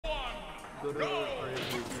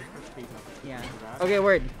Yeah. Okay,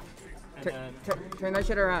 word. Turn that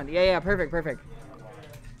shit around. Yeah, perfect.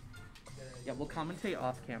 Yeah, we'll commentate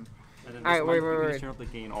off cam. Alright, word. Turn up the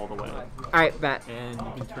gain all the way. Alright, bet. And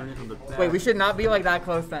you can turn it on the back. Wait, we should not be like that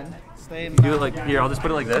close then. Do it like here. I'll just put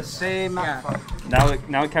it like this. Yeah.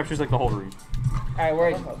 Now it captures like the whole room. Alright,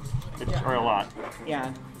 word. Or a lot.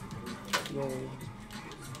 Yeah.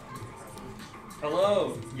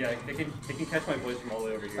 Hello. Yeah, it can catch my voice from all the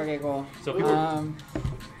way over here. Okay, cool. So people.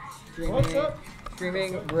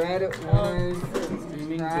 Streaming breadwinners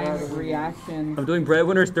reaction. I'm doing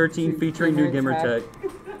Breadwinners 13 featuring new gamer tech.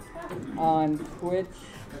 On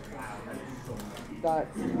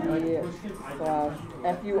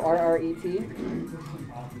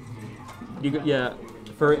twitch.tv/FURRET. Yeah,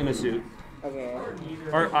 fur in a suit. Okay.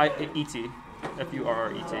 R-I-E-T.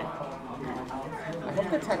 F-U-R-R-E-T. I hope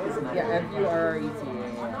the tech is not. Yeah, FURRET.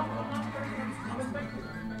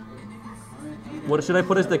 What should I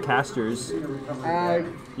put as the casters?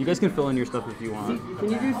 You guys can fill in your stuff if you want. Can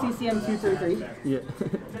you do CCM233? Yeah.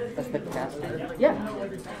 That's the caster. Yeah.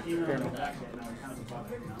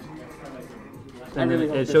 And then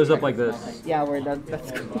it shows up like this. Yeah,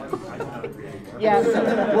 that's cool. Yeah,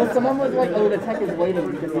 well, someone was like, oh, the tech is waiting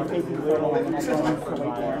because it's taking so long, and I don't need to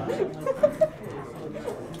wait more.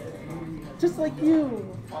 Just like you.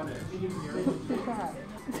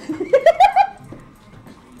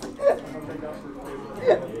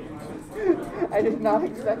 I did not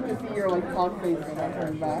expect to see your like hot face when I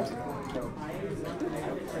turned back.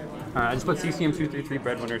 Alright, I just put CCM233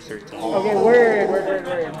 Breadwinner 13. Okay, word.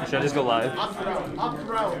 Should I just go live?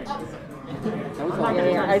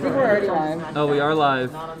 Yeah, I think we're already live. Oh, we are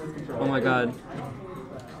live. Oh my god.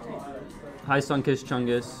 Hi, Sunkiss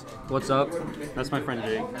Chungus. What's up? That's my friend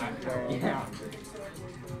Jake. Yeah.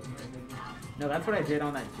 No, that's what I did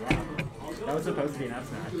on that jet. That was supposed to be an F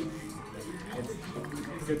smash.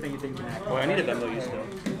 It's a good thing you didn't connect. Oh, I need a demo you still.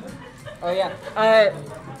 Oh yeah.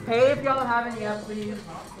 Pay if y'all have any up, please.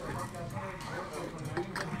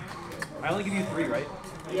 I only give you 3, right?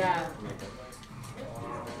 Yeah.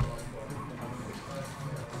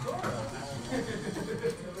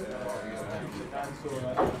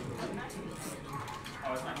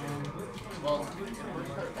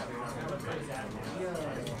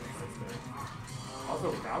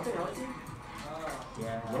 Also, Falcon,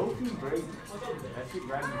 yeah. Low key great. That shit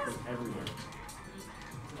grabs me from everywhere.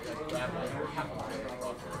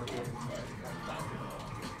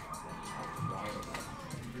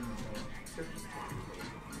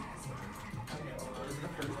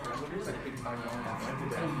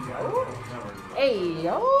 Hey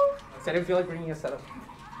yo! So I didn't feel like bringing a setup.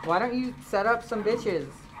 Why don't you set up some bitches?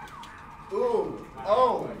 Ooh.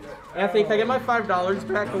 Oh. Effie, can I get my $5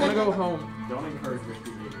 back? I want to go home. Don't encourage this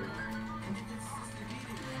behavior.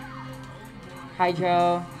 Hi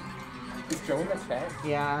Joe. Is Joe in the chat?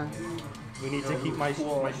 Yeah. We need to keep my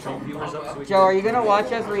stream viewers up so we Joe, are you gonna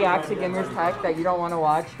watch us react to Gamer's Tech that you don't want to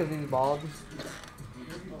watch because he's bald?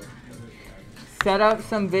 Set up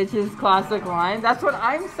some bitches classic line? That's what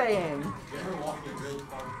I'm saying.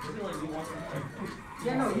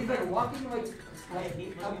 Yeah, no, he's like walking like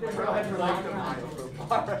up the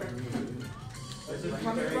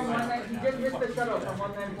coming from 190, he just missed the shuttle from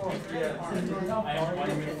 194.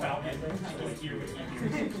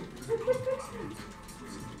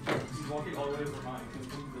 He's walking all the way from mine.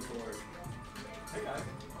 Hey guys.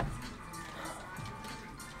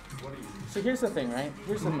 So here's the thing, right?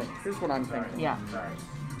 Here's the thing. Here's what I'm thinking. Yeah.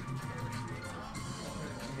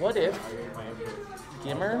 What if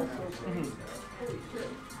Gimmer?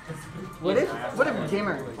 What if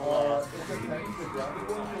Gamer?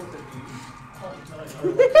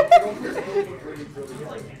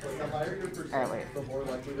 Alright, wait.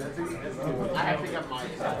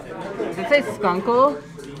 Did it say Skunkle?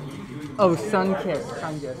 Oh, Sunkiss.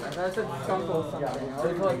 Sunkiss. I thought it said Skunkle something. I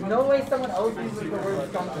was like, no way someone else uses the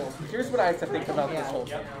word Skunkle. Here's what I have to think about this whole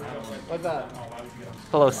thing. What's that?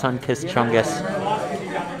 Hello, Sunkiss Chungus.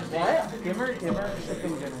 What? Gimmer?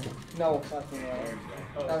 No, fucking way.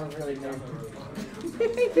 That was really good.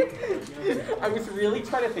 I was really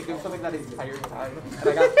trying to think of something that entire time, and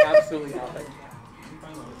I got absolutely nothing.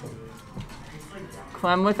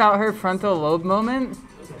 Clem without her frontal lobe moment?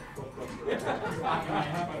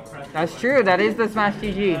 That's true, that is the Smash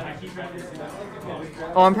GG.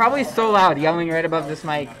 Oh, I'm probably so loud yelling right above this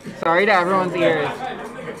mic. Sorry to everyone's ears.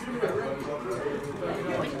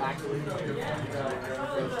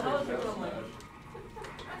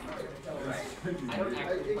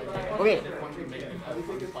 Okay.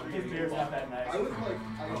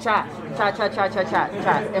 Chat.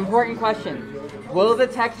 Important question. Will the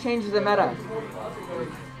tech change the meta?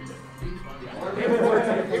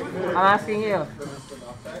 I'm asking you.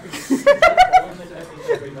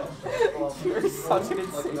 You're such an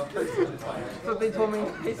insane person. That's what they told me in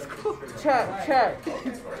high school. Chat.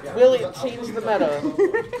 Will it change the meta?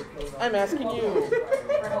 I'm asking you.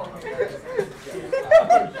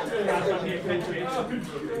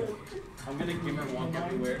 I'm gonna give her one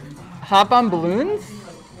everywhere. Hop on balloons?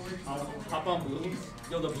 Hop on balloons.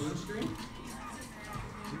 Yo, the balloon stream?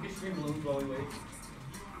 We can stream balloons while we wait.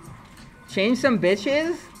 Change some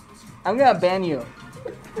bitches? I'm gonna ban you.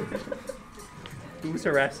 Who's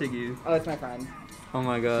harassing you? Oh, it's my friend. Oh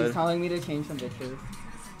my She's god. telling me to change some bitches.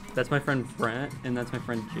 That's my friend Brent, and that's my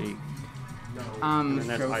friend Jake. Is And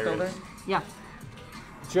that's Joe still there? Iris. Yeah.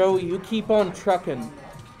 Joe, you keep on trucking.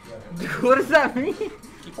 What does that mean?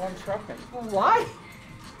 Keep on trucking. Why?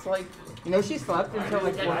 It's like, You know, she slept until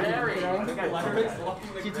like 4 p.m. today.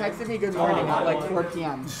 She texted me good morning at like 4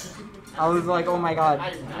 p.m. I was like, oh my god.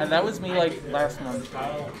 and that was me like last month.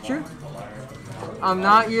 True. I'm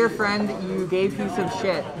not your friend, you gay piece of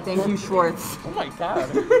shit. Thank you, Schwartz. Oh my god.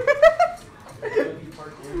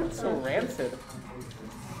 That's so rancid.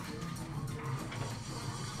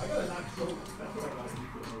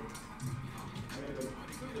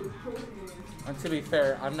 And to be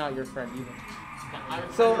fair, I'm not your friend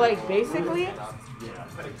either. So, like, basically,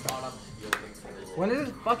 when is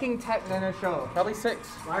this fucking tech gonna show? Probably 6.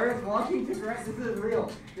 Liyrex walking to direct. This is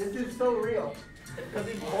real. This is so real. Because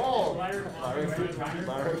he's bald.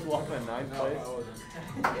 Liyrex walking in 9th place.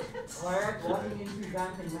 Liyrex walking into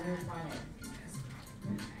Johnson winner's final.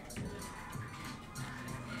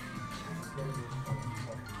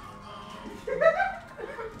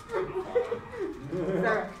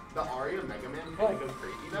 The Aria Mega Man thing goes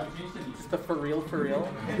crazy though. Just the for real.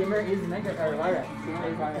 Gamer is Mega or Liyrex. Gamer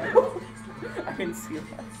is Liyrex. I didn't see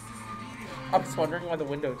that. I was wondering why the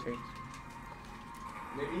window changed.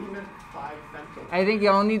 Maybe he meant 5 central. I think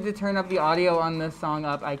y'all need to turn up the audio on this song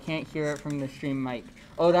up. I can't hear it from the stream mic.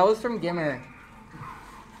 Oh, that was from Gimmer.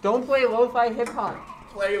 Don't play lo-fi hip-hop.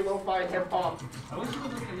 Play lo-fi hip hop.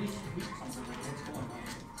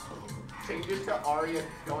 Change it to Aria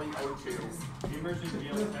going 02.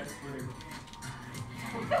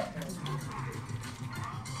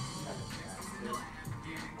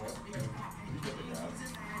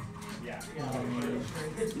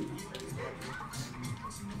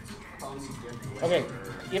 Okay,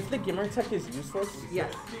 if the Gimmer tech is useless,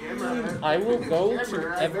 Yes. I will go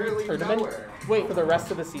to every tournament Wait, for the rest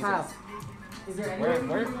of the season. Kyle. Is there any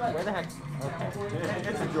Where the heck? Okay.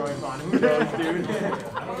 It's a joy-con. Who knows, dude?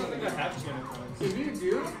 If you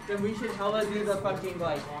do, then we should hella do the fucking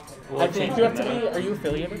like. I think you have to be. Are you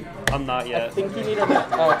affiliated? I'm not I yet. think you need to be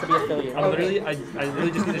affiliated. I'm literally, I really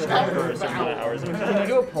just need to stream for a certain amount of hours. Can you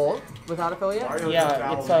do a poll without affiliate?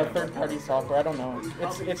 Yeah, it's a third-party software. I don't know.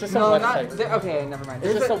 It's just a No, website. not. Okay, never mind.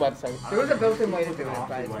 It's There's just a website. There was a built-in way to do it,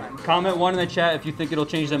 but it's fine. Comment 1 in the chat if you think it'll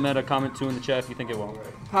change the meta. Comment 2 in the chat if you think it won't.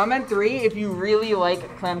 Comment 3 if you really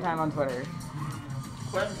like Clam Time on Twitter.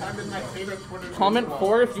 Clem Time is my favorite Twitter. Comment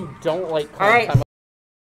 4 if you don't like All right. content.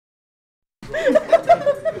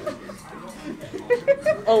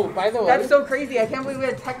 Oh, by the way, That's so crazy. I can't believe we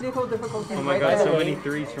had technical difficulties. Oh my right god, there. so many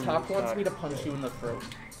threes from Talk wants Doc. me to punch you in the throat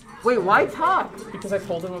Wait, why talk? because I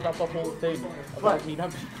told him about the whole thing about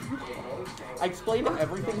meetup. I explained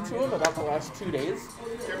everything to him about the last 2 days,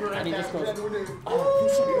 and he just goes, "Oh, you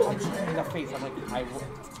should punch her in the face." I'm like, I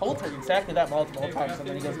told her exactly that multiple times, and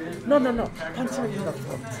then he goes, "No, punch her in the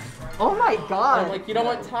throat." Oh my And god. I'm like, you know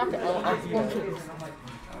what? Talk. I'll do that.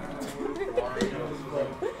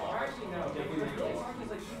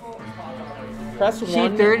 Press She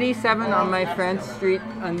 1. 37 on my friend's street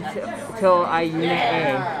until I unit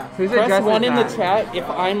A. Whose Press address 1 is in the that? chat if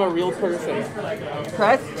I'm a real person.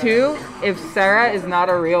 Press 2 if Sarah is not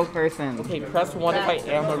a real person. Okay, press 1 if I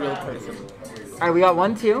am a real person. Alright, we got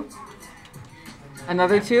 1, 2.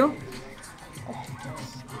 Another 2.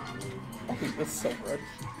 I hate this so much.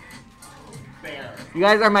 You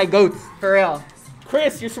guys are my goats, for real.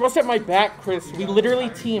 Chris, you're supposed to have my back, Chris. We literally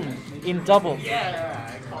team in doubles.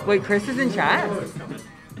 Wait, Chris is in chat?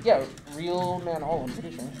 Yeah, real man all, I'm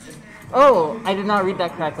pretty sure. Oh, I did not read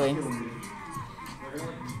that correctly.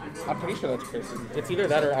 I'm pretty sure that's Chris. It's either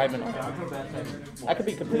that or I'm an all. I could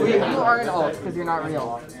be completely Wait, you are an alt because you're not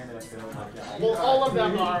real. Well, all of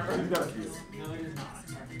them are.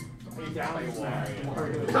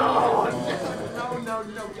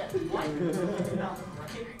 No.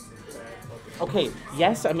 Okay,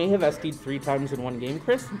 yes, I may have SD'd 3 times in one game,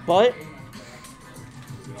 Chris, but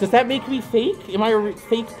does that make me fake? Am I a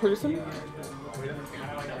fake person?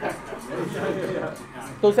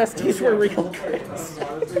 Those STs were real crits.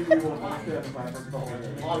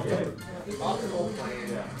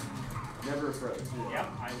 Never afraid. Yep,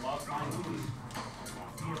 I love my movies.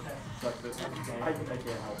 I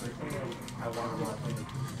can't help it. I want to watch it.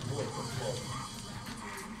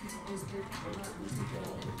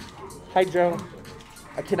 Hi, Joe.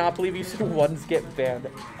 I cannot believe you said ones get banned.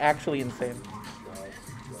 Actually insane.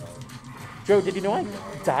 Joe, did you know I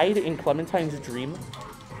died in Clementine's dream?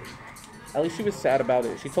 At least she was sad about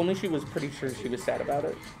it. She told me she was pretty sure she was sad about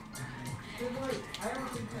it.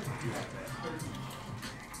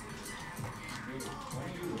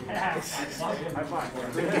 That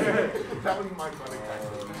was my funny.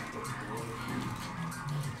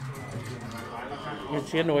 If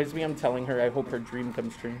she annoys me, I'm telling her I hope her dream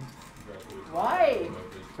comes true. Why?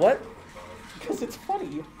 What? Because it's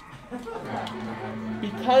funny.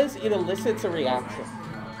 Because it elicits a reaction.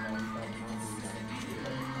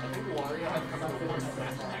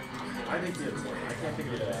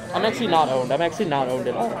 I'm actually not owned. I'm actually not owned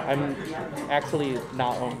at all. I'm actually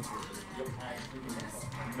not owned.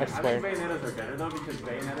 I swear. I think Bayonetta's are better though because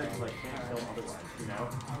Bayonettas like can't kill otherwise, you know?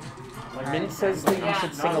 Like, Mint says that you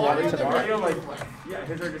should sing a letter to the Mario, like, yeah,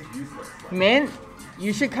 his are just useless. Like, Mint,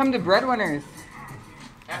 you should come to Breadwinners.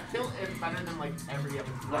 F-Tilt is better than like every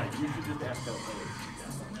episode. Right, you should just F-Tilt.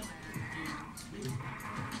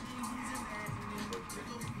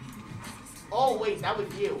 Oh wait, that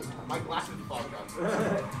was you. My glasses fogged up.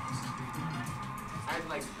 I was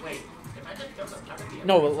like, wait, if I just don't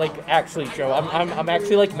know, No, like actually, Joe, I'm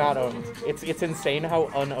actually like not owned. It's insane how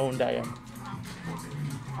unowned I am.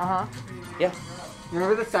 Uh-huh. Yeah. You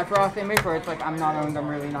remember the Sephiroth image where it's like, I'm not owned, I'm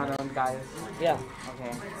really not owned, guys? Yeah.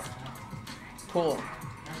 Okay. Cool.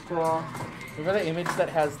 Cool. Remember the image that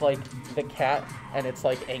has like the cat and it's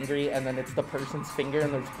like angry and then it's the person's finger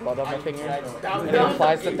and there's blood on the finger? And it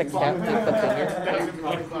implies that the cat licked the finger?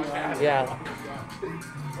 Yeah.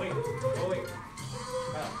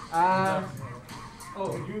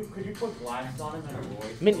 Could you put glass on him and a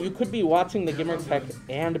voice? Mint, you could be watching the Gimmer Tech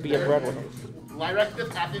and be a breadwinner. Liyrex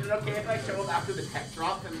just asked, is it okay if I show him after the tech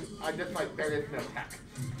drops and I just like, there is no tech.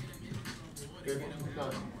 There's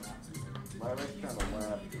none. Liyrex kind of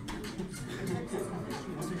laughed.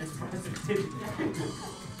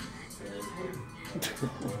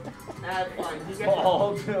 That's fine.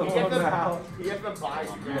 He gets the buy.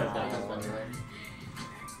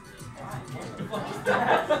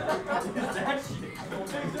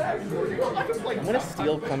 I'm gonna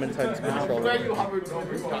steal Clementine's Where controller. you hovered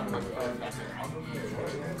over shotgun.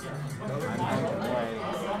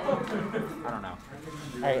 I don't know.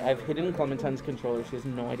 Alright, I've hidden Clementine's controller. She has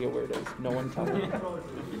no idea where it is. No one tell me.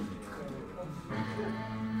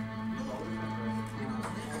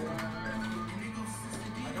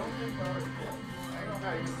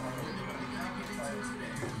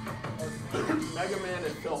 Mega Man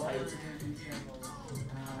is so hyped.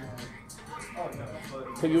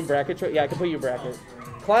 Put you in bracket? Yeah, I can put you in bracket.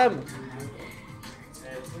 Clem!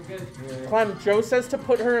 Clem, Joe says to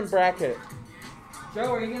put her in bracket.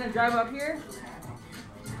 Joe, are you gonna drive up here?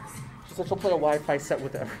 She said she'll play a Wi-Fi set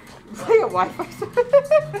with her. Play a Wi-Fi set?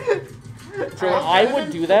 Joe, I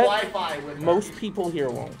would do that. Wi-Fi with her. Most people here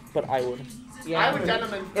won't, but I would. Yeah. I would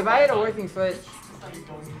gentlemen. If I had a working Switch.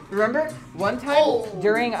 Remember one time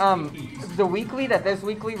during the weekly that this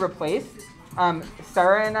weekly replaced,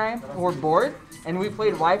 Sarah and I were bored and we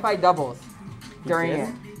played Wi-Fi doubles during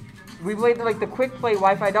it. We played like the quick play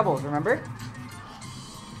Wi-Fi doubles, remember?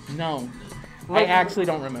 No. Like, I actually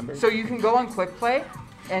don't remember. So you can go on quick play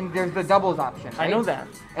and there's the doubles option, right? I know that.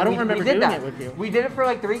 I And don't we remember did doing that. it with you. We did it for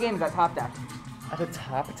like 3 games at Top Deck. At the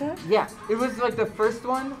top deck? Yeah, it was like the first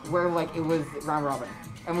one where like it was round robin.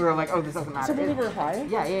 And we were like, oh, this doesn't matter. So when we were high?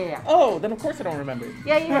 Yeah. Oh, then of course I don't remember.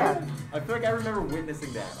 Yeah. I feel like I remember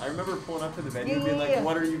witnessing that. I remember pulling up to the venue and being Yeah. like,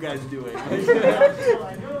 what are you guys doing?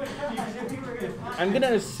 I'm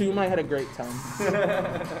gonna assume I had a great time.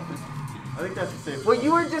 I think that's the safe. Well,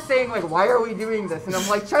 you were just saying like, why are we doing this? And I'm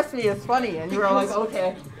like, trust me, it's funny. And you were like,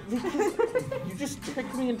 okay. You just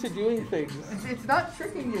tricked me into doing things. It's not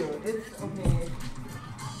tricking you. It's okay.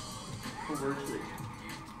 Perversely.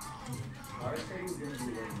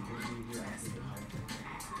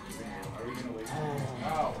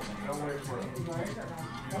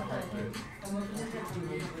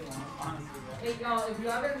 Hey, y'all, if you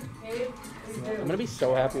haven't paid, I'm gonna be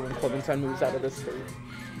so happy when Clementine moves out of this state.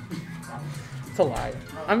 It's a lie.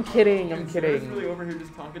 I'm kidding. I'm It's kidding. really over here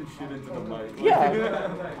just talking shit into the mic. Yeah.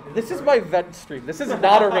 This is my vent stream. This is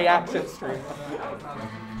not a reaction stream.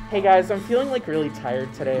 Hey guys, I'm feeling like really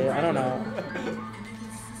tired today. I don't know.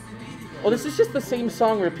 Oh, this is just the same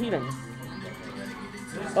song repeating.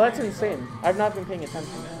 Oh, that's insane. I've not been paying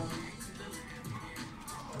attention.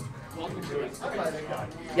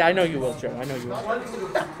 Yeah, I know you will, Joe. I know you will.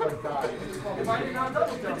 If I did not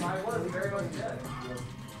double jump, I was very much dead.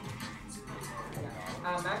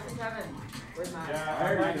 Max and Kevin, where's Max? Yeah,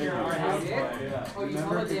 I heard you. Oh, you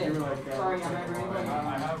know did. Sorry, I'm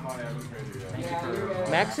I have money. I haven't traded yet. Yeah,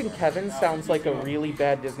 Max and Kevin sounds like a really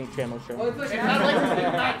bad Disney Channel show. well, it's like It's not like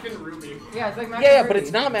Max and Ruby. yeah, it's like Max Yeah, and but Ruby.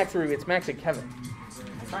 it's not Max and Ruby. It's Max and Kevin.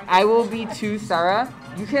 I will be too Sarah.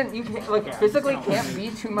 You can like physically can't be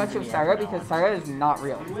too much of Sarah because Sarah is not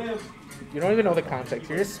real. You don't even know the context.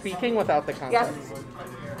 You're just speaking without the context. Yes.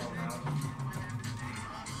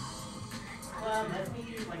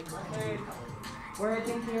 Where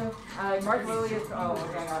thank you. Mark Lily is. Oh,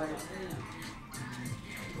 okay, I got it.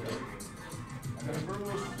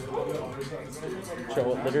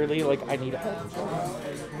 Joe, literally, like, I need help.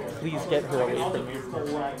 Please get her away from me.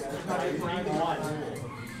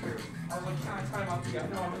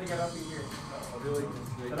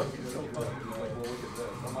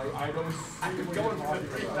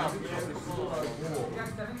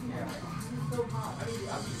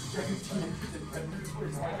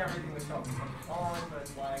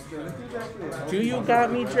 Do you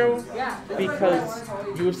got me, Joe? Because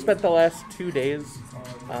you have spent the last 2 days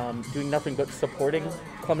doing nothing but supporting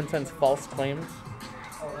Clementine's false claims.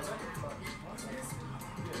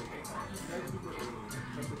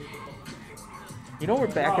 You know we're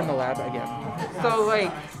back in the lab again. So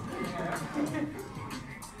like,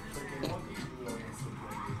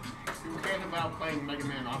 Who cares about playing Mega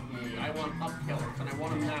Man off me? I want up killers, and I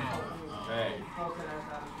want them now. Hey,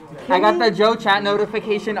 I got the Joe chat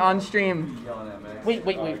notification on stream. Wait.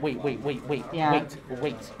 Yeah.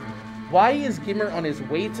 Wait. Why is Gimmer on his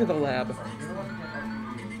way to the lab?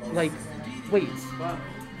 Like, wait.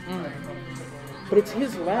 But it's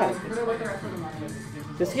his lab.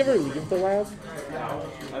 Does he ever leave the lab?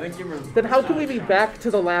 I think you were. Then how can we be back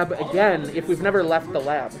to the lab again if we've never left the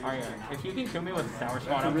lab? Alright, if you can kill me with Sour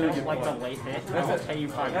Spawn up till like the late hit, I'll pay you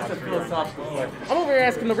 $5 That's a for your philosophical question. I'm over here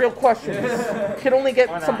asking the real questions. Can only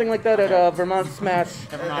get something like that at Vermont Smash,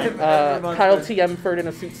 KyleTM Third in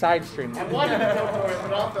a Suit side stream. I wanted to go for it,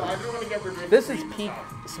 but also I don't want to get ridiculous. This is peak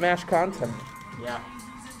Smash content. Yeah.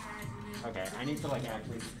 Okay, I need to like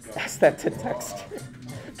actually go. Ask that to Dexter.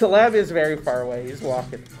 The lab is very far away. He's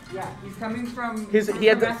walking. Yeah, he's coming from. He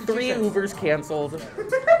had the 3 Ubers canceled.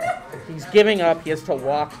 He's giving up. He has to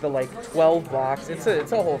walk the like 12 blocks. It's a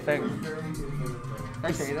whole thing. Can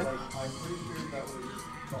I show you this?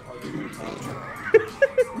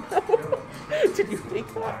 No. Did you think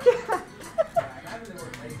that?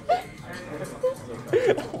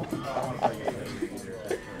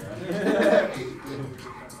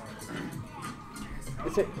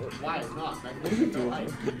 Is it, Why not? what are you doing?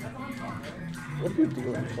 What are you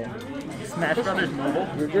doing, Paul? Smash Brothers Mobile.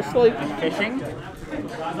 You're just like Fishing.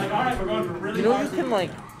 you know you can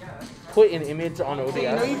like put an image on OBS. You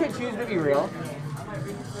know you could choose to be real.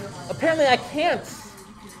 Apparently I can't.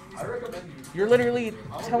 You're literally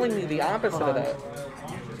telling me the opposite of that.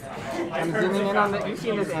 I'm zooming in on the. You've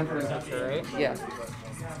seen this Anthony picture, right? Yeah.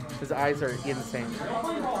 His eyes are insane.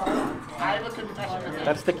 I have a confession to make.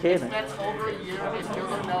 That's the kid. That's over a year, and I still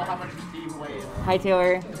don't know how much Steve weighs. Hi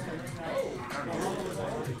Taylor.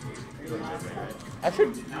 I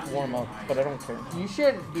should warm up, but I don't care. You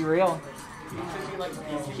should be real.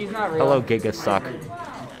 She's not real. Hello, Giga Suck.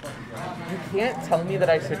 You can't tell me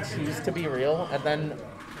that I should choose to be real and then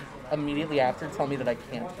immediately after tell me that I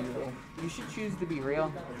can't be real. You should choose to be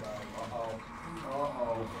real.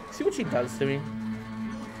 See what she does to me?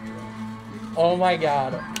 Oh my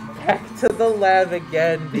god. Back to the lab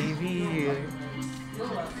again, baby.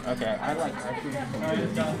 Okay, I like actually.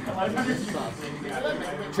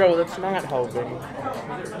 Joe, that's not helping.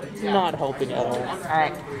 Not helping at all.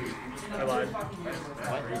 Alright. I lied.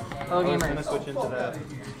 Hello I'm gamers. gonna switch into that.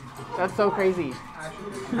 That's so crazy.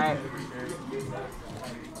 Alright.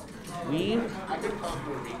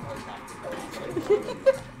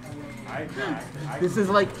 This is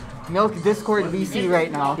like Milk Discord VC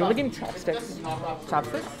right now. You wanna give me chopsticks?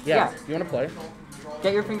 Chopsticks? Yeah. You wanna play?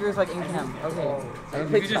 Get your fingers like in cam. Okay.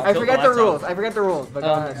 Play I forget the rules. I forget the rules, but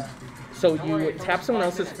go ahead. So you tap someone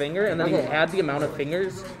else's finger and then you Okay. add the amount of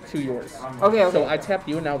fingers to yours. Okay, So okay. I tap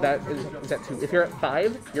you, now that is at 2. If you're at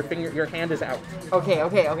 5, your hand is out. Okay,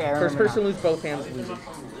 okay, okay. I First remember person now. lose both hands loses.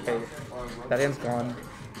 Okay, that hand's gone.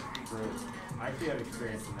 I actually have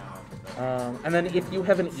experience in that. And then if you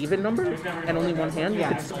have an even number and only one hand, you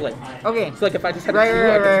Yeah. can split. Okay. So like if I just had Right, 2,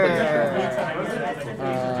 right, I right, could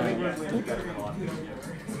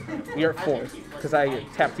split. You're at 4 because I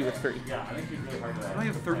tapped you with 3. Yeah, I think he's really hard to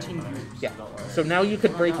only have 13 views. Yeah. So now you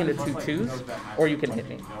could break into 2 twos, or you can hit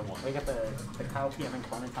me. We got the KyleTM and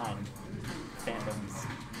Clementine fandoms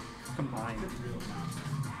combined.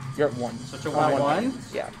 You're at 1. Such a One?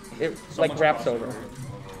 Yeah. It So like much wraps crossover. over.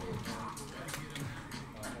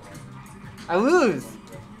 I lose.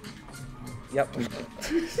 Yep.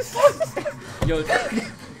 Yo,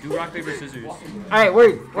 do rock, paper, scissors. All right,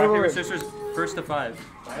 wait. Rock, paper, scissors, first to 5.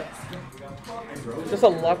 Just a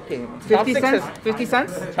luck game. 50 cents? 50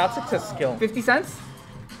 cents? Top 6 has skill. 50 cents?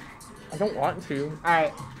 I don't want to. All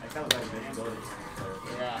right.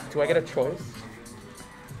 Do I get a choice?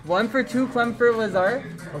 1 for 2 Clem for Lazar.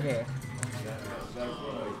 Okay.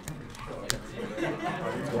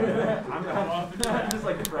 I'm just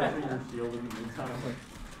like pressing your shield in the meantime.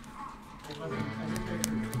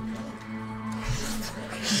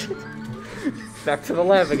 Back to the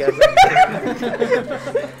lab again. Yo,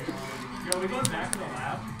 we going back to the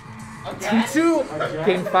lab? 2-2.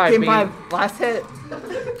 Game 5. Game baby. 5. Last hit.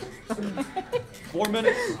 4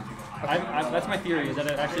 minutes. That's my theory, is that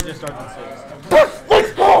it actually just starts at 6.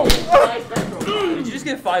 Let's go! Did you just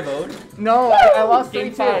get 5-0'd? No, I lost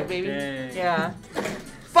Game 3-2. 5, baby. Dang. Yeah.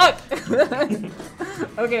 Fuck!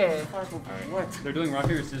 Okay. What? They're doing rock,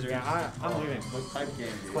 paper, scissors. I'm leaving. What type game?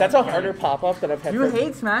 That's a harder pop-up that I've had. You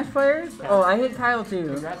hate Smash players? Oh, I hate Kyle too.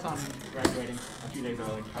 Congrats on graduating a few days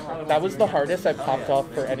early. That was the hardest I've popped off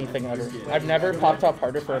for anything ever. I've never popped off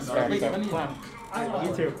harder for a Smash. So.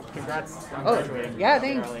 You too. Congrats on Oh, graduating. yeah,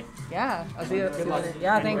 thanks. early. Yeah, I'll see you. Good luck.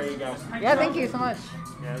 Yeah, Anywhere thanks. you go. Yeah, thank you so much.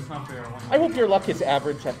 Yeah, that's not fair. I hope your luck is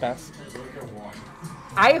average at best.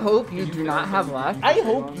 I hope you do not have luck. I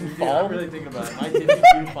hope you I'm fall. really thinking about it. My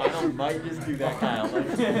Disney final might just do that, Kyle.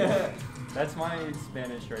 That's my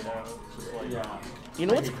Spanish right now. It's just like, yeah. You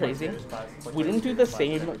know what's crazy? We didn't do the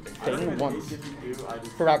same thing once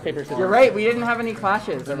for rock, paper, scissors. You're right, we didn't have any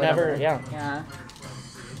clashes. or Never, whatever. yeah. Yeah.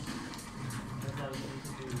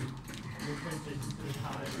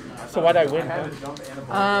 So why'd I win?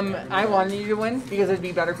 I wanted you to win because it'd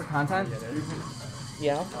be better for content.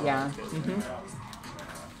 Yeah. Yeah.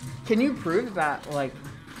 Can you prove that, like,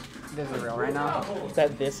 this is real right now?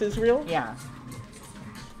 That this is real? Yeah.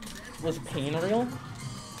 Was pain real?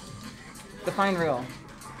 Define real.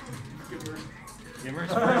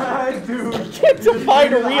 I can't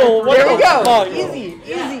define real. What There we the go. fuck? Easy,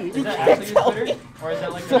 easy. You can't tell me. Or is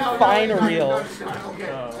that like Define real.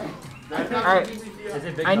 Alright, Is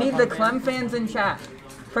it big I need the Pop Clem fans in chat.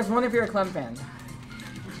 Press 1 if you're a Clem fan.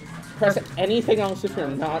 Press anything else if you're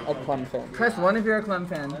not a Clem fan. Press 1 if you're a Clem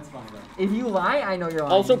fan. If you lie, I know you're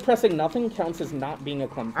lying. Also, pressing nothing counts as not being a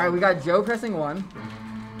Clem fan. Alright, we got Joe pressing 1.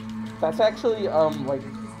 That's actually, like,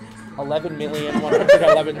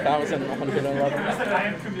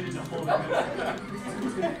 11,111,111.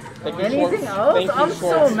 Thank you, Anything Schwartz. else? Thank you, I'm so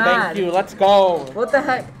Schwartz. mad. Thank you. Let's go. What the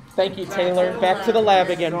heck? Thank you, Taylor. Back to the lab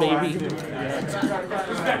again, baby. I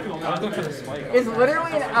was going for the spike. It's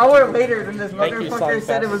literally an hour later than this Thank you, motherfucker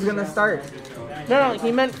said it Sunfest. was gonna start. No,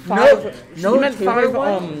 he meant 5. No he meant Taylor 5.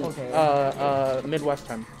 one? Okay. Midwest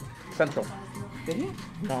time, Central. Did he?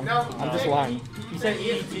 No, I'm just lying. He said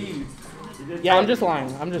ET. Yeah, I'm just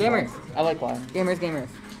lying. I'm just Gamers. lying. I like lying. Gamers.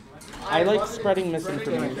 I like spreading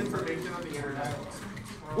misinformation.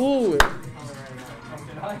 Ooh.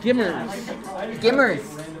 Gimmers. Gimmers.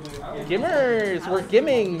 Gimmers. We're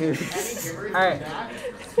gimming. Alright.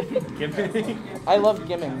 I love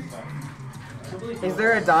gimming. Is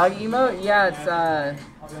there a dog emote? Yeah, it's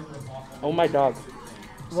Oh my dog.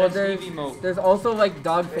 well Sensitive emote. there's also like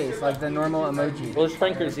dog face, like the normal emoji. Well, it's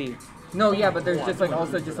Frank or Z. No, yeah, but there's just like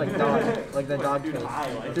also just like dog, like the dog face.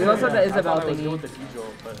 There's also the Isabel thingy.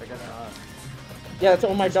 Yeah, it's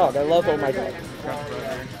Oh My Dog. I love Oh My Dog.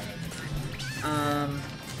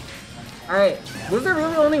 Alright. Was there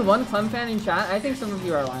really only one Clem fan in chat? I think some of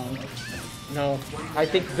you are lying. No, I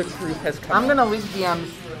think the truth has come. I'm gonna leak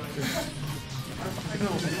DMs.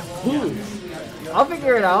 Who? I'll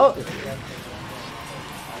figure it out.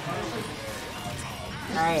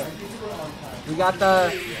 Alright. We got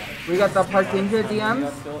the Parkinja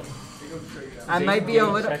DMs. I might be a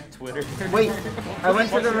little. Check Twitter. Wait, I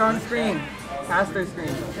went to the wrong screen. Caster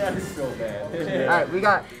screen. That's so bad. Alright, we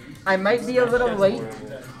got. I might be a little late,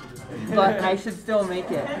 but I should still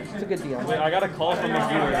make it. It's a good deal. Wait, I got a call from a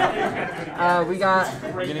viewer. We got.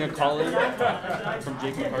 We're getting a call in from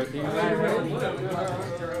Jake McCarthy.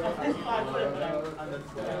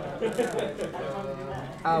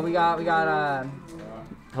 We got.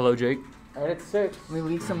 Hello, Jake. Alright, it's 6. We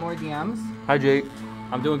leaked some more DMs. Hi, Jake.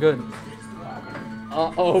 I'm doing good.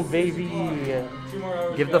 Oh, baby.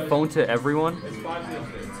 Give the phone to everyone.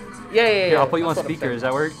 Yeah. Here, I'll put you on That's what I'm speaker. saying. Does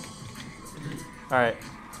that work? All right.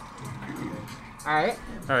 Alright.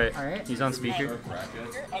 Alright. He's on speaker.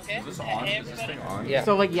 Is this on? Is this thing on? Yeah.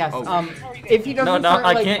 So like yes, if he doesn't No, start,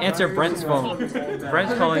 I like, can't answer Brent's phone.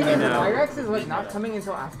 Brent's the calling thing me is, now. Liyrex is like not coming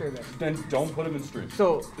until after this. Then don't put him in stream.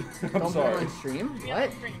 So I'm don't put sorry. him on stream?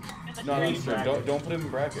 What? Not in stream. Don't put him in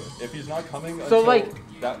bracket. If he's not coming So, until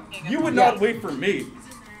like- that, you would not wait for me.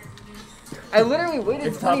 I literally waited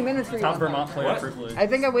It's 20 top, minutes for you top one Vermont time. player What? privilege. I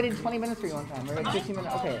think I waited 20 minutes for you one time, or like 15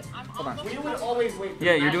 minutes. Okay, hold on. We would always wait for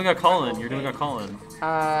Yeah, you're doing a call-in. You're doing a call-in.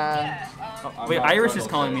 Wait, Iris is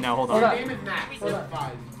calling me now. Hold Hold on. on. Your name is Max. That's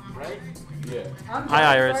fine, right? Yeah. Hi,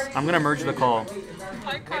 Iris. I'm gonna merge the call.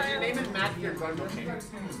 If your name is Max, you're going to change.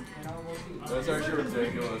 That's actually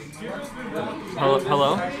ridiculous.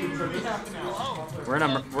 Hello?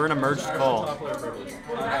 We're in a merged call.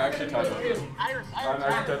 I actually talk about this.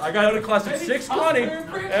 I got out of class at 6:20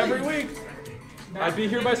 every week. I'd be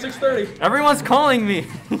here by 6:30. Everyone's calling me.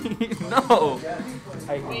 No.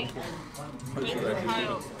 I hate you.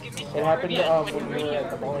 It happened when we were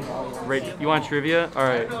at the bowling alley. Right. You want trivia? All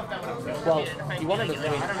right. Well, you wanted to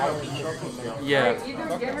wait hours. Yeah.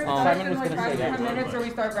 Simon was gonna say that. 10 minutes or we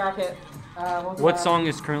start bracket. What song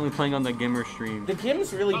is currently playing on the gamer stream? The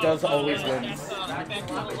Gims really does always win.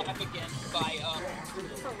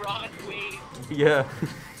 Yeah.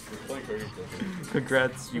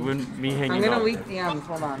 Congrats. You wouldn't me hanging I'm gonna out. leak DMs.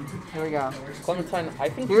 Hold on. Here we go. Clementine, I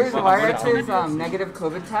think Here's you're Lyrex's negative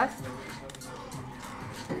COVID test.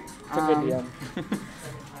 It's a good DM.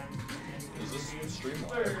 Is this stream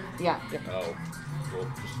live? Yeah. Oh. Well,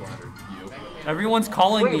 just wondered. You. Everyone's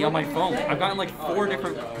calling me on my phone. I've gotten like 4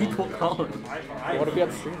 different people calling. They want to be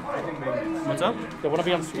on stream. What's up? They want to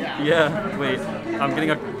be on stream. Yeah. Wait.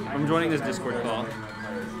 I'm joining this Discord call.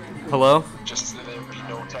 Hello? Just so there be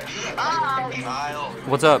no tension. Kyle.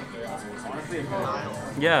 What's up? Kyle.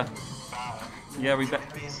 Yeah. Yeah, we back.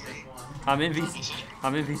 I'm in VC.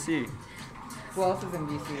 I'm in VC. Who else is in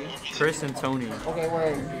VC? Chris and Tony. Okay,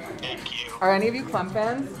 word. Thank you. Are any of you Clem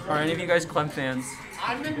fans? Are any of you guys Clem fans?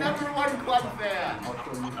 I'm the #1 club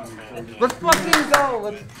fan. Let's fucking go!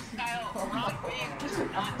 Let's...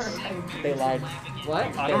 They lied.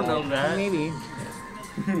 What? I don't know that. Maybe.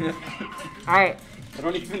 Alright. I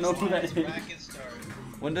don't even know who that is.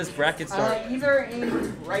 When does bracket start? Either in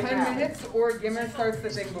 10 minutes or Gimmer starts the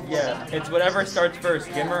thing before. Yeah, it's whatever starts first,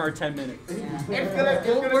 Gimmer or 10 minutes.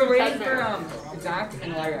 We're waiting for Zach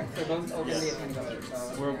and Lyra, so those open the attend together.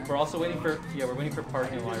 So. We're also waiting for we're waiting for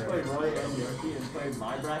Park and Lyra.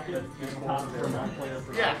 my bracket and top Vermont player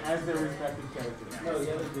for as their respective characters.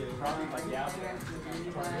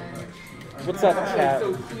 What's up, chat?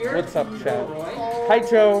 What's up, chat? Hi,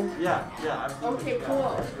 Joe. Okay,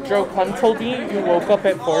 cool. Joe, Clem told me you woke up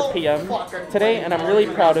at 4 p.m. today, and I'm really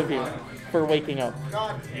proud of you for waking up.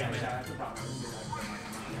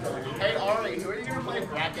 Hey, Ari, who are you going to play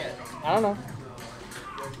bracket? I don't know.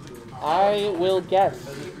 I will guess.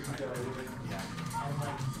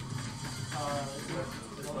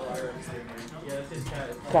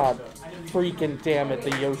 God, freaking damn it,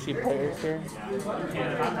 the Yoshi players here.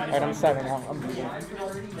 Alright, I'm 7 long. I'm leaving.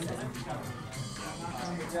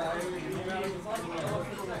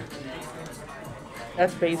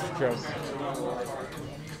 That's base joke.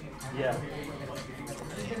 Yeah.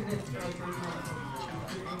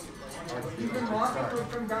 He's been walking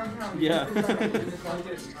from downtown. Yeah.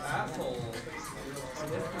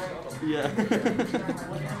 Yeah.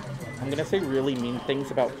 I'm gonna say really mean things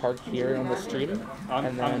about Park here on the stream,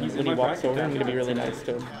 and then he's in when he my walks bracket, over, I'm gonna be really nice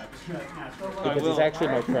to him. Because will. he's actually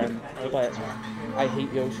my friend, but I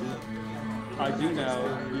hate Yoshi. I do now.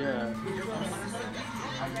 Yeah.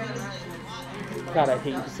 God, I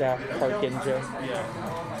hate Zach, Parkinja. Yeah.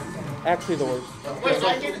 Actually, the worst. Wait,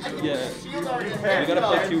 I can Yeah. shield already. We gotta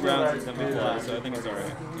play 2 rounds and then we fly, so I think it's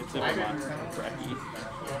alright. It's a Vermont bracky.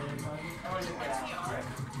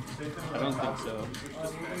 I don't think so.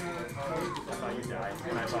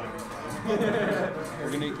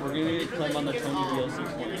 We're gonna get Clem on the Tony DLC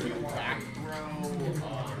point.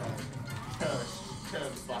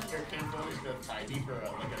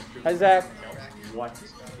 Hi, Zach. What?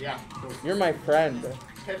 Yeah. You're my friend.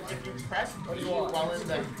 Because if you press B while in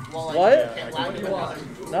the What? it allows you another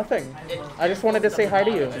move. Nothing. I just wanted to say hi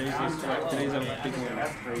to you. Today's a big one.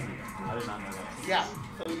 That's crazy. I did not know that. Yeah.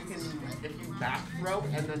 So you can, if you back throw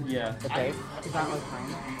and then Yeah. Okay. Is that like time?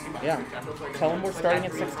 Yeah. Tell him we're starting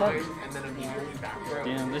at 6:10. and then immediately back throw.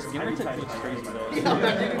 Damn, this gamer tech looks crazy though.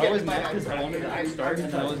 Yeah, I was mad because I wanted to start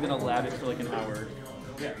and I was gonna lab it for like an hour.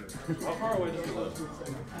 Yeah. How far away does he live?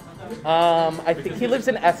 I think he lives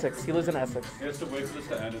in Essex. He lives in Essex. He has to wait for this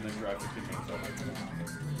to end and then drive 15 minutes over.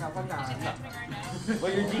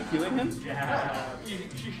 Wait, you're DQing him? Yeah.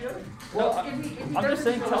 She should. No, I'm just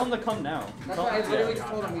saying, tell him to come now. That's why I literally just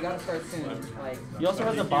told him we gotta start soon. Like, he also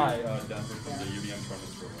has a buy. Denver from the UVM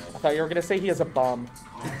tournaments for a while. I thought you were gonna say he has a bomb.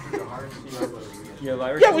 Yeah,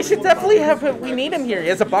 Liyrex. Yeah, we should definitely have him. We need him here. He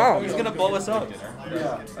has a bomb. He's gonna blow us up.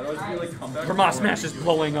 Yeah. I'd like comeback. Vermont Smash is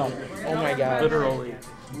blowing up. Oh my god. Literally.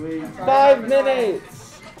 5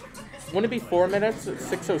 minutes. Wouldn't it be 4 minutes? It's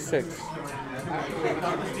 6:06.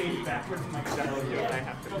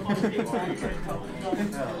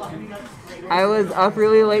 I was up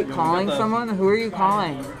really late calling someone. Who are you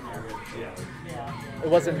calling? It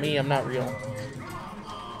wasn't me. I'm not real.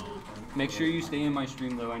 Make sure you stay in my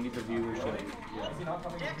stream though. I need the viewership.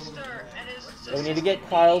 We need to get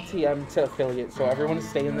KyleTM to affiliate, so everyone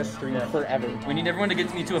stay in the stream forever. We need everyone to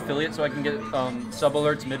get me to affiliate so I can get sub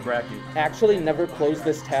alerts mid bracket. Actually, never close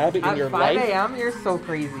this tab in your life. At 5 a.m., you're so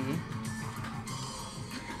crazy.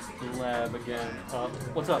 Lab again.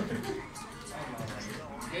 What's up?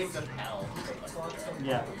 Gates of hell.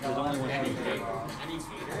 Yeah, there's only one stream today.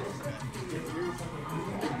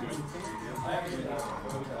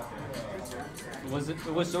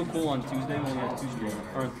 It was so cool on Tuesday when we had 2 streams,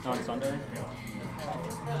 or on Sunday.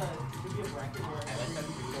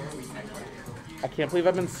 I can't believe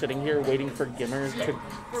I've been sitting here waiting for Gimmer to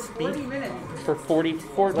speak for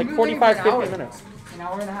 45, 50 minutes. An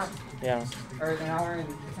hour and a half. Yeah. Or an hour and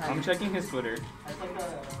 10. I'm checking his Twitter.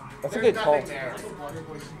 That's a good call. I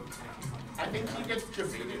think he gets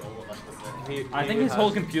debated all of us with it. I think his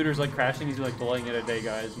whole computer's like crashing. He's like blowing it a day,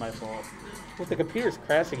 guys. My fault. If the computer's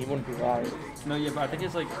crashing, he wouldn't be live. No, yeah, but I think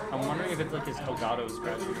it's like, I'm wondering if it's like his Elgato's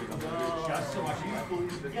crashing or something.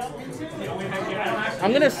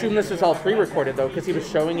 I'm gonna assume this is all pre-recorded though, because he was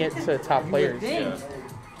showing it to top players. Yeah.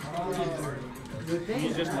 He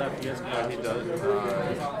just left. He has he does.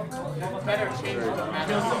 Better change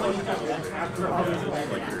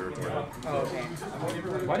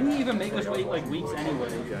Why didn't he even make us wait like weeks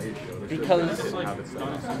anyway? Because like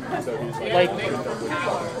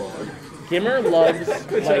Gimmer loves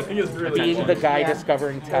like being the guy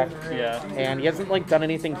discovering tech. Yeah. And he hasn't like done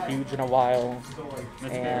anything huge in a while.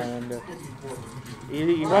 And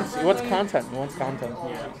he wants content. He wants content.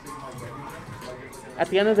 Yeah. At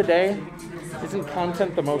the end of the day, isn't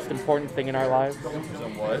content the most important thing in our lives?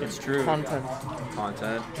 What? It's true. Content.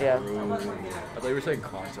 Content? Yeah. Ooh. I thought you were saying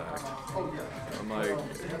contact. I'm like,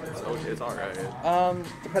 it's alright.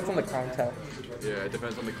 Depends on the context. Yeah, it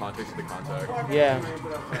depends on the context of the contact. Yeah.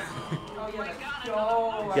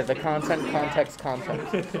 Yeah, the content, context.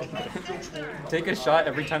 Take a shot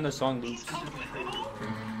every time the song loops.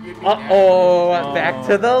 Uh-oh, back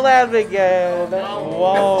to the lab again.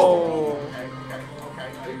 Whoa.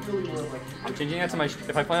 I'm changing that to my,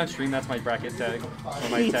 if I play on stream, that's my bracket tag. Or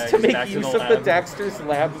my He needs tag to is make back to use the of the lab. Daxter's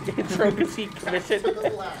Lab intro because he commissioned.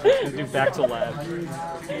 Do back to lab.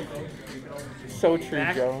 So true,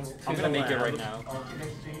 Back Joe. I'm gonna make it right now.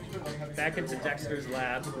 Back into Dexter's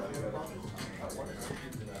lab.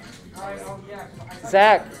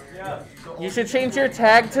 Zach, you should change your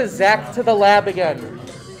tag to Zach to the lab again.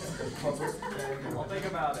 I'll think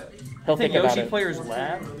about it. He'll think about Yoshi it. player's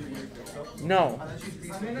lab? No.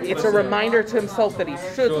 It's a reminder to himself that he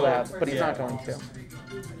should lab, but he's not going to.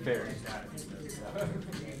 Fair.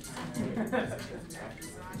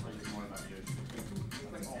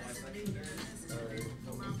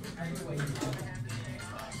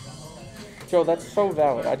 Joe, that's so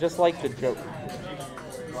valid. I just like the joke.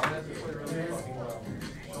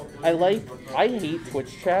 I hate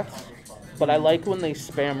Twitch chats, but I like when they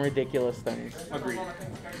spam ridiculous things. Agreed.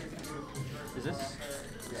 Is this?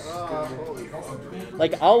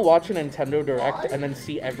 Like, I'll watch a Nintendo Direct and then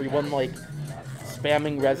see everyone, like,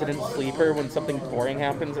 spamming Resident Sleeper when something boring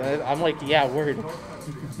happens, and I'm like, yeah, word.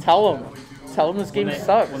 Tell them this game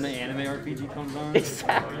sucks. When the anime RPG comes on?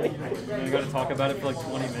 Exactly. And you gotta talk about it for like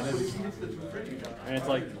 20 minutes. And it's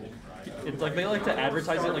like they like to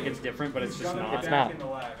advertise it like it's different, but it's just not. It's not.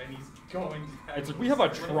 It's like, we have a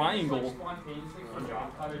triangle.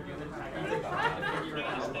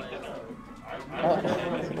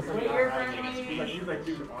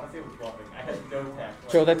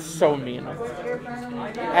 Joe, that's so mean.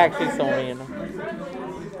 Actually, so mean.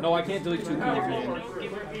 No, I can't delete 2 people's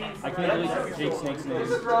names. I can't delete Jake Snake's name. I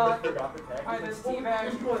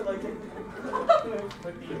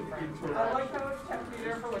like how it's kept me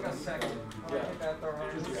there for like a second.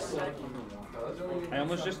 I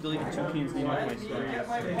almost just deleted 2 Keen's name off my story.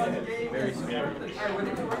 Very scary.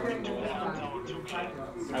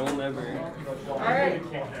 I will never. Alright,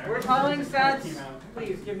 we're calling sets.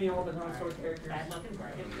 Please give me all the non-sword characters.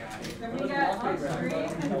 Can we get on screen?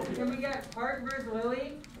 Can we get Park versus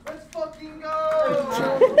Lily? Let's fucking go!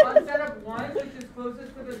 On setup 1, which is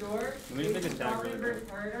closest to the door. Let me just make a tag really quick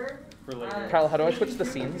for later. Kyle, how do I switch the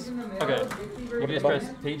scenes? Okay. You just press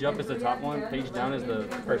page up is the top one, page down is the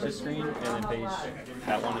versus screen, and then page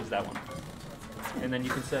that one is that one. And then you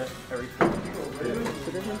can set everything.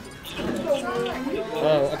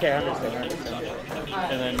 Oh, okay, I understand.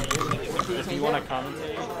 And then if you want to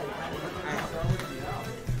commentate.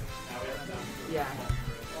 Yeah.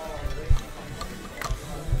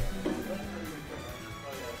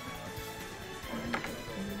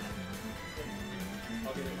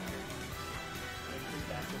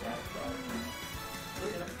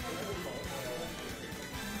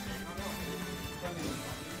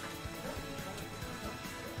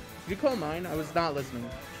 Did you call mine? I was not listening.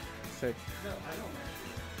 Sick.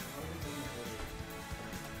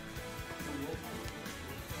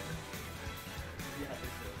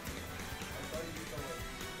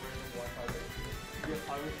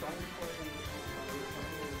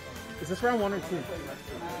 Is this round 1 or 2?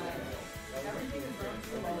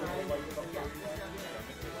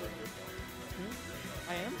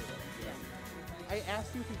 I am? I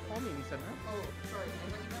asked you if you called me and you said no. Oh, sorry. I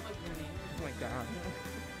thought you meant like your name. Oh my god.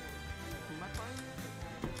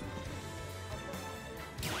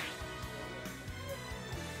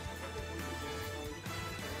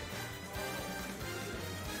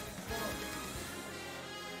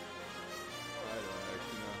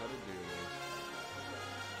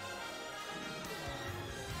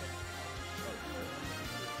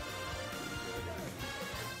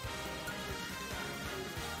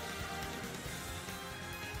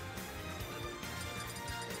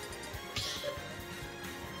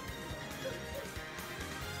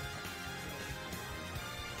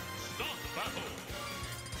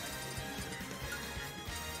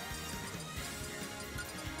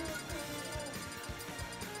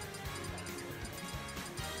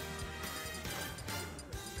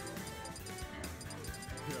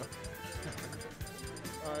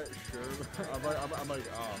 I'm like,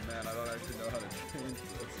 oh man, I don't actually know how to change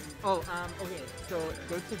this. Oh, okay, so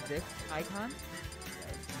go to this icon.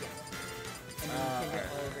 Yes. And then you change it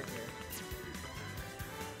all over here.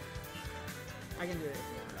 I can do it if you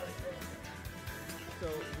want. So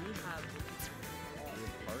we have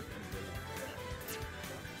Part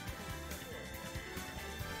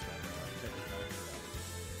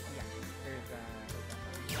yeah, there's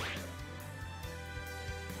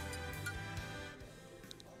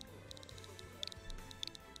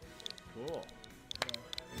cool.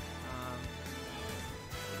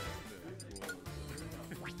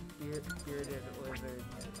 Spirited lizard.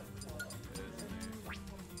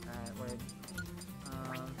 Word.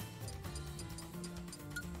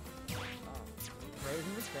 Right,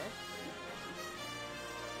 isn't this fit?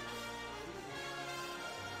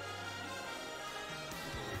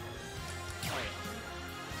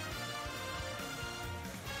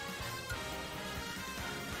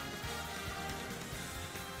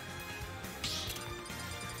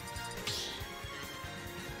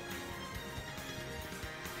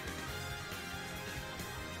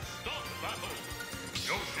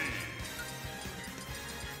 Yoshi.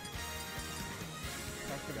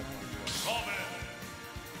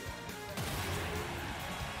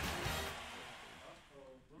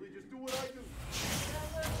 Lily, just do what I do.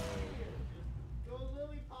 Go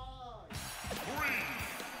lilypog. 3,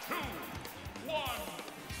 2, 1,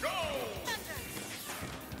 go!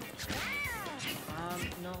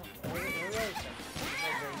 No, we're like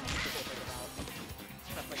very specific about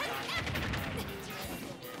stuff like that.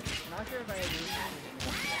 I'm not sure if I agree with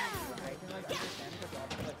you. I can like understand because I'll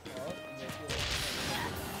put like slow and they feel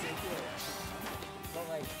but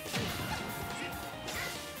like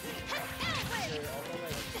they're also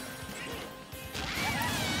like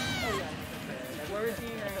oh yeah, like what we're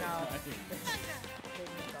seeing right now.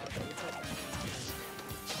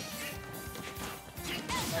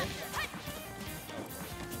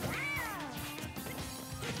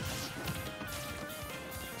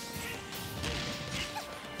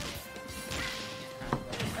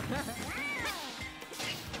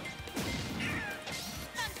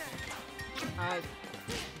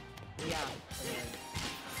 Yeah.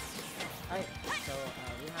 Alright, so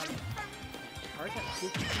we have Kards at 2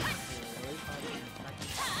 really probably in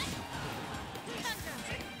second.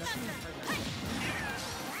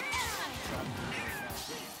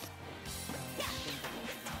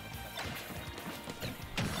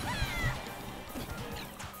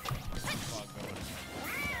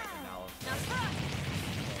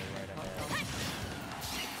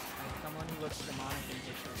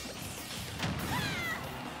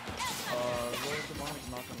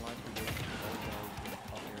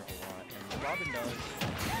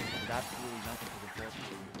 nothing because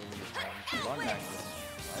unfortunately Lily is having to run back to him.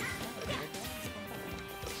 Right?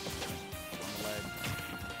 On the ledge.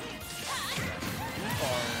 Too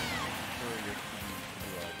far for your team to do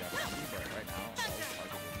a Japanese, but right now, all the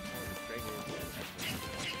Parkinja is straight here.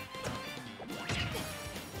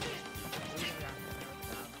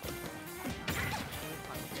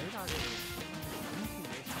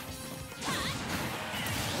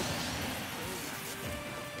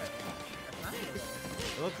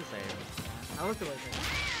 It looks the same. I looked away from it.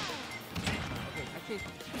 Okay, actually,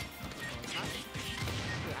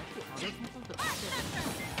 auto cancels the packet.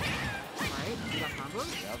 Alright, you got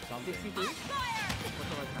combos? Yep, something. 63? What's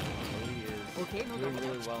the left side? Lily is okay, no doing double.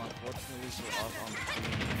 really well. Unfortunately for us on the screen,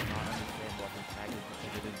 we do not understand what her tag is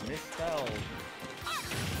because it is misspelled.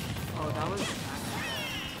 Oh, that was...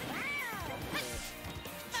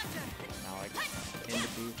 Now, like, in the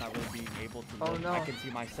booth, not really being able to Oh, look. no. I can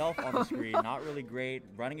see myself on the screen, not really great.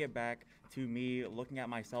 Running it back to me, looking at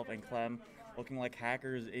myself and Clem, looking like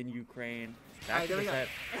hackers in Ukraine. Back to the set.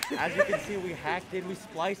 As you can see, we hacked in, we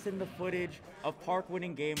spliced in the footage of Park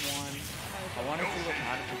winning game 1. I want to see what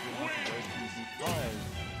Madison wants to go to because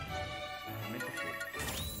I'm interested.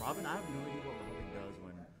 Robin, I have no idea what Robin does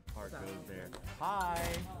when Park goes there. Hi!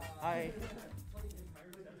 Hi!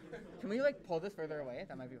 Can we like pull this further away?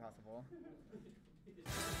 That might be possible.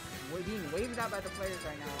 We're being waved out by the players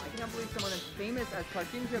right now. I can't believe someone as famous as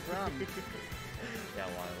Parkinja Chrom. Yeah,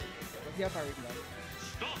 wild. Let's see how far we can go.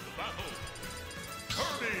 Stop the battle.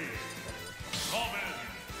 Kirby. Comment.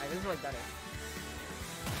 This is like better.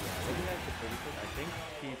 Looking at the pretty quick, I think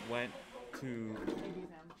she went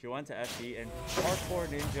to FC and Hardcore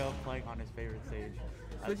Ninja playing on his favorite stage.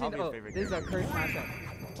 That's probably his favorite this is a character. cursed matchup.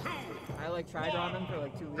 I like tried Robin for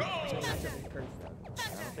like 2 weeks. The matchup is cursed though. I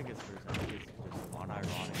don't think it's cursed. I think it's just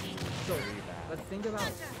unironic. So Very bad. let's think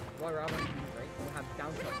about what Robin can do, right? We have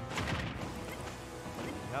down tilt. We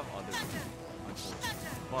have other moves,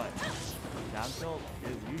 unfortunately. But down tilt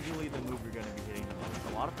is usually the move you're going to be hitting the most.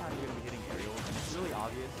 A lot of times you're going to be hitting aerials, and it's really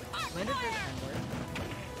obvious. Landed for N-word.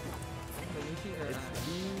 So Yoshi or It's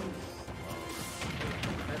too slow.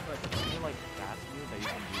 that's like Any like fast move that you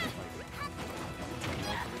can do with like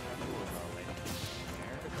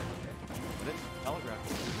but it's telegraphed.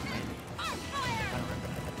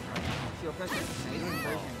 shield pressure. Nice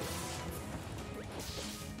inversion.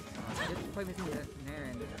 Just play missing the Nair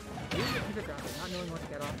and using the pivot grapple, not knowing what to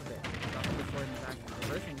get off of it. Off of the sword in the back,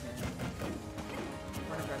 reversing him.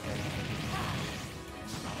 Front aggressive.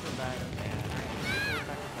 After that, man.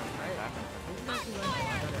 Alright. This is actually going a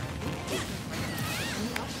lot better. Can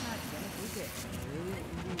you up that? Gonna take it. Really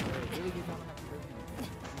easy way. Really good job on that conversion.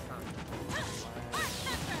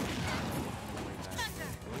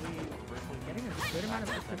 Getting a good amount of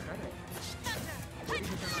extra credit. 30% on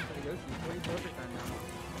for the Yoshi, 44% now.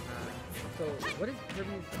 So, what is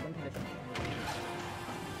Kirby's win condition?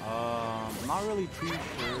 I'm not really too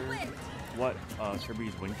sure what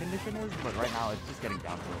Kirby's win condition is, but right now it's just getting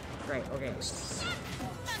down to it. Right, okay.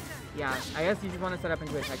 Yeah, I guess you just want to set up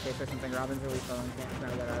into a tech base or something. Robin's really slow and can't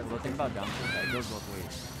know that. The thing about down tilt, it goes both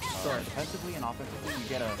ways. Sure. Defensively and offensively, you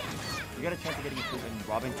get a chance of getting a fruit, and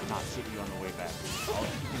Robin cannot hit you on the way back. All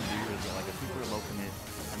you can do is get like a super low commit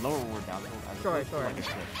and lower reward down tilt as opposed to like a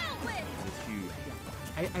shift. It's huge.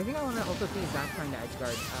 I think I want to also see Zach trying to edge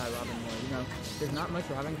guard Robin more. You know, there's not much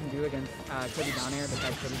Robin can do against Kirby down air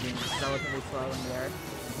besides Kirby being relatively slow in the air.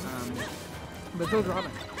 But so is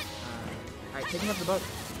Robin. Alright, taking up the boat.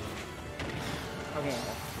 Okay.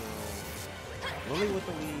 Lily with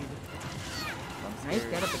the lead. Nice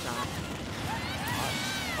get up the top.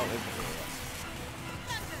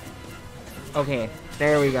 Okay,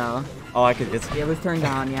 there we go. Oh, it was turned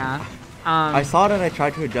down, yeah. I saw it and I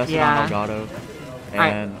tried to adjust it on Elgato.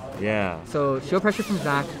 And yeah. So shield pressure from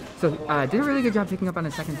Zach. So did a really good job picking up on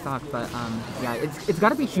his second stock, but yeah, it's got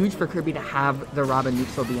to be huge for Kirby to have the Robin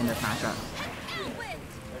neutral be in this matchup.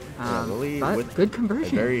 Lily but with good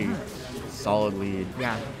conversion. A very solid lead.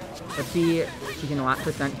 Yeah. Let's see if he can last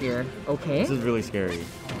percent here. Okay. This is really scary.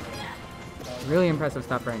 Really impressive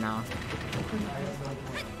stuff right now.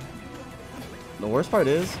 The worst part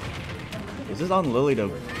is, it's just on Lily to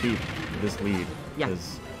keep this lead. Yeah.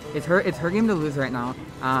 It's her game to lose right now.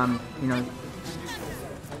 You know,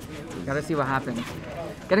 gotta see what happens.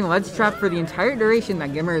 Getting ledge trapped for the entire duration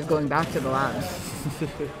that Gimmer is going back to the lab.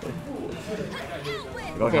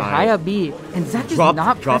 Okay, high up B, and Zach is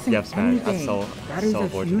not pressing anything. That is a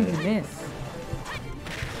huge miss.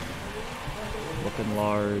 Looking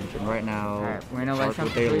large, and right now, alright, we're in a ledge trap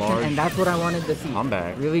situation, and that's what I wanted to see. I'm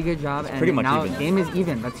back. Really good job, and now game is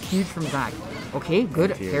even. That's huge from Zach. Okay,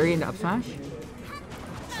 good parry into up smash.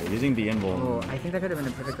 They're using the invul. Oh, I think that could have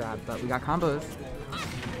been a perfect grab, but we got combos.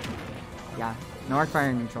 Yeah, no arc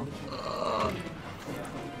fire neutral.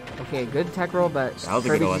 Okay, good tech roll, but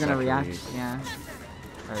Kirby's gonna react. Yeah.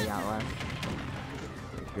 Or yeah, left.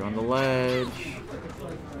 You're on the ledge.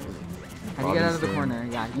 How do you get out of the corner?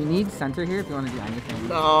 Yeah, you need center here if you want to do anything.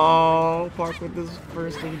 No, Park with this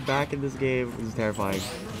first lead back in this game. This is terrifying.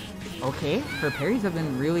 Okay, her parries have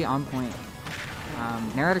been really on point.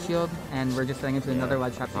 Nair out of shield, and we're just getting into another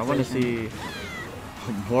ledge trap situation. I want to see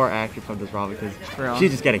more action from this Robin because real.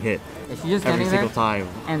 she's just getting hit she's just every single time.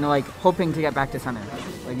 And like hoping to get back to center.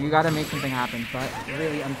 Like you gotta make something happen, but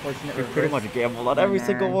really unfortunate. We pretty much gambled on every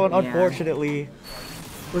single one, unfortunately.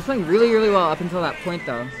 We're playing really, really well up until that point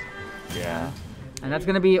though. Yeah. And that's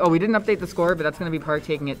gonna be, we didn't update the score, but that's gonna be Park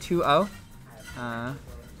taking it 2-0. I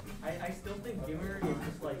still think Gimmer is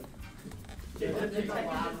just like,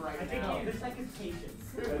 I think the second patience.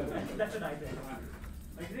 That's what I think.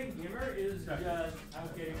 I think Gimmer is just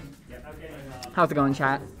out getting how's it going,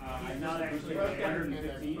 chat? I'm not actually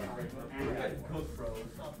 115.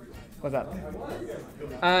 What's up?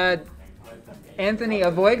 Anthony,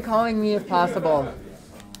 avoid calling me if possible.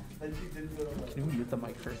 Can you mute the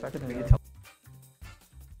mic for a second? Maybe tell.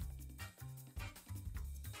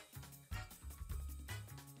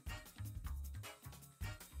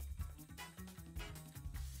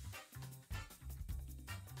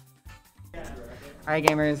 Alright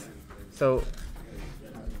gamers, so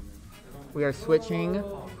we are switching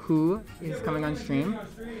who is coming on stream.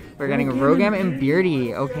 We're getting Rogam and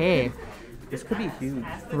Beardy, okay. This could be huge.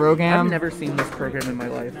 Rogam. I've never seen this program in my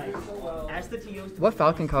life. What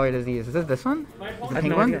Falcon color does he use? Is it this one? The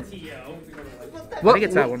pink no one? idea. I think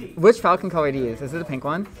it's that one. Which Falcon color do you use? Is it the pink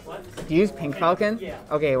one? Do you use pink Falcon?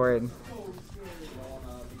 Okay, word.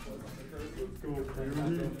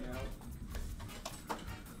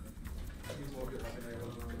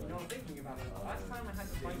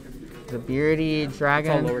 The beardy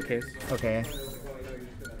dragon. It's all lowercase. Okay.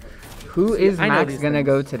 Who is Max gonna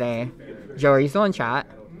go today? Joe, are you still in chat?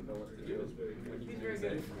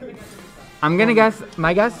 I'm gonna guess.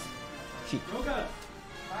 My guess. Sheik.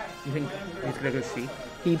 You think he's gonna go Sheik?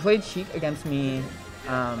 He played Sheik against me.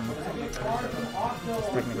 I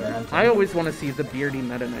always want to see the beardy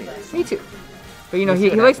Meta Knight. Me too. But you know, he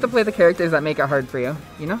likes to play the characters that make it hard for you.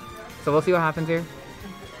 You know. So we'll see what happens here.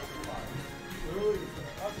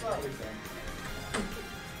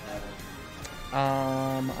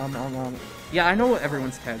 Yeah, I know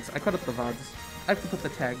everyone's tags. I cut up the VODs. I have to put the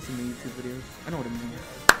tags in the YouTube videos. I know what it means.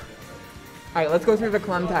 Alright, let's go through the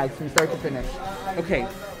Clem tags from start to finish. Okay.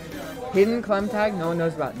 Hidden Clem tag, no one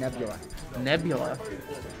knows about Nebula. Nebula?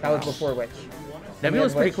 That was before Witch.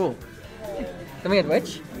 Nebula's pretty cool. Then we had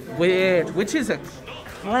Witch? Witch is a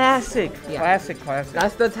classic. Yeah. Classic.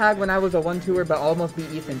 That's the tag when I was a 1-2er but almost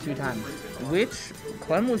beat Ethan 2 times.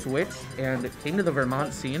 Clem was Witch and came to the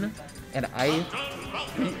Vermont scene, and I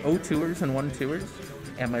beat 0-2ers and 1-2ers,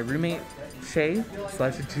 and my roommate Shay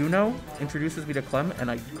 / Juno introduces me to Clem,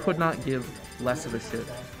 and I could not give less of a shit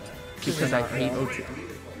because I hate 0-2.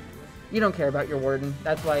 You don't care about your warden.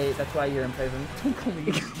 That's why you're in prison. Don't call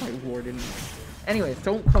me my warden. Anyways,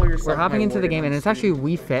 don't call yourself. We're hopping into the game, and it's actually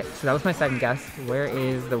Wii Fit. So that was my second guess. Where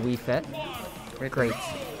is the Wii Fit? Great.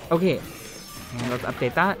 Okay, and let's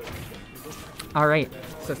update that. All right.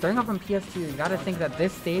 So starting off on PS2, you gotta think that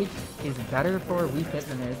this stage is better for Wii Fit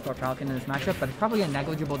than it is for Falcon in this matchup, but it's probably a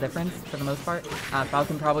negligible difference for the most part.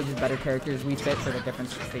 Falcon probably just better characters, Wii Fit for the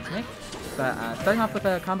difference stage mix. But starting off with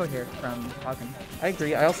a combo here from Falcon. I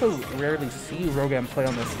agree. I also rarely see Rogam play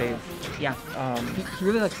on this stage. Yeah. He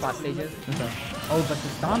really likes spot stages. Okay. Oh, but the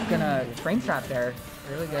stomp gonna frame trap there.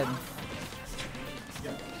 Really good.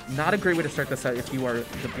 Not a great way to start this out if you are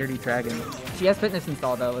the beardy dragon. She has fitness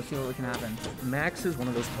installed though. Let's see what can happen. Max is one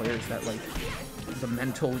of those players that like the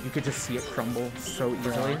mental, you could just see it crumble so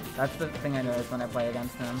easily. That's the thing I notice when I play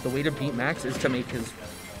against him. The way to beat Max is to make his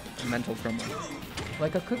mental crumble.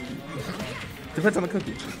 Like a cookie. Depends on the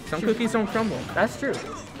cookie. Some cookies don't crumble. That's true.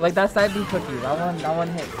 Like that side B cookie. That one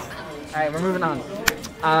hits. Alright, we're moving on.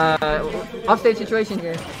 Offstage situation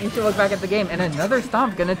here. You should look back at the game, and another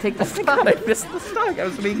stomp gonna take the stock. I missed the stock. I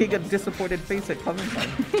was making a disappointed face at coming time.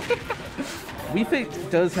 Wii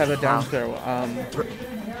Fit does have a down throw.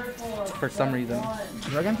 For some reason.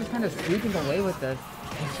 Rogam's just kind of squeaking away with this.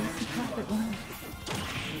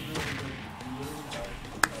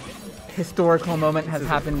 Historical moment has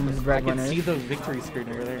happened in this breadwinner. I can see the victory screen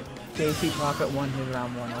over there. JC Prophet won his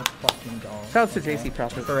round 1. Let's fucking go. Shouts to JC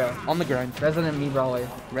Prophet. For real. On the grind. Resident Me Brawler.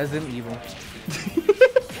 Resident Evil.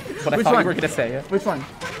 But I thought you were going to say it. Which one?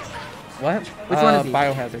 What? Which one is he?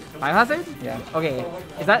 Biohazard. Biohazard? Yeah. Okay.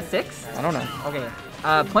 Is that 6? I don't know. Okay.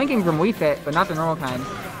 planking from Wii Fit, but not the normal kind.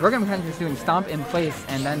 Rogam kind of just doing stomp in place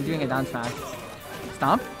and then doing a down smash.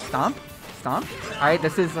 Stomp, stomp, stomp. Alright,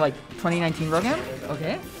 this is like 2019 Rogam.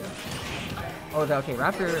 Okay. Oh, okay,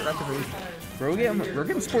 Raptor boost.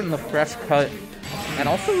 Rogam's sporting the fresh cut, and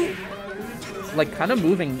also, like, kind of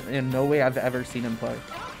moving in no way I've ever seen him play.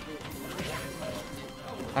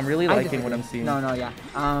 I'm really liking what I'm seeing. No, yeah.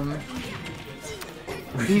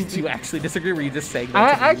 Do you actually disagree, or were you just saying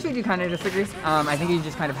I that? actually do kind of disagree. I think he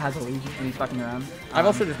just kind of has a lead and he's fucking around. I've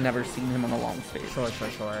also just never seen him on a long stage. Sure.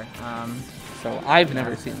 So I've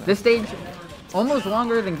never seen this stage. Almost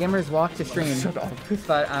longer than Gimmer's walk to stream. Shut up.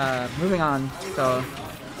 But moving on, so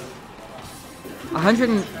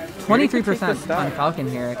 123% on Falcon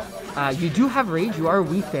here. You do have rage, you are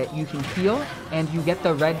Wii Fit, you can heal, and you get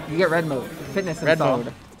red mode. Fitness red install.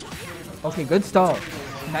 mode. Okay, good stall.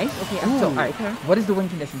 Nice. Okay, so alright. Okay. What is the win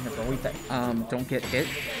condition here for Wii Fit? Don't get hit.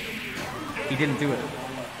 He didn't do it.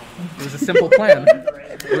 It was a simple plan.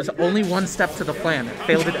 There was only one step to the plan. It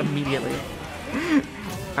failed it immediately.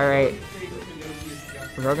 Alright.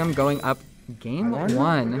 Rogam going up game 1.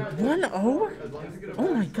 1-0?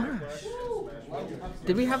 Oh my gosh.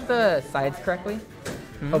 Did we have the sides correctly?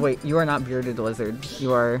 Oh wait, you are not Bearded Lizard.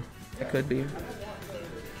 You are... It could be.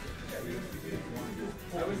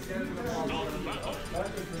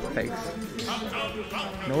 Thanks.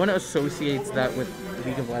 No one associates that with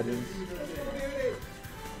League of Legends.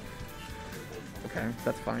 Okay,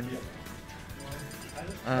 that's fine.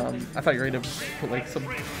 I thought you were going to put like some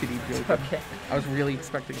shitty joke. Okay. I was really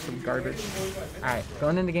expecting some garbage. Alright,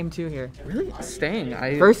 going into game 2 here. Really? Staying.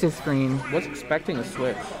 Versus screen. Was expecting a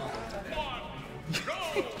switch.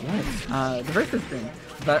 The versus screen.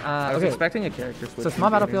 But I was expecting a character switch. So small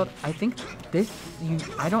battlefield, I think this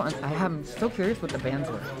I'm still curious what the bans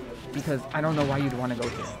were. Because I don't know why you'd want to go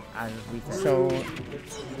here as we said. So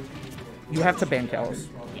you have to ban Kalos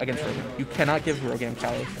against Rogam. You cannot give Rogam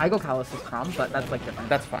Kalos. I go Kalos with Chrom, but that's like different.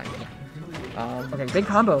 That's fine. Okay, big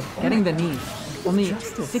combo. Getting the knee. Only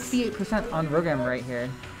 68% on Rogam right here.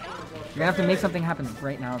 You're gonna have to make something happen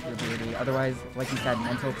right now if you're Beardy. Otherwise, like you said,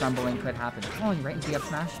 mental crumbling could happen. Falling right into the up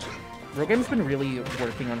smash. Rogam's been really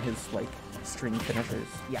working on his like string finishers.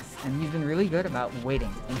 Yes, and he's been really good about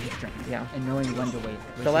waiting in his string. Yeah. And knowing when to wait,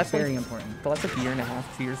 which The last is very important. The last year and a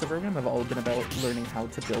half, 2 years of Rogam have all been about learning how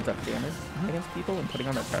to build up damage against people and putting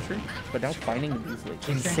on that pressure. But now finding these like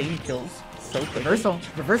insane kills so quickly.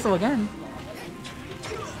 Reversal again.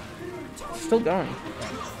 Still going.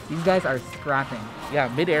 These guys are scrapping. Yeah,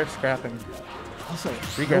 mid-air scrapping. Also,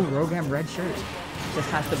 Regrab. Rogam red shirt. This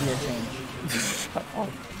has to be a change. Shut up.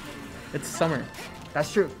 It's summer.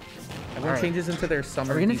 That's true. Everyone changes into their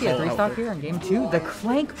summer. Are we gonna see a default 3-stock outfit. here on game 2? The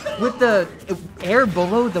clank with the air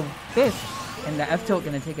below the fist, and the F tilt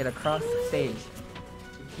gonna take it across the stage.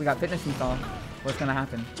 We got fitness install. What's gonna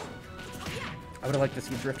happen? I would have liked to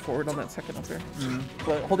see drift forward on that second up there.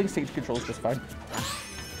 But holding stage control is just fine.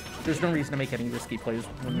 There's no reason to make any risky plays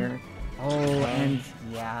when you're... Oh, and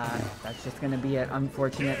yeah, that's just going to be an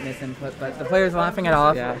unfortunate misinput, but the player's laughing it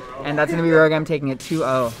off, and that's going to be Rogam taking it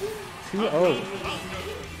 2-0. 2-0.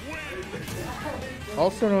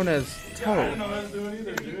 Also known as Toe.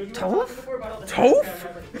 Toph? Toph?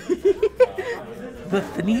 The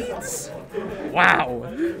Thneeds? Wow.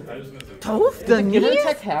 Toph? Did the Gimmer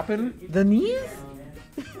Tech happen? The knees?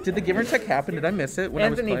 Did the Gimmer Tech happen? Did I miss it when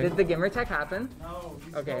Anthony, I was did the Gimmer Tech happen?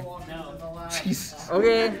 Okay. Jesus.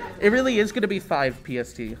 Okay. It really is going to be 5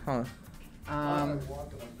 PST, huh?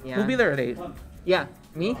 Yeah. Who'll be there at 8? Yeah,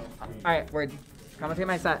 me? Alright, word. Commentate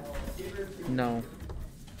my set. No.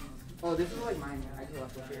 Oh, this is like mine. I just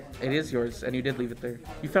left it here. It is yours, and you did leave it there.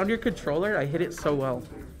 You found your controller? I hit it so well.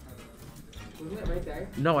 Wasn't it right there?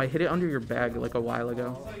 No, I hid it under your bag like a while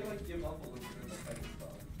ago.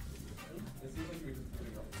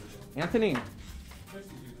 Anthony.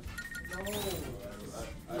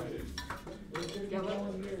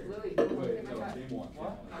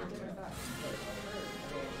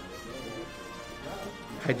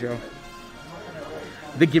 Hi, Joe.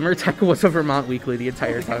 The Gimmer Tech was a Vermont Weekly the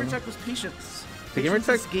entire time. The Gimmer Tech was patience. The Gimmer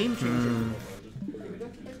Tech game changer.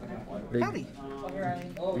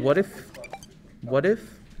 What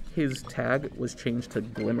if his tag was changed to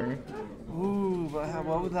Glimmer? Ooh, but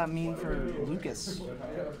what would that mean for Lucas?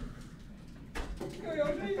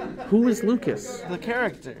 Who is Lucas? The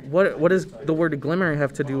character. What does the word Glimmer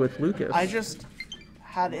have to do with Lucas? I just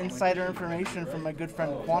had insider information from my good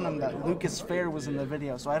friend Quantum that Lucas Fair was in the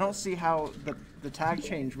video, so I don't see how the tag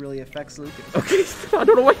change really affects Lucas. Okay, I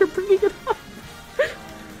don't know why you're bringing it up.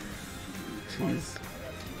 Jeez.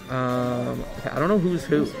 I don't know who's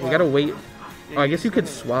who. We gotta wait. Oh, I guess you could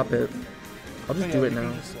swap it. I'll just do it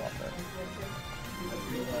now.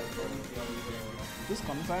 this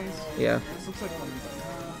Clementine's? Yeah. This looks like Clementine.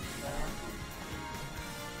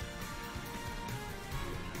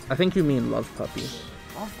 I think you mean Love Puppy.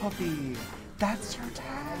 Love Puppy. That's her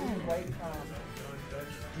tag.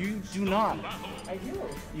 You do not. I do.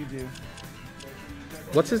 You do.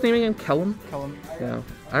 What's his name again? Kellum? Kellum. Yeah,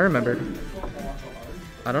 I remembered.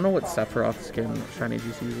 I don't know what Sephiroth skin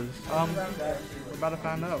ShinyJuice uses. We're about to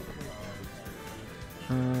find out.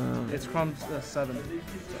 It's Chrom's 7.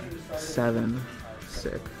 7.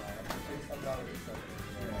 Sick.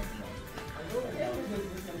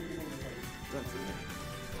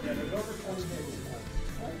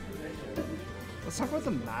 Let's talk about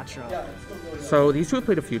the matchup. So these two have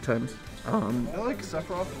played a few times. I feel like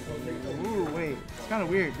Sephiroth. Ooh, wait. It's kind of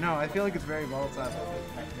weird. No, I feel like it's very volatile.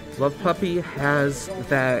 Love Puppy has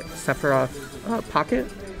that Sephiroth pocket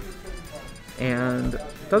and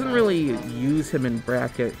doesn't really use him in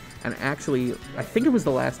bracket. And actually, I think it was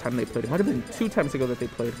the last time they played. It might have been 2 times ago that they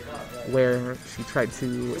played, where she tried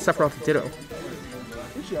to Sephiroth Ditto.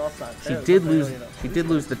 She did lose. She did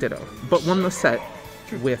lose the Ditto, but won the set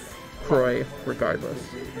with Croy regardless.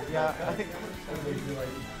 Yeah, I think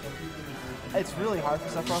it's really hard for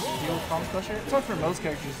Sephiroth to deal with Chrom Crusher. It's hard for most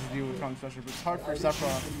characters to deal with Chrom Crusher, but it's hard for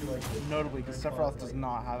Sephiroth, notably, because Sephiroth does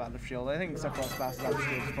not have out of shield. I think Sephiroth's fastest out of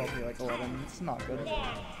shield is probably like 11. It's not good.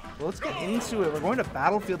 Well, let's get into it. We're going to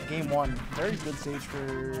Battlefield Game 1. Very good stage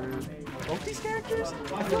for both these characters.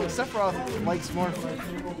 I feel like Sephiroth likes more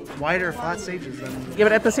wider, flat stages than... Yeah,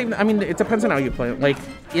 but at the same, I mean, it depends on how you play it. Like,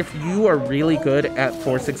 if you are really good at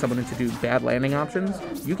forcing someone to do bad landing options,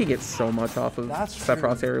 you can get so much off of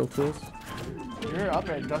Sephiroth's aerial tools. Your up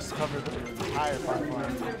air does cover the entire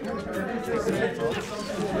platform.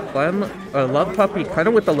 Love Puppy, kind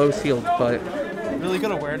of with the low shield, but... Really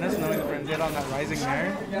good awareness, knowing the friend did on that rising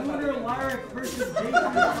mare.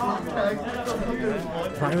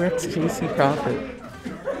 Liyrex JC Profit.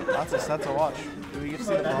 That's a set to watch. Do we get to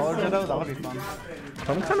see the brawler ditto? That would be fun.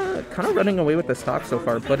 I'm kind of running away with the stock so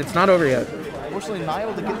far, but it's not over yet. Unfortunately, not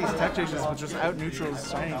able to get these tech chases, but just out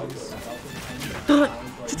neutrals ShinyJuice.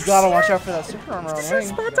 You gotta watch out for that super armor on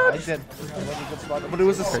wing. I did. It was a good spot dodge, but it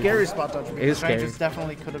was a scary spot dodge because ShinyJuice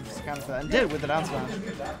definitely could have accounted for that, and did with the down smash.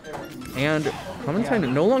 And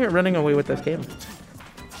Clementine no longer running away with this game.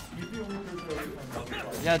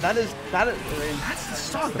 Yeah, that's the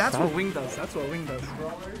stock. That's what wing does. That's what wing does.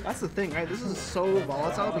 That's the thing, right? This is so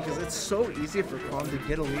volatile because it's so easy for Chrom to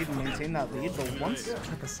get a lead and maintain that lead, but once the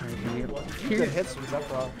hits from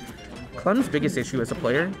Sephiroth. Clem's biggest issue as a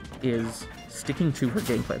player is sticking to her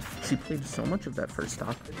gameplay. She played so much of that first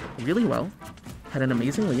stock really well, had an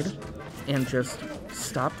amazing lead, and just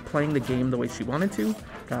stopped playing the game the way she wanted to,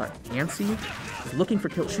 got antsy, looking for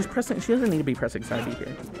kills. She's pressing, she doesn't need to be pressing side B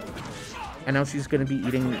here. And now she's going to be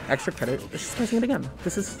eating extra credit. She's pressing it again.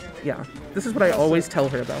 This is what I always tell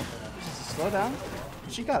her about. Slow down.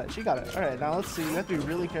 She got it. She got it. All right, now let's see. You have to be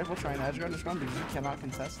really careful trying to edge guard this run because you cannot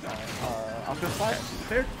contest that. Off slide.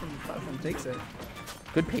 Fair from the platform takes it.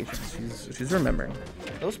 Good patience. She's remembering.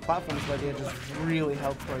 Those platforms by the edge just really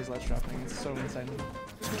help Croy's ledge dropping. It's so insane.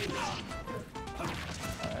 All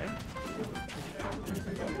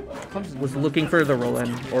right. Was looking for the roll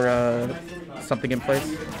in or something in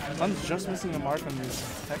place. Clem's just missing the mark on these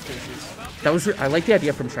tech chases. That was. I like the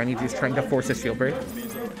idea from ShinyJuice trying to force a shield break.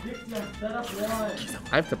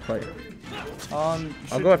 I have to play.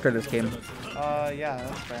 I'll go after this game. Yeah,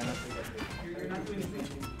 that's fair enough.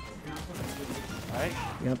 Alright.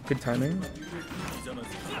 Yep, good timing.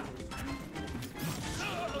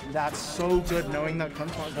 That's so good knowing that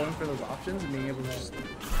Clem's not going for those options and being able to just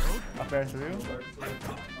up air through.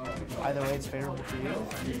 Either way, it's favorable for you.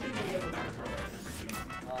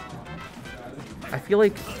 I feel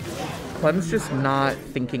like Clem's just not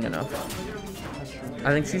thinking enough. I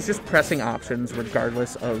think she's just pressing options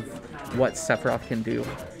regardless of what Sephiroth can do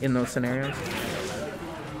in those scenarios.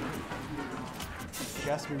 She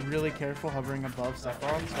has to be really careful hovering above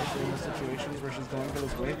Sephiroth, especially in those situations where she's going for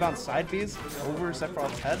those wave bound side Bs over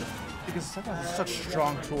Sephiroth's head, because Sephiroth has such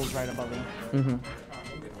strong tools right above him.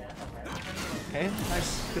 Okay,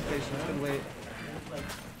 nice. Good patience, good wait.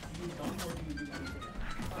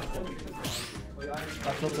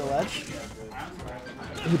 That filter ledge.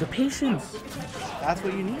 Ooh, the patience. That's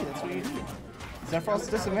what you need. That's what you need. Sephiroth's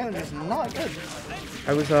disadvantage is not good.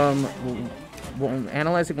 I was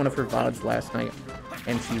analyzing one of her VODs last night,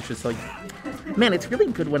 and she was just like, "Man, it's really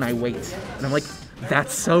good when I wait." And I'm like,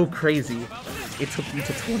 "That's so crazy. It took you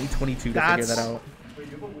to 2022 to figure that out."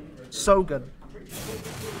 So good.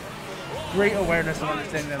 Great awareness and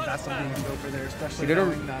understanding that that's something you can go for there, especially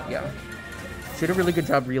knowing that. Yeah. She did a really good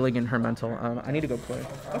job reeling in her mental. I need to go play.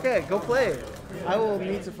 Okay, go play. I will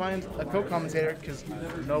need to find a co-commentator because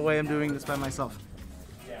no way I'm doing this by myself.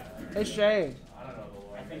 Hey, Shay.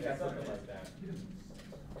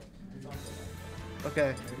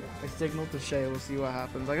 Okay, I signaled to Shay. We'll see what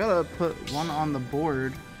happens. I gotta put one on the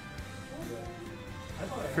board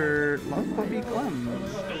for lovepuppy Clem.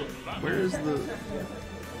 Where is the...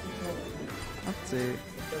 Let's see.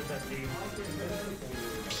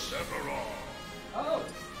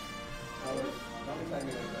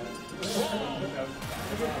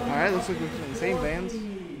 Alright, looks like we're in the same bands.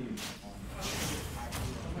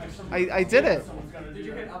 I did it!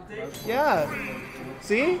 Yeah!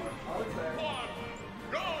 See?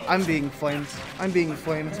 I'm being flamed. I'm being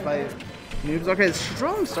flamed by noobs. Okay,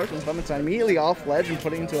 Chrom starts with Clementine immediately off ledge and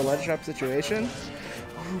putting into a ledge trap situation.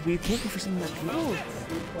 Oh, we're looking for something that kills.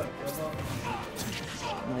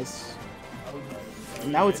 Nice.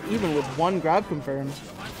 And now it's even with one grab confirmed.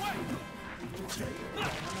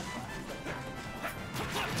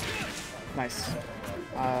 Nice.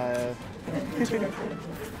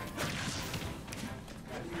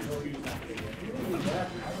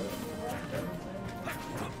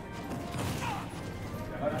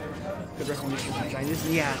 Good recognition from Chinese.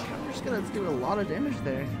 Yeah, we're just gonna do a lot of damage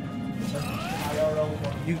there.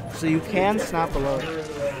 So you can snap below.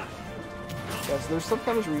 Yes, there's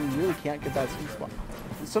sometimes where you really can't get that sweet spot.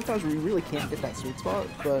 Sometimes where you really can't get that sweet spot,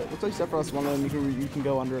 but looks like Sephiroth's one of them you can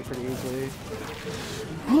go under it pretty easily.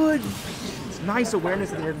 Good! It's nice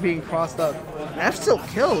awareness that they're being crossed up. F still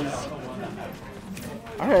kills!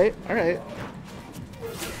 Alright, alright.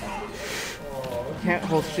 Can't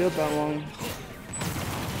hold shield that long.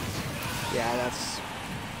 Yeah, that's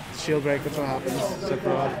shield break, that's what happens.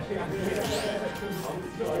 Sephiroth.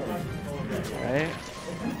 Alright.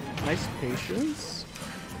 Nice patience.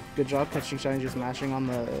 Good job catching Shiny, just mashing on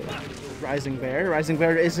the Rising Bear. Rising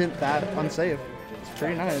Bear isn't that unsafe. It's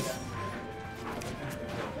pretty nice.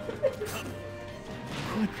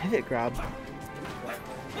 Good pivot grab.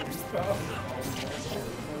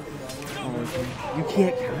 Oh, you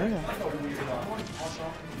can't counter that.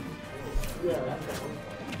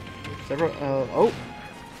 Several, oh!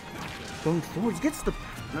 Going forwards, gets the...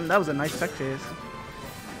 That was a nice tech chase.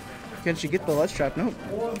 Can she get the ledge trap? Nope.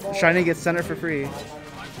 Shiny gets center for free.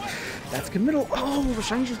 That's good middle. Oh,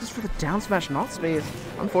 Shiny just goes for the down smash, not space.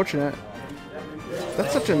 Unfortunate.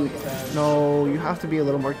 That's such a... No, you have to be a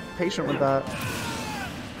little more patient with that.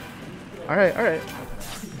 Alright, alright.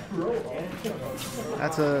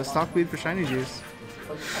 That's a stock lead for ShinyJuice.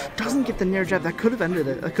 Doesn't get the Nair jab. That could have ended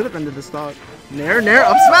it. That could have ended the stock. Nair,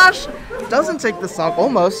 up smash! Doesn't take the stock.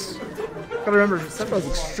 Almost. Gotta remember, Sephiroth's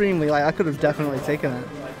extremely light. I could have definitely taken it.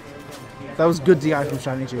 That was good DI from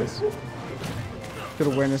ShinyJuice. Good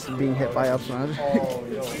awareness of being hit by up smash.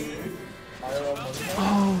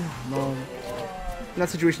 Oh, no. In that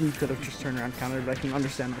situation, you could have just turned around countered, but I can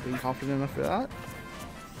understand not being confident enough for that.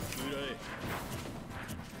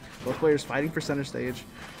 Both players fighting for center stage.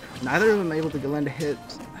 Neither of them able to land a hit.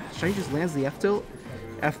 Shiny just lands the F tilt.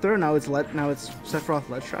 F throw. Now it's Sephiroth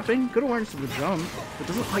ledge trapping. Good awareness of the jump, but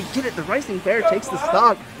doesn't quite get it. The Rising Bear takes the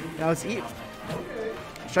stock. Now it's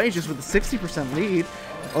Shiny just with a 60% lead.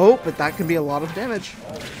 Oh, but that can be a lot of damage.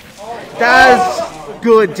 That's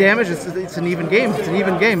good damage. It's an even game. It's an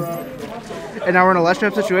even game. And now we're in a ledge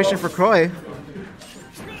trap situation for Croy.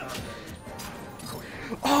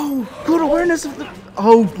 Oh, good awareness of the...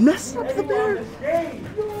 Oh, messed up the bear.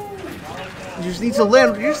 You just need to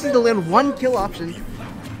land. You just need to land one kill option.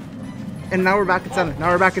 And now we're back at center.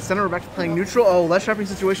 Now we're back at center. We're back to playing neutral. Oh, ledge trapping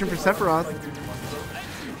situation for Sephiroth.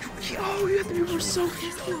 Oh, you have to be more so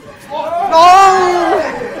careful. Oh!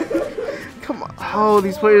 Come on. Oh,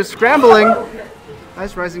 these players scrambling.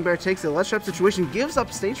 Nice Rising Bear takes it. Ledge trap situation gives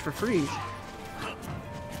up stage for free.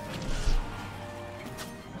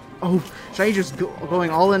 Oh, Shiny just going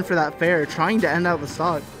all in for that fair, trying to end out the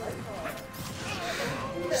stock.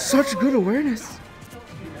 Such good awareness.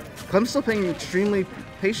 Clem's still playing extremely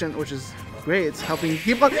patient, which is great. It's helping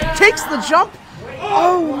keep up. Takes the jump.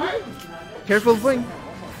 Oh, careful fling.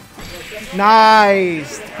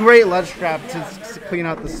 Nice, great ledge trap to clean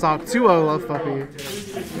out the stock. 2-0 lovepuppy.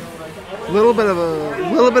 Little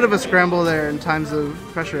bit of a scramble there in times of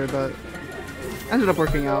pressure, but ended up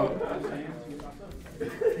working out.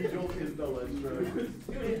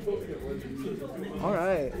 All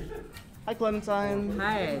right. Hi, Clementine.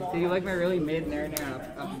 Hi. Did you like my really mid nair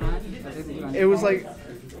up front? It was like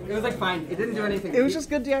fine. It didn't do anything. It was just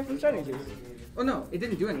good DI from ShinyJuice. Oh no, it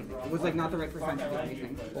didn't do anything. It was like not the right percentage of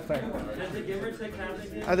anything. Well, fair.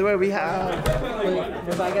 Either way, we have. Wait,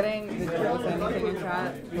 was I getting the Joe send anything in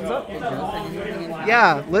chat? What's up? Did Joe send anything in chat?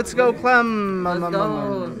 Yeah, let's go, Clem. Let's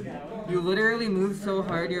go. You literally moved so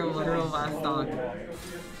hard, you're a literal last dog.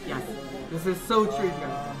 Yes. This is so true,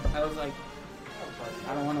 Joe. I was like,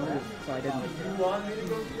 I don't want to lose, so I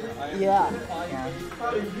didn't. Yeah.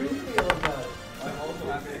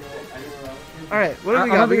 Alright, what do we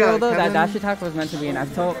got? We got though, that dash attack was meant to be an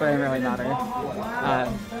F-tilt, but it didn't really matter.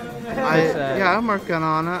 Yeah, I'm working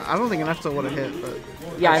on it. I don't think an F-tilt would have hit, but...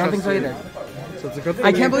 Yeah, I don't think so either. So it's a good thing.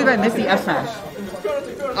 I can't believe I missed the F-smash.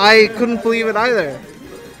 I couldn't believe it either.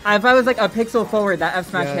 If I was like a pixel forward, that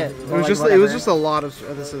F-smash hit. It was just it was just a lot of...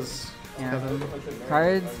 this is... Kevin.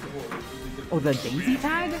 Cards. Oh, the Daisy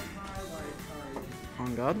tag?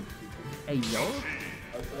 On God. Hey, yo.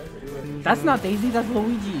 That's not Daisy, that's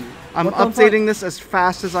Luigi. I'm updating this as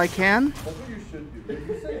fast as I can.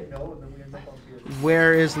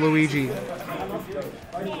 Where is Luigi?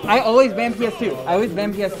 I always ban PS2. I always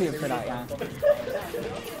ban PS2 for that, yeah.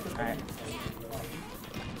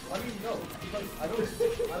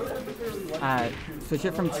 Alright. Switch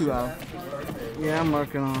it from 2-0. Yeah, I'm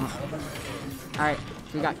working on it. Alright,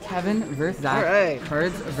 we got Kevin versus Zach. Alright.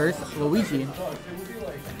 Cards versus Luigi.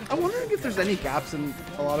 I'm wondering if there's any gaps in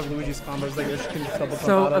a lot of Luigi's combos that Yoshi can double jump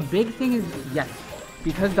So out a of. big thing is, yes,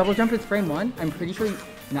 because double jump is frame 1, I'm pretty sure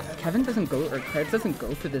Kevin doesn't go, or Kards doesn't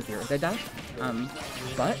go for the 0 dash.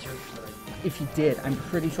 But if he did, I'm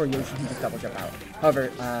pretty sure Yoshi can just double jump out.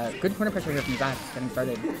 However, good corner pressure here from Zach getting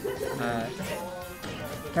started.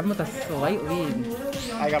 Kevin with a slight lead.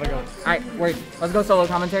 I gotta go. Alright, wait, let's go solo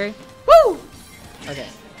commentary. Woo! Okay.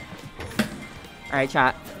 Alright,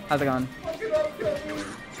 chat. How's it going?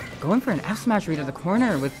 Going for an F smash read of the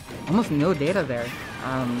corner with almost no data there.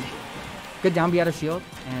 Good down B out of shield,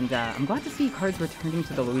 and I'm glad to see Kards returning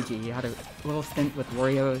to the Luigi. He had a little stint with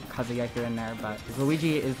Wario, Kazuya here and there, but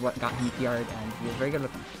Luigi is what got him PR'd, and he was very good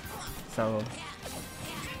with him. So,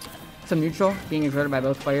 some neutral being exerted by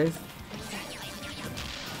both players.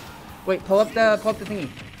 Wait, pull up the thingy.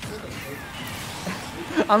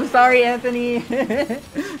 I'm sorry, Anthony.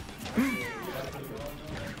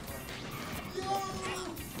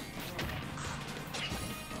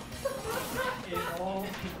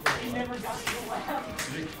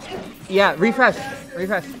 Yeah, refresh.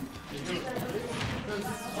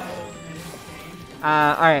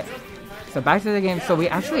 Alright. So back to the game. So I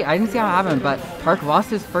didn't see how it happened, but Park lost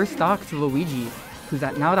his first stock to Luigi, who's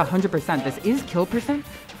now at 100%. This is kill percent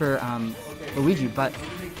for Luigi, but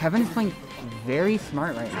Kevin is playing very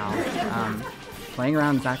smart right now. Playing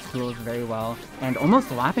around Zach's tools very well, and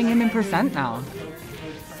almost lapping him in percent now.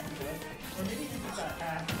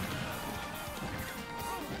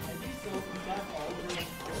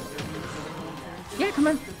 Yeah, come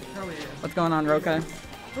on. What's going on, Roka?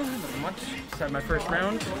 Not much. Started my first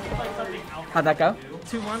round. How'd that go?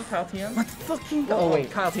 2-1, KyleTM. Let's fucking go. Oh,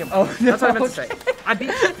 wait. KyleTM. Oh, no. That's what I meant to say. I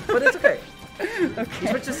beat, but it's okay. He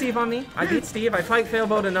switched to Steve on me. I beat Steve. I fight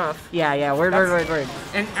failboat enough. Yeah. Word.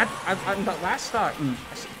 And at the last stock,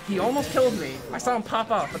 he almost killed me. I saw him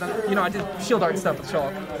pop up, but then, I did shield art stuff with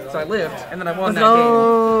Shulk. So I lived, and then I won that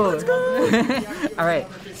game. Let's go! Alright,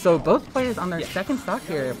 so both players on their second stock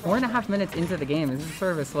here, 4.5 minutes into the game. This is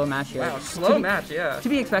sort of a slow match here. Wow, slow match, yeah. To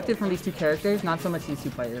be expected from these two characters, not so much these two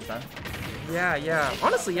players, though. Yeah.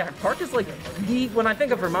 Honestly, yeah, Park is like when I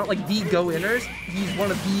think of Vermont, like the go-inners, he's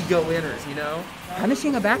one of the go-inners,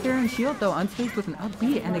 Punishing a back air and shield, though, unspaced with an up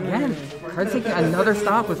B, and again, Kards taking another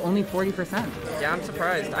stop with only 40%. Yeah, I'm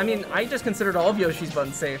surprised. I mean, I just considered all of Yoshi's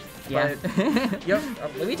buttons safe. Yeah.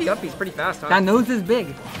 But, Luigi up B's pretty fast, huh? That nose is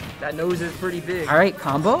big. That nose is pretty big. Alright,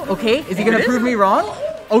 combo. Okay, is he gonna prove me wrong?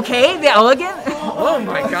 Okay, the elegant. Oh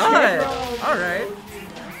my god. Alright.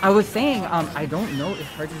 I was saying, I don't know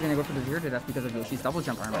if Kards is going to go for the 0 to death because of Yoshi's double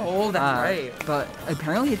jump armor. Oh, that's right. But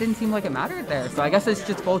apparently it didn't seem like it mattered there, so I guess it's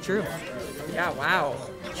just full true. Yeah, wow.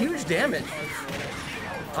 Huge damage.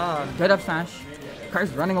 Good up smash.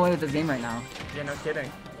 Kards running away with this game right now. Yeah, no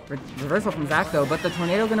kidding. Reversal from Zach, though, but the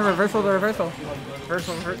tornado going to reversal the reversal.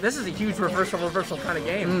 This is a huge reversal kind of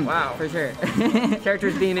game. Wow. For sure.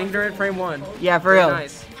 Characters being ignorant, frame 1. Yeah, for real.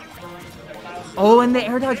 Nice. Oh, and the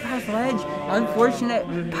air dodge past ledge. Unfortunate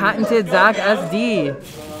patented Zach SD.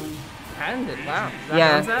 Patented? Wow.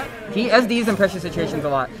 Yeah. He SDs in pressure situations a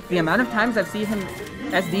lot. The amount of times I've seen him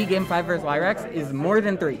SD game 5 versus Liyrex is more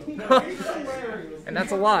than 3. And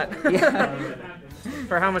that's a lot. Yeah.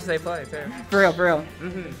 For how much they play, too. For real.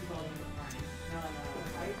 Mm-hmm.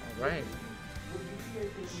 Alright.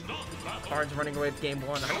 Kards running away with game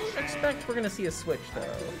 1. I don't expect we're going to see a switch,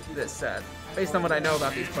 though, this set, based on what I know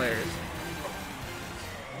about these players.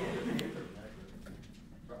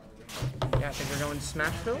 I think we're going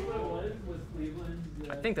Smashville.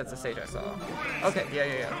 I think that's the stage I saw. Okay,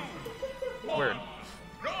 yeah. Word.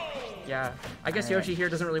 Yeah, I guess Yoshi here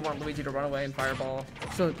doesn't really want Luigi to run away and fireball.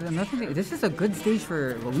 So another thing, this is a good stage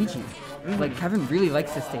for Luigi. Like Kevin really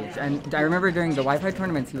likes this stage, and I remember during the Wi-Fi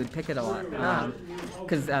tournaments he would pick it a lot.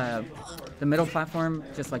 Because the middle platform,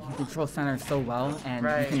 just like you control center so well, and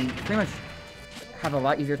you can pretty much have a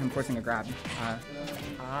lot easier time forcing a grab.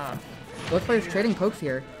 Both players trading pokes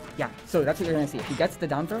here. Yeah, so that's what you're gonna see. If he gets the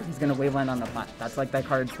down throw, he's gonna wave land on the plat. That's like that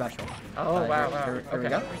card special. Oh wow! Here we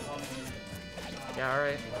go. Yeah, all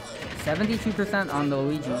right. 72% on the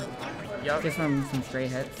Luigi. Yep. Just from some stray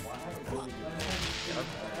hits. Yep.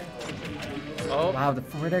 Oh. Wow, the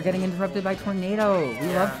forward air getting interrupted by Tornado. We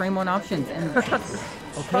love frame one options. And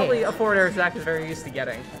Probably a forward air Zach is very used to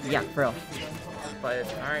getting. Yeah, for real. But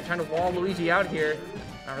all right, trying to wall Luigi out here.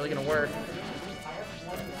 Not really gonna work.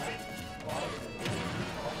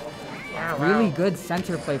 Wow, really good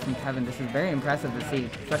center play from Kevin. This is very impressive to see,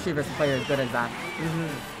 especially versus a player as good as that.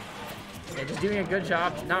 Yeah, just doing a good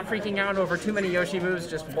job, not freaking out over too many Yoshi moves,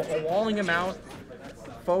 just walling him out.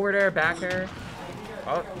 Forward air, back air.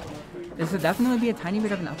 Oh. This would definitely be a tiny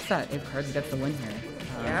bit of an upset if Kards gets the win here.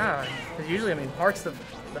 Yeah, because usually, I mean, Park's the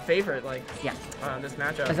favorite, like, this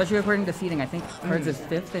matchup. Especially according to seeding, I think Kards is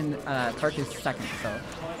 5th and Park is 2nd, so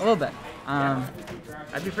a little bit.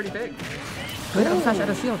 That'd be pretty big. Good up smash out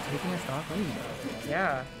of shield, taking a stock lead.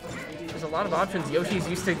 Yeah, there's a lot of options Yoshi's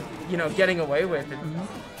used to, getting away with.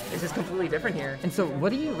 It's just completely different here. And so,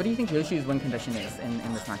 what do you think Yoshi's win condition is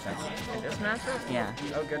in this matchup? In this matchup? Yeah.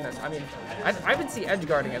 Oh goodness. I mean, I would see edge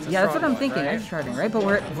guarding as a that's what I'm thinking, right? edge guarding, right? But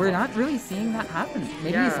we're not really seeing that happen.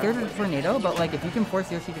 Maybe he's scared of the tornado, but like if you can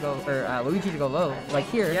force Yoshi to go or Luigi to go low, like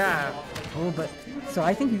here. Yeah. Oh, but so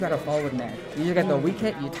I think you gotta fall with there. You either get the weak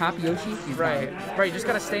hit, you tap Yoshi. He's right. down. Right. You just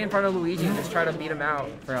gotta stay in front of Luigi and just try to beat him out.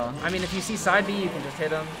 For real. I mean, if you see side B, you can just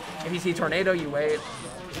hit him. If you see tornado, you wait.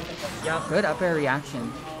 Yeah. Good up air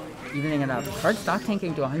reaction. Evening it up. Card stock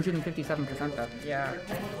tanking to 157% though. Yeah.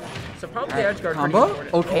 So probably the edge guard combo?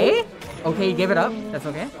 pretty Okay. Okay, you gave it up. That's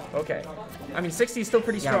okay. Okay. I mean, 60 is still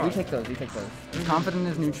pretty strong. Yeah, we take those. He's confident in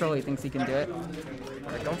his neutral. He thinks he can do it.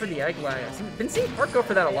 Alright, going for the egg lag. I've been seeing Park go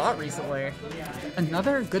for that a lot recently.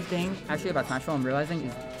 Another good thing, actually, about Smashville I'm realizing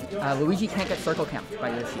is Luigi can't get circle camped by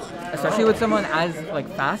Yoshi. Especially with someone as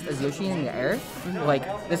fast as Yoshi in the air. Like,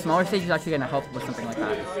 the smaller stage is actually going to help with something like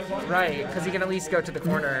that. Right, because he can at least go to the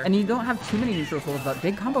corner. And you don't have too many neutral tools, but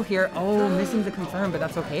big combo here. Oh, missing the confirm, but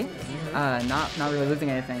that's okay. Not really losing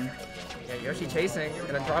anything. Yeah, Yoshi chasing.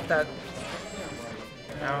 Gonna drop that.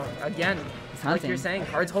 Now, again, like you're saying,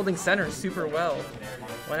 Kards holding center super well.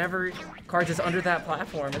 Whenever Kards is under that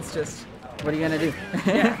platform, it's just... What are you gonna do?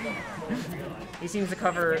 Yeah. He seems to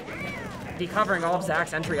be covering all of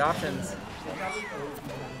Zach's entry options.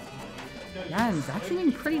 Yeah, and Zach's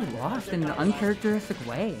being pretty lost in an uncharacteristic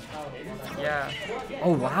way. Yeah.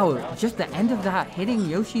 Oh wow, just the end of that hitting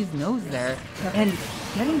Yoshi's nose there, and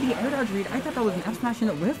getting the air dodge read. I thought that was an F smash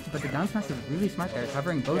and it whiffed, but the down smash was really smart there,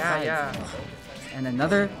 covering both sides. Yeah. And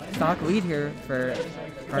another stock lead here for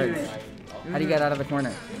Kards. How do you get out of the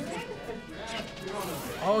corner?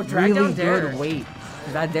 Oh, drag down dare. Good weight.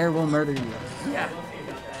 That dare will murder you. Yeah.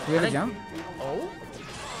 Do you have a jump? Oh.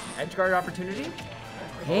 Edge guard opportunity.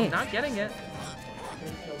 Hey. Not getting it.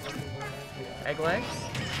 Egg leg.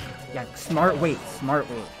 Yeah, smart weight.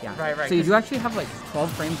 Yeah. Right. So you do actually have like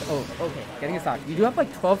 12 frames. Oh, okay. Getting a stock. You do have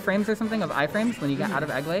like 12 frames or something of iframes when you get out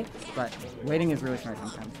of egg leg, but waiting is really smart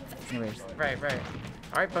sometimes. Anyways. Right.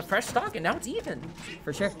 All right, but fresh stock, and now it's even.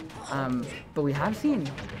 For sure. But we have seen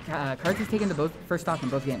Kards has taken the first stock in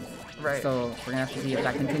both games. Right. So we're gonna have to see if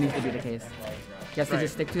that continues to be the case. He has to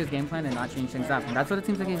just stick to his game plan and not change things up, and that's what it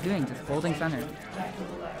seems like he's doing, just holding center.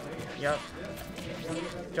 Yep.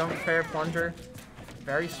 Jump fair plunger.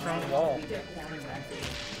 Very strong wall.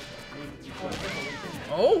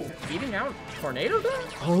 Oh, beating out Tornado there?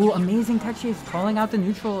 Oh, amazing tech chase, calling out the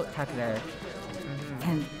neutral tech there.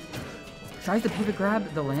 And tries to pivot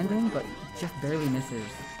grab the landing, but just barely misses.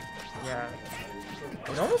 Yeah.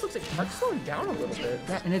 It almost looks like Park's slowing down a little bit.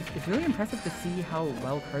 Yeah, and it's really impressive to see how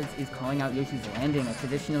well Kards is calling out Yoshi's landing, a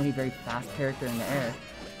traditionally very fast character in the air.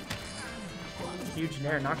 Huge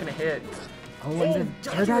nair, not gonna hit. Oh, and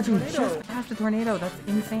the air dodging just past the tornado. That's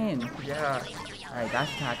insane. Yeah. Alright,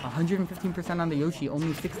 dash attack. 115% on the Yoshi,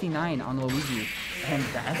 only 69 on the Luigi. And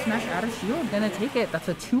the F smash out of shield, gonna take it. That's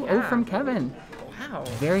a 2-0 from Kevin. Wow.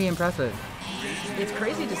 Very impressive. It's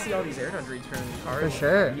crazy to see all these air dodge reads from Kards. For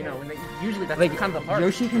sure. You know, when usually that's like, kind of the part.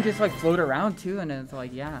 Yoshi can just like float around too, and it's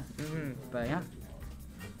like, yeah. But yeah.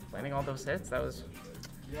 Landing all those hits, that was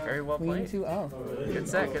very well played. Queen 2-0. Good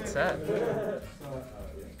set.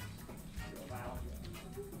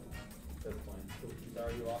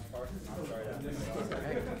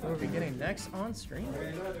 What are we getting next on stream?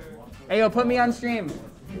 Hey, yo, put me on stream.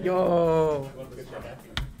 Yo.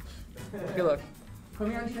 Good luck. Put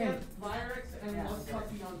me on stream. Liyrex and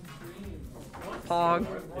lovepuppy on stream. Pog.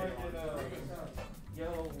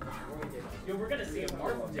 Yo, we're gonna see a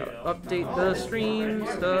Mark Ditto. Update the stream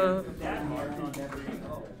stuff.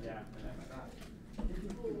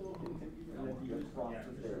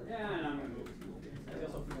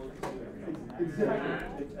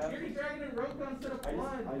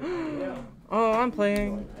 Oh, I'm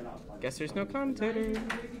playing. Guess there's no commentator.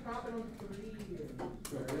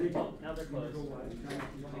 Now they're closed.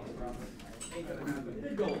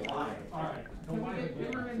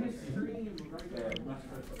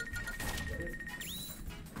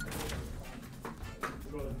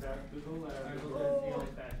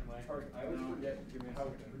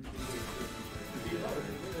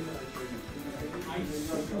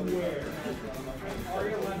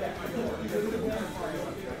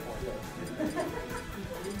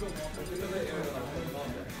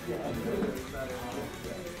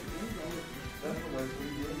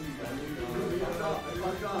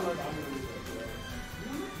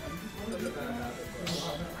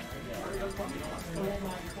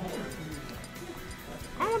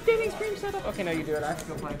 I'm updating stream setup. Okay, no, you do it. I have to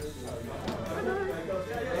go play.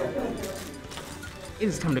 It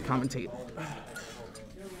is time to commentate.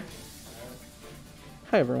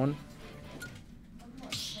 Hi, everyone.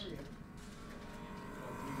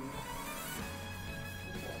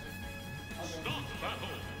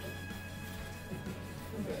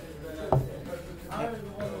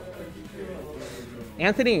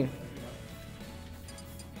 Anthony.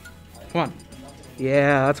 Come on.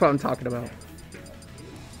 Yeah, that's what I'm talking about.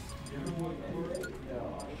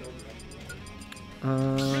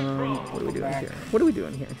 What are we doing here? What are we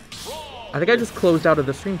doing here? I think I just closed out of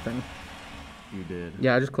the stream thing. You did.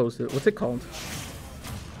 Yeah, I just closed it. What's it called?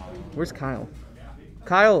 Where's Kyle?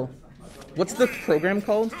 Kyle, what's the program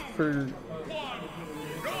called for...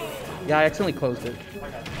 Yeah, I accidentally closed it.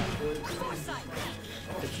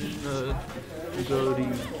 It's in the ability.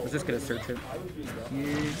 I was just gonna search it.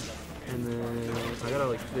 Here, and then I gotta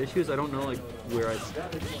like the issue is I don't know like where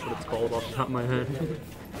what it's called off the top of my head.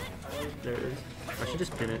 There it is. I should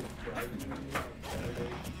just pin it.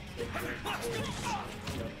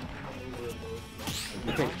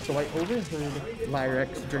 Okay, so I overheard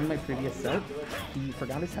Liyrex during my previous set. He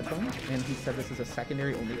forgot his headphones, and he said this is a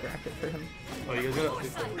secondary only bracket for him. Oh, you guys got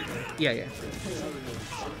it? Yeah, yeah.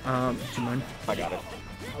 Do you mind? I got it.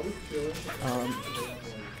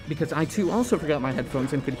 Because I too also forgot my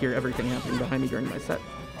headphones and could hear everything happening behind me during my set.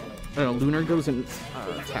 I don't know, Lunar goes in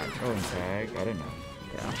tag. Oh, in tag? I didn't know.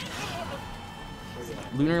 Yeah.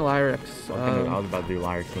 Lunar Liyrex. I was about to do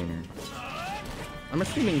Liyrex Lunar. I'm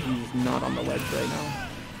assuming he's not on the ledge right now.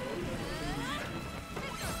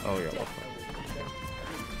 Oh, yeah, left.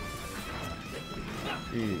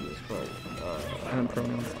 Jesus Christ. And I'm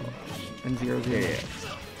pronouns. And 0-0. Yeah.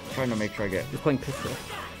 Trying to make sure I get... You're playing Pyra.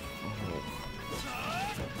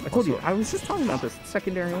 I told you, I was just talking about this.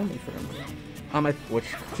 Secondary only for him.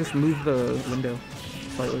 Which? Just move the window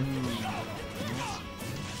slightly.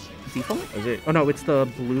 Default? Is it? Oh no, it's the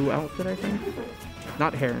blue outfit, I think.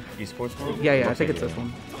 Not hair. Esports mode? Yeah, yeah, I think it's this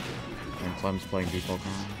one. And Clem's playing default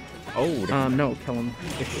now. Oh, no, Kellum.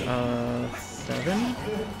 It's 7.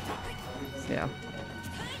 Yeah.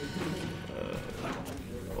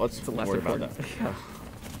 Let's worry about that.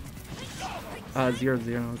 Yeah.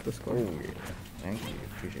 0-0 is the score. Oh, yeah. Thank you.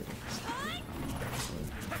 Appreciate it.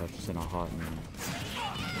 That's just in a hot minute.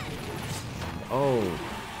 Oh.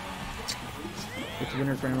 It's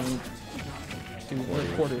winner's round 2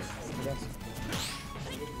 quarters. I guess.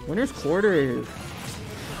 Winner's quarters.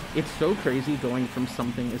 It's so crazy going from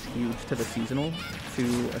something as huge to the seasonal to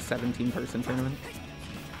a 17-person tournament.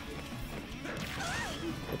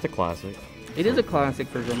 It's a classic. It is a classic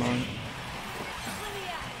for Vermont.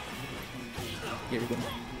 Here we go.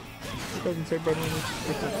 It doesn't say better than this.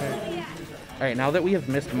 It's okay. Alright, now that we have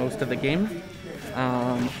missed most of the game,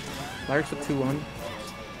 Liyrex up 2-1.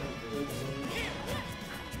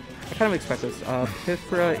 I kind of expect this.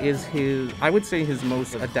 Mythra is I would say his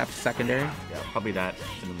most adept secondary. Yeah, probably that.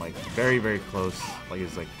 And like very, very close. Like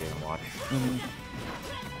he's like getting watch.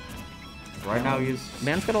 Right now he's...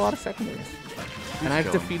 Man's got a lot of secondaries. And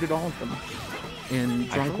I've defeated all of them in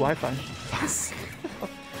drunk Wi-Fi.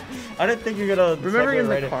 I didn't think you were gonna. Remember in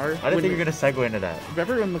the car? I didn't think you were gonna segue into that.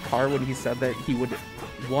 Remember in the car when he said that he would,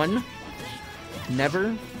 1,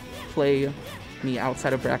 never play me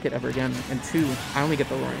outside of bracket ever again, and 2, I only get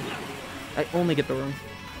the room. I only get the room.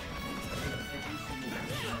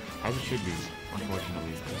 As it should be,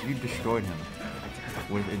 unfortunately. You destroyed him.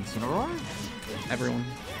 With Incineroar? Everyone.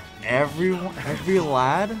 Every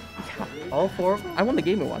lad? All 4 of them? I won the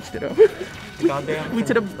Game & Watch Ditto. Goddamn. We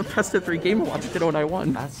did a best of 3 Game & Watch Ditto and I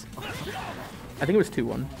won. That's... I think it was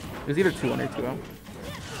 2-1. It was either 2-1 or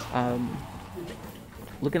 2-0.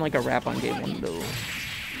 Looking like a wrap on Game 1 though.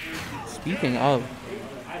 Speaking of,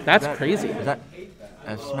 that's crazy. Is that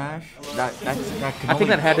F Smash? That can I think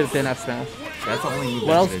that had to have been F Smash. That's the only move.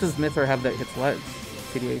 What else does Mythra have that hits ledge?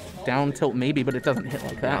 TDH. Down tilt maybe, but it doesn't hit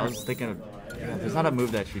like that. Yeah, I was thinking of, there's not a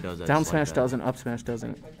move that she does. Down smash like doesn't, up smash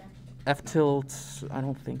doesn't. F tilt, I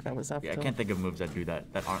don't think that was F tilt. Yeah, I can't think of moves that do that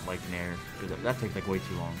aren't like Nair. That takes like way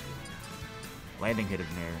too long. Landing hit is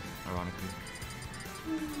Nair, ironically.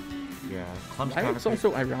 Yeah, Clem's Liyrex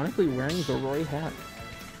also ironically wearing the Roy hat,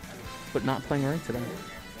 but not playing right today.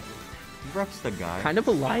 He reps the guy. Kind of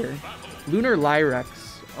a liar. Lunar Liyrex.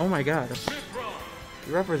 Oh my god.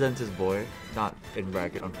 He represents his boy. Not in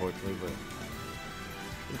bracket, unfortunately, but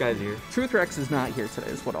this guy's here. Truth Rex is not here today,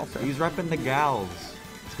 is what I'll say. He's repping the gals.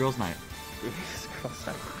 It's girls' night. It's girls'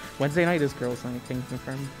 night. Wednesday night is girls' night, can you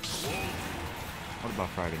confirm? What about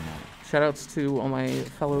Friday night? Shoutouts to all my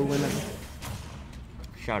fellow women.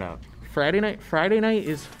 Shout out. Friday night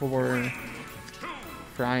is for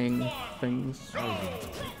frying things.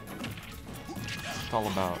 It's all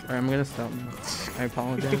about. Alright, I'm gonna stop now. I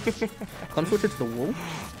apologize. Clem switch it to the wolf.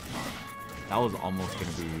 That was almost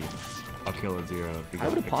gonna be a killer 0. I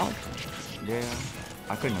would have popped. Yeah,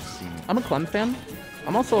 I couldn't have seen it. I'm a Clem fan.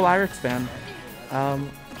 I'm also a Liyrex fan.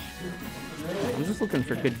 I'm just looking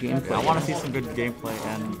for good gameplay. I want to see some good gameplay,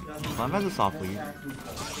 and Clem has a soft lead.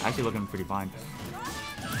 Actually looking pretty fine.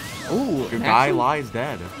 Ooh, your guy lies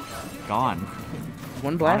dead. Gone.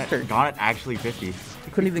 One blaster. Gone at actually 50. He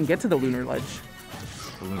couldn't even get to the lunar ledge.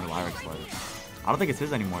 The lunar Liyrex ledge. I don't think it's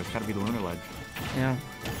his anymore. It's got to be the lunar ledge. Yeah.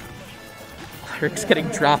 Liyrex getting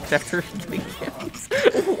dropped after getting killed.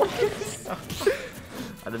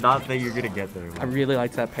 I did not think you're gonna get there. I really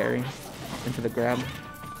liked that parry into the grab.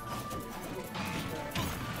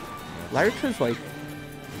 Liyrex is like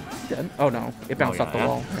dead. Oh no, it bounced off the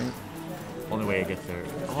wall. Right? Only way it gets there.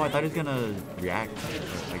 Oh, I thought he was gonna react.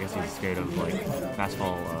 I guess he's scared of like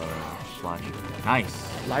fastball slash. Nice.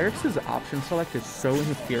 Lyrex's option select is so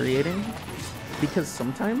infuriating because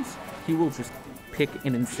sometimes he will just pick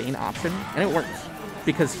an insane option and it works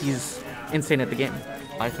because he's insane at the game.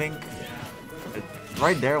 I think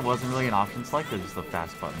right there wasn't really an option select, it was just the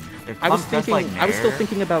fast button. I was still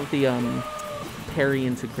thinking about the parry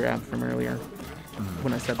into grab from earlier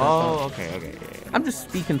when I said that. Oh, okay. Yeah. I'm just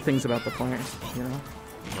speaking things about the players, you know.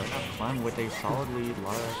 Clem with a solid lead.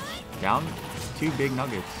 Liyrex down 2 big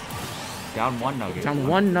nuggets. Down 1 nugget. Down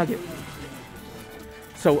 1 nugget.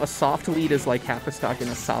 So a soft lead is like half a stock,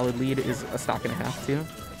 and a solid lead is a stock and a half too.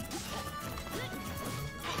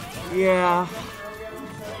 Yeah.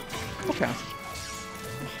 Okay.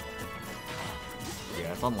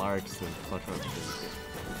 Yeah, it's on Liyrex to clutch up because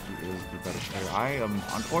he is the better player. I am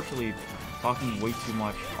unfortunately talking way too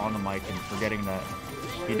much on the mic and forgetting that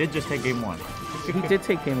he did just take game 1. He did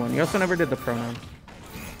take game 1. He also never did the pronoun.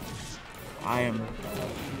 I am.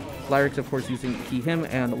 Liyrex, of course, using he, him,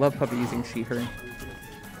 and lovepuppy using she, her.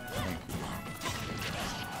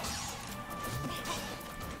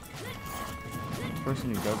 The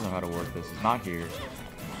person who does know how to work this is not here.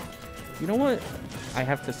 You know what I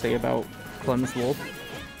have to say about Clem's Wolf?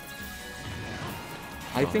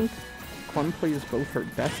 I think Clem plays both her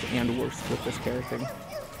best and worst with this character.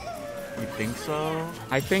 You think so?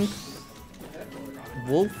 I think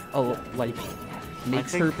Wolf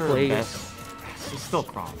makes her play. It's still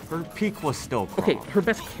Chrom. Her peak was still Chrom. Okay, her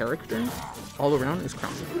best character all around is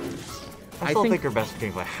Chrom. I still think her best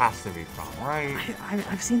gameplay has to be Chrom, right?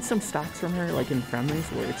 I've seen some stocks from her, like in friendlies,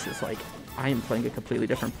 where it's just like, I am playing a completely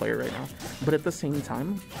different player right now. But at the same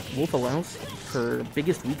time, Wolf allows her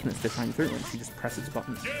biggest weakness to shine through, and she just presses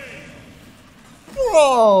buttons.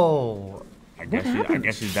 Whoa! I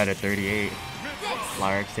guess she's dead at 38.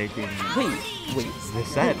 Liyrex taking. Wait. The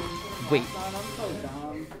set. Wait.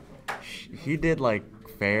 He did like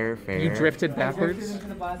fair. You drifted backwards?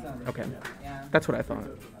 Okay. That's what I thought.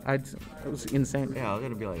 It was insane. Yeah, I was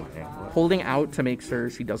gonna be like, damn. What? Holding out to make sure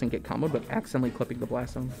she doesn't get comboed, but accidentally clipping the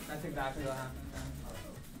blast zone. That's exactly what happened.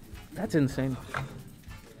 That's insane.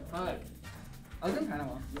 I was doing kind of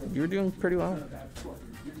well. You were doing pretty well.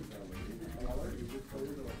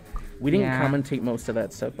 We didn't commentate most of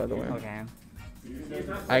that stuff, by the way. Okay.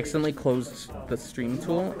 I accidentally closed the stream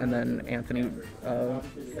tool, and then Anthony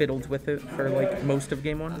fiddled with it for like most of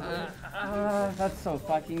game 1. That's so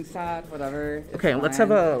fucking sad. Whatever. Okay, let's have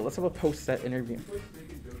a post-set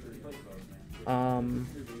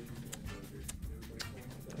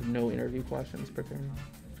no interview questions prepared.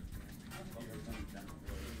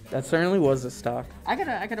 That certainly was a stock. I could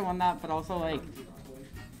have won that, but also like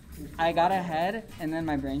I got ahead and then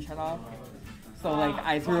my brain shut off. So like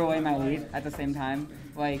I threw away my lead at the same time.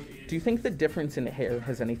 Like, do you think the difference in hair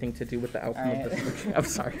has anything to do with the outcome of this? I'm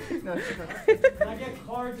sorry. No, I get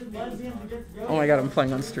cards and lesbians against Yoshi. Oh my god, I'm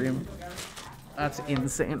playing on stream. That's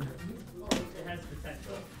insane. It has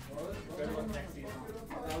potential. Better luck next season.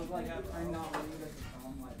 I was like, I'm not winning this.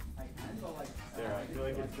 I'm like, I can, but like. Sarah, I feel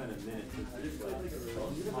like it's been a minute since this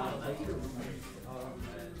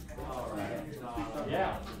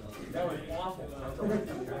Yeah, that was awful.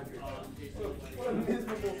 What a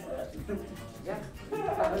miserable set. Yeah,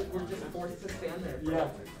 we're just forced to stand there. Yeah.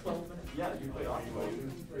 12 minutes. Yeah, you played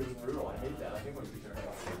awesome. It was brutal. I hate that. I think when we started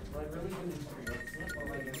off. Well, I really didn't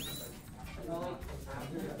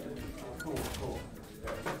Cool, cool.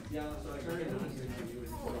 Yeah, so I very nice.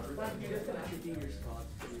 You just gonna have to do your spots.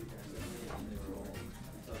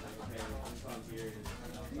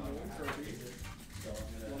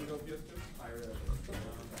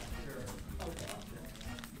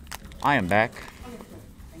 I am back.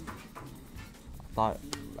 Thought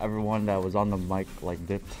everyone that was on the mic like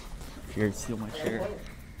dipped. Here to steal my chair.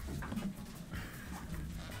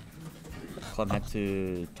 Clem had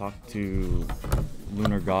to talk to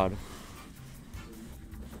Lunar God.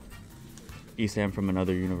 Esam from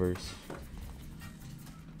another universe.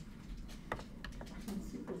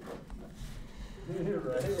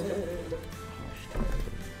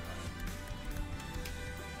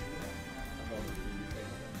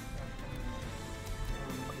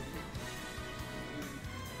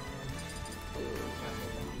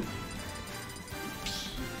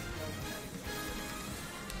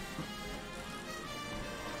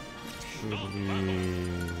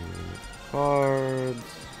 Cards.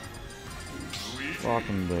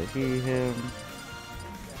 Rocking the he him.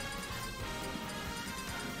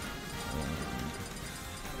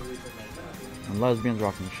 And lesbians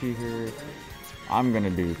rocking she her. I'm gonna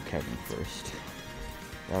do Kevin first.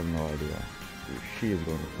 I have no idea who she is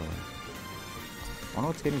going to play. I wonder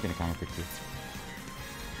what skin he's gonna counter pick to.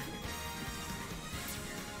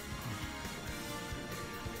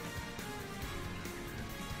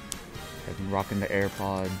 Kevin rocking the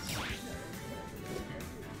AirPods.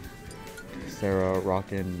 Sarah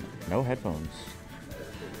rocking no headphones.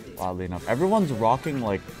 Oddly enough, everyone's rocking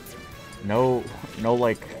like no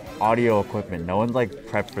like audio equipment. No one's like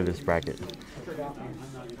prepped for this bracket.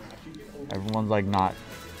 Everyone's like not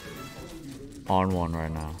on one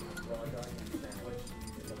right now.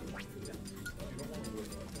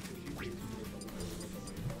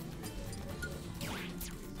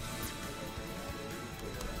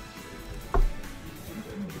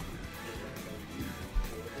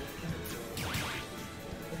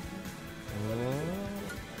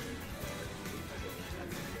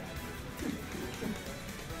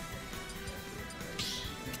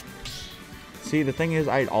 See, the thing is,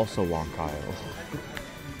 I also want Kyle.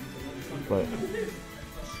 But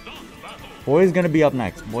Boy's gonna be up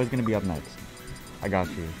next. Boy's gonna be up next. I got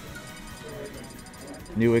you.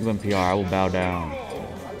 New England PR, I will bow down.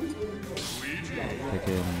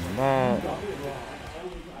 Picking that.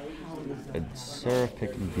 And Sarah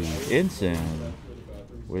picking the Incin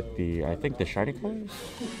with the, I think, the shiny colors?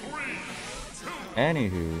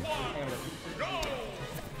 Anywho.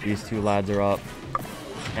 These two lads are up.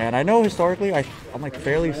 And I know historically, I'm like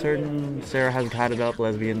fairly certain Sarah has had it up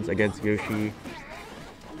lesbians against Yoshi.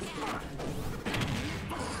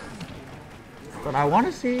 But I want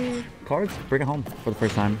to see Kards bring it home for the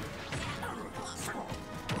first time.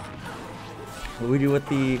 Luigi with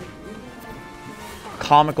the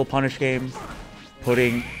comical punish game,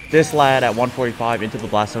 putting this lad at 145 into the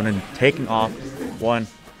blast zone and taking off one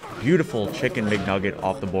beautiful chicken McNugget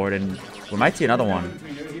off the board, and we might see another one.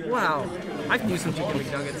 Wow, I can use some chicken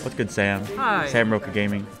McNuggets. What's good, Sam? Hi. Sam Roka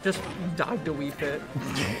Gaming. Just dived a wee bit.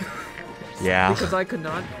 Yeah. Because I could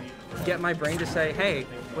not get my brain to say, hey,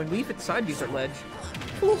 when we hit side B's at ledge,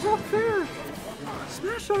 full hop fair,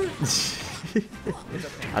 smash her.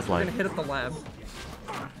 That's We're life. gonna hit at the lab.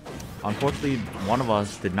 Unfortunately, one of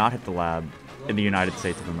us did not hit the lab in the United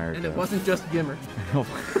States of America. And it wasn't just Gimmer.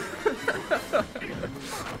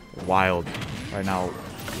 Wild. Right now,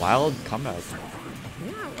 wild comeback.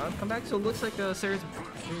 Yeah, I'll come back. So it looks like Sarah's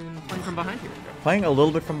playing from behind here. Playing a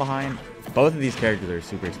little bit from behind. Both of these characters are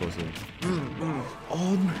super explosive.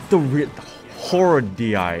 Oh, the horror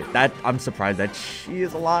DI. That I'm surprised that she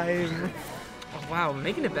is alive. Oh, wow,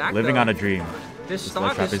 making it back. Living though. on a dream. This This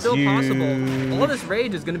stock ledge is trap still is possible. All this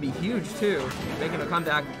rage is going to be huge too. Making a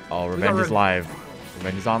comeback. Oh, We Revenge got is live.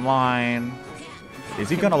 Revenge is online. Is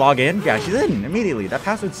he gonna log in? Yeah, she's in immediately. That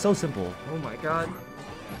password's so simple. Oh my god.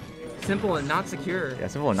 Simple and not secure. Yeah,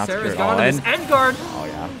 simple and not Sarah's secure. gone to this end guard. Oh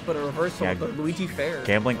yeah. But a reversal, Yeah, but Luigi fair.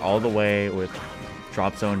 Gambling all the way with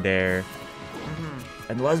drop zone dare.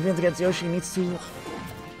 And the lesbians against Yoshi needs to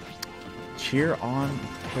cheer on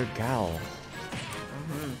their gal.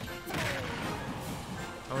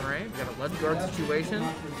 Alright, we got a lead guard situation.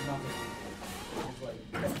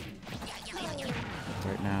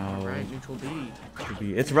 Right now, Alright, neutral D.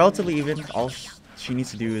 it's relatively even. All she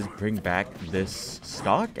needs to do is bring back this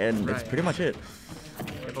stock, and that's pretty much it.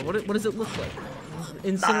 Yeah, but what does it look like?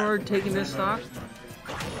 Incineroar taking this stock?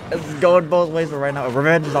 It's going both ways, but right now,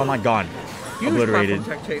 Revenge is online gone. Huge Obliterated.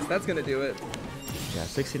 platform tech chase, that's gonna do it. Yeah,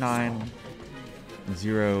 69,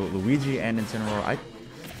 0, Luigi and Incineroar.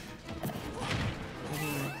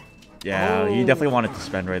 Yeah, you definitely wanted to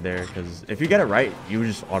spend right there, because if you get it right, you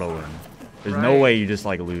just auto win. There's no way you just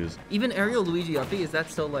like lose. Even aerial Luigi up B, is that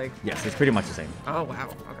still like... Yes, it's pretty much the same. Oh, wow,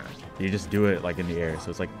 okay. You just do it like in the air, so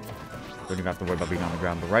it's like, don't even have to worry about being on the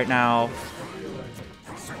ground. But right now,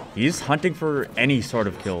 he's hunting for any sort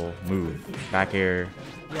of kill move. Back air.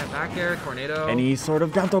 Yeah, back air, tornado. Any sort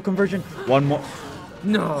of down throw conversion. One more.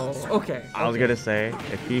 No, okay. I was gonna say,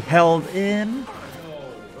 if he held in,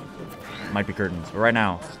 might be curtains. But right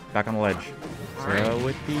now, back on the ledge. Sarah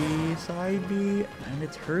with the side B, and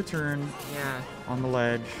it's her turn. Yeah. On the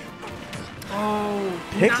ledge. Oh.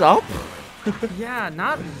 Picks up? Yeah,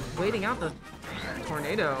 not waiting out the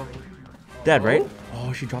tornado. Dead, right?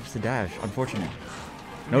 Oh, she drops the dash. Unfortunate.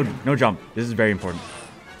 No jump. This is very important.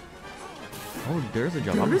 Oh, there's a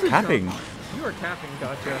jump. I'm just capping. You are capping,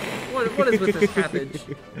 gotcha. What is with this cappage?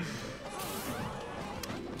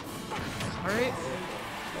 Alright.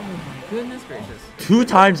 Oh my goodness gracious. 2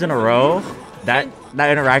 times in a row, that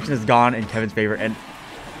interaction is gone in Kevin's favor, and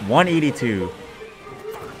 182.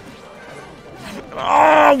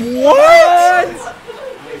 Oh, what?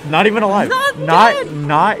 Not even alive.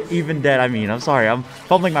 Not even dead. I mean, I'm sorry. I'm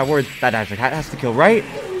fumbling my words. That dash has to kill, right?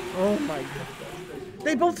 Oh my god.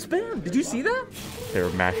 They both spammed. Did you see that? They were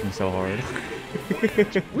mashing so hard.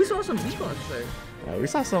 We saw some beatbox there. Yeah, we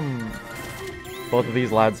saw both of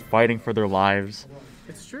these lads fighting for their lives.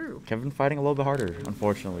 It's true. Kevin fighting a little bit harder,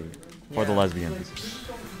 unfortunately, for the lesbians.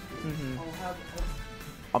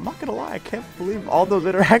 I'm not gonna lie, I can't believe all those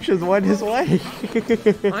interactions went his way.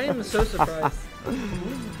 I am so surprised.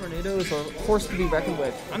 Tornadoes are a force to be reckoned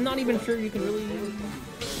with. I'm not even sure you can really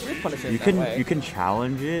punish it that way. You can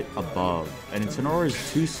challenge it above, and Incineroar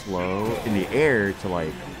is too slow in the air to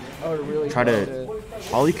like really try to.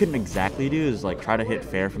 All you can exactly do is like try to hit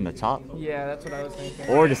fair from the top. Yeah, that's what I was thinking.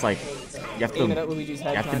 Or just like you have Aim it at Luigi's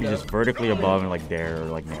head, to be just vertically above and like dare or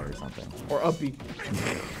like nair or something. Or up B.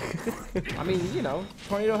 I mean, you know,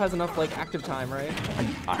 Tornado has enough like active time, right?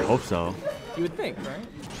 I hope so. You would think, right?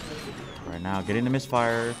 Right now, getting the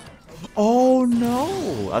misfire. Oh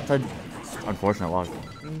no! That's an unfortunate log.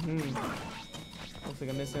 Looks like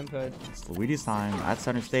a misinput. It's Luigi's time at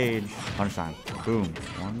center stage. Punish time. Boom.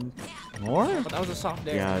 One more? But that was a soft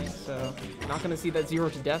dare. Yeah. Right? So not gonna see that 0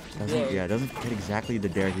 to death today. Yeah, doesn't get exactly the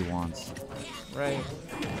dare he wants. Right.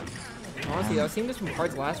 Honestly, I was seeing this from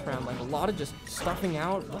Kards last round. Like a lot of just stuffing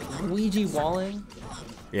out, Luigi walling.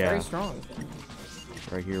 Yeah. Very strong.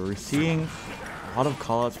 Right here, we're seeing a lot of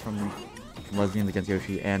callouts from lesbians against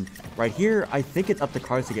Yoshi, and right here, I think it's up to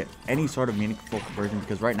Kards to get any sort of meaningful conversion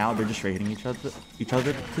because right now they're just straight hitting each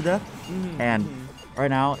other to death, and right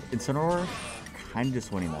now Incineroar kind of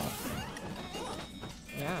just winning that.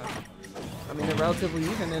 Yeah, I mean they're relatively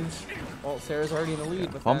even, and well, Sarah's already in the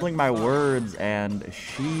lead. With Fumbling my words, and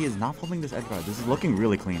she is not fumbling this edge guard. This is looking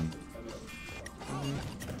really clean.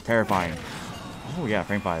 Terrifying. Oh yeah,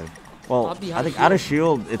 frame 5. Well, I think out of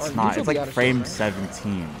shield, it's not. It's like frame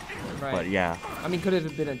 17. Right. But yeah. I mean, could it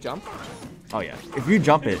have been a jump? Oh yeah. If you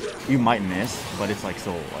jump it, you might miss, but it's like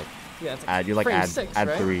still like. Yeah. It's add you like frame add 6, add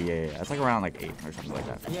right? 3. Yeah. It's like around like 8 or something like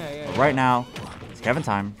that. Yeah. But right now, it's Kevin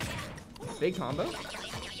time. Big combo.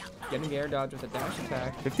 Getting the air dodge with a dash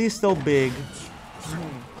attack. 50 is still big.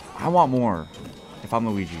 I want more. If I'm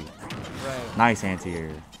Luigi. Right. Nice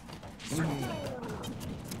anti-air.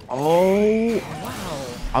 Oh. Wow.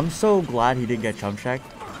 I'm so glad he didn't get chump checked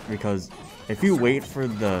because if you wait for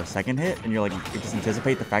the second hit and you're like, you just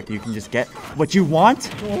anticipate the fact that you can just get what you want,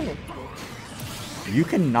 you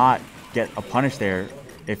cannot get a punish there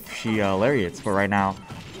if she lariats. But right now,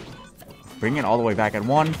 bring it all the way back at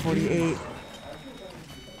 148.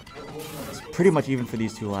 It's pretty much even for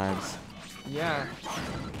these two lads. Yeah.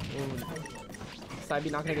 Side B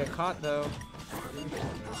not gonna get caught though.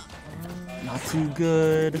 Not too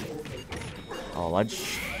good. Oh,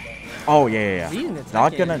 let's. Oh yeah.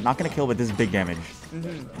 Not gonna kill, but this is big damage.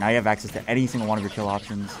 Now you have access to any single one of your kill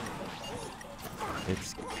options.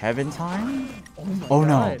 It's Kevin time? Oh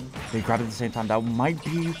no, they grabbed it at the same time. That might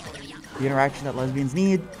be the interaction that lesbians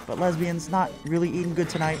need, but lesbians not really eating good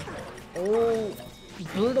tonight. Oh,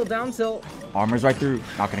 brutal down tilt. Armor's right through,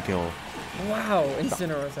 not gonna kill. Wow,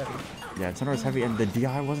 Incineroar's heavy. Yeah, Incineroar's heavy, and the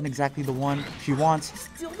DI wasn't exactly the one she wants.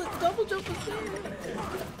 Still the double jump is there.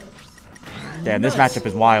 Damn, this matchup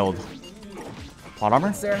is wild. Plot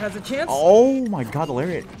armor? Sarah has a chance. Oh my god, the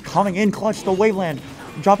Lariat. Coming in clutch, the Waveland.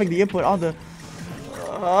 Dropping the input on the...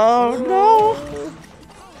 Oh no!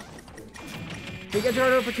 Big edge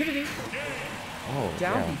guard opportunity. Oh,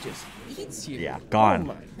 Down yeah. B just eats you. Yeah,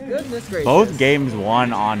 gone. Oh my goodness gracious. Both games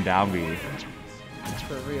won on down B.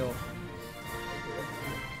 For real.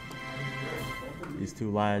 These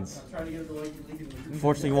two lads.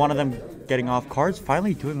 Unfortunately, one of them getting off. Kards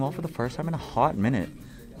finally doing well for the first time in a hot minute.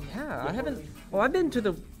 Yeah, I haven't. Well, I've been to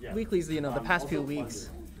the weeklies, you know, the past few weeks.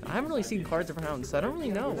 I haven't really seen Kards around, so I don't really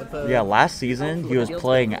know what the. Yeah, last season he was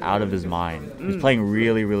playing out of his mind. He was playing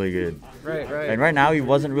really, really good. Right, right. And right now he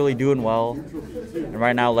wasn't really doing well. And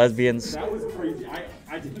right now lesbians,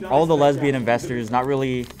 all the lesbian investors, not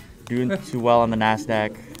really doing too well on the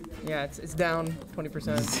Nasdaq. Yeah, it's down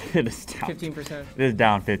 20%. It is down. 15%. It is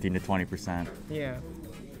down 15 to 20%. Yeah.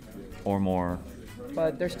 Or more.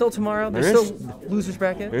 But there's still tomorrow. There's still losers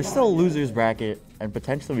bracket. There's still a losers bracket, and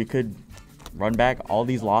potentially we could run back all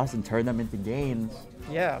these losses and turn them into gains.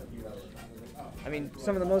 Yeah. I mean,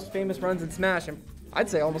 some of the most famous runs in Smash, and I'd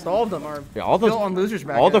say almost all of them are built on losers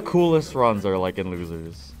bracket. All the coolest runs are like in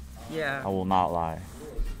losers. Yeah. I will not lie.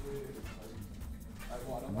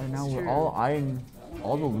 And right now we're all eyeing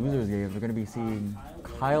all the losers games. We're going to be seeing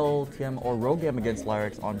KyleTM or Rogam against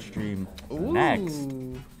Liyrex on stream next,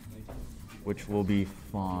 which will be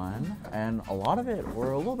fun. And a lot of it,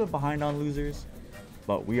 we're a little bit behind on losers,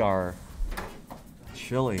 but we are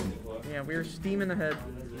chilling. Yeah, we're steaming ahead.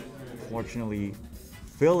 Fortunately,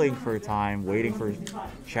 filling for time, waiting for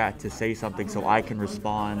chat to say something so I can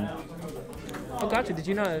respond. Oh, gotcha. Did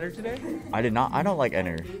you not enter today? I did not. I don't like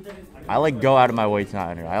enter. I like go out of my way to not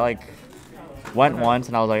enter. I like went once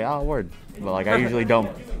and I was like, oh, word. But like I usually don't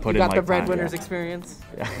put in like You got the time, breadwinners experience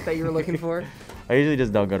that you were looking for? I usually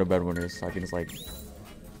just don't go to breadwinners, so I can just like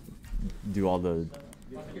do all the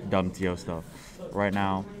dumb TO stuff. Right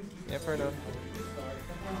now, Yeah, fair enough.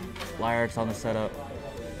 Liyrex on the setup,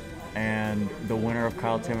 and the winner of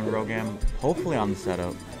KyleTM and Rogam hopefully on the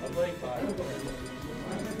setup.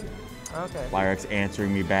 Okay. Liyrex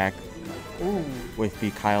answering me back with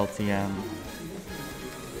the KyleTM.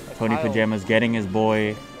 Tony Kyle. Pajamas getting his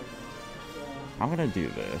boy. I'm gonna do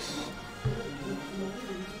this.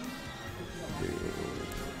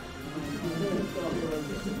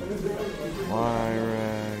 Liyrex.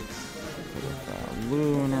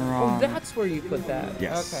 Lunar Oh, on. that's where you put that.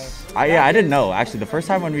 Yes. Okay. I didn't know actually. The first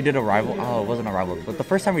time when we did a rival, it wasn't a rival, but the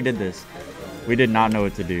first time we did this, we did not know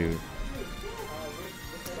what to do.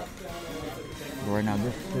 But right now,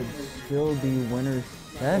 this should still be winner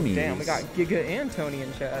semis. Damn, we got Giga and Tony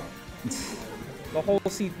in chat. The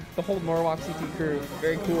whole Norwalk CT crew.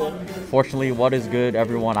 Very cool. Fortunately, what is good,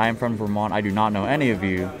 everyone? I am from Vermont. I do not know any of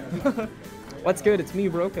you. What's good? It's me,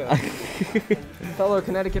 Roka. Fellow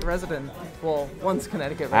Connecticut resident. Well, once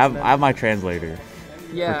Connecticut resident. I have my translator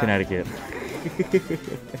Yeah. for Connecticut.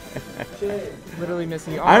 Literally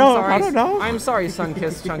missing you. Oh, I I'm don't know. I'm sorry,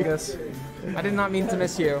 Sunkiss Chungus. I did not mean to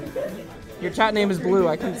miss you. Your chat name is Blue.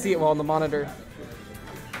 I couldn't see it well on the monitor.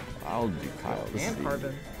 I'll do Kyle. And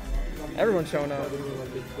Carbon. Everyone's showing up.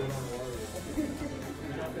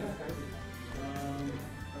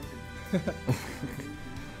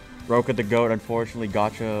 Roka the goat, unfortunately,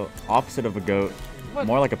 gotcha opposite of a goat. What?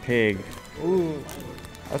 More like a pig. Ooh.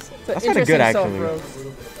 That's It's kind of interesting good, actually.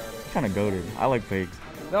 self-roast. Kind of goated. I like pigs.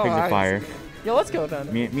 No, Pigs are fire. Yo, let's go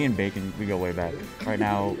then. Me and Bacon, we go way back. Right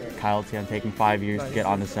now, KyleTM taking 5 years to get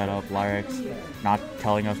on the setup. Liyrex not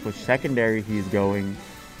telling us which secondary he's going.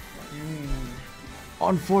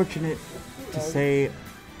 Unfortunate to say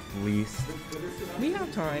least. We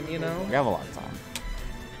have time, you know. We have a lot of time.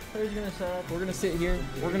 Players gonna set up. We're gonna sit here.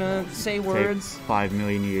 We're gonna say Take words. 5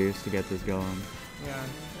 million years to get this going. Yeah.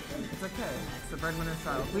 It's okay. It's the breadwinner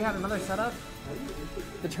style. If we had another setup,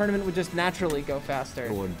 the tournament would just naturally go faster.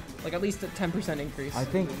 It would. Like at least a 10% increase. I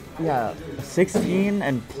think, yeah, 16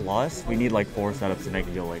 and plus, we need like 4 setups to make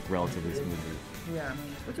it go like relatively smoothly. Yeah.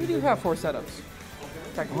 Which we do have 4 setups.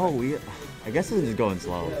 Oh, I guess it's just going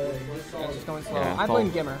slow. Yeah, it's just going slow. Yeah, I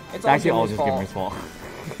blame Gimmer. It's actually all Gimmer's just fault.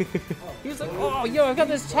 Gimmer's fault. He was like, oh, yo, I got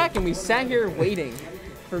this tech, and we sat here waiting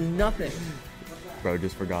for nothing. Bro,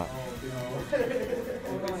 just forgot.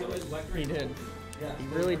 He did. He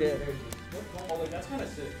really did. Oh, like, that's kind of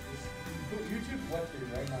sick. YouTube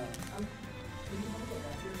Western right now.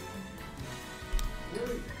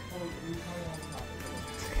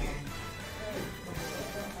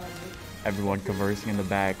 Everyone conversing in the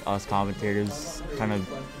back, us commentators kind of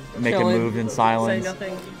making Chilling. moves in silence, Say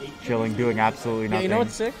nothing. chilling, doing absolutely nothing. Yeah, you know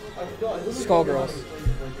what's sick? Skullgirls.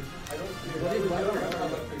 What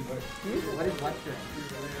is lecturing?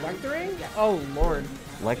 Lecturing? Oh, Lord.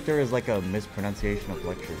 Lecter is like a mispronunciation of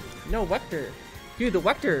lecture. No, Vector. Dude, the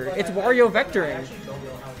Vector. It's Wario vectoring.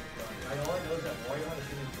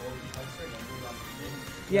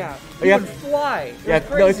 Yeah. Oh, You yeah. would fly. It Yeah, was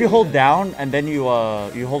no, if you crazy. hold down and then you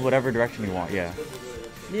hold whatever direction you want, yeah.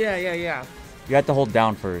 Yeah. You have to hold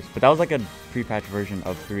down first. But that was like a pre-patch version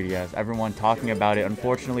of 3DS. Everyone talking about it.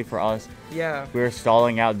 Unfortunately for us, Yeah. we were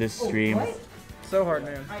stalling out this stream. So hard,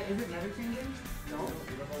 man. Is it meta changing? No.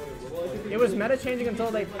 It was meta changing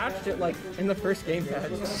until they patched it like in the first game patch.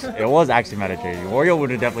 It was actually meta changing. Wario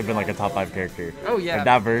would have definitely been like a top 5 character. Oh, yeah. If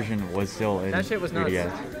that version was still in That shit was nuts.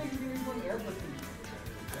 3DS.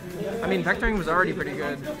 I mean, vectoring was already pretty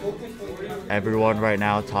good. Everyone right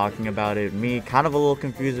now talking about it. Me kind of a little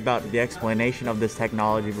confused about the explanation of this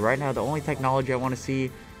technology. But right now, the only technology I want to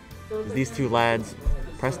see is these two lads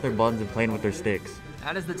press their buttons and playing with their sticks.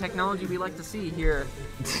 That is the technology we like to see here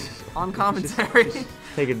on commentary.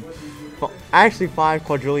 Taking actually 5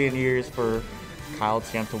 quadrillion years for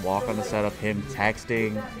KyleTM to walk on the setup, him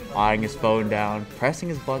texting, eyeing his phone down, pressing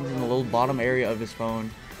his buttons in the little bottom area of his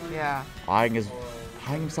phone, Yeah. eyeing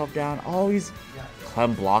himself down. Always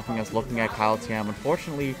Clem blocking us, looking at KyleTM.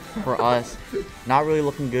 Unfortunately for us, not really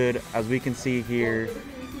looking good, as we can see here.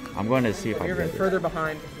 I'm going to see if I You're can even get it. further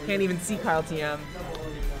behind. Can't even see KyleTM.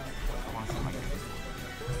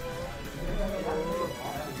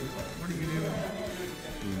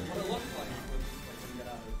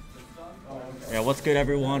 Yeah, what's good,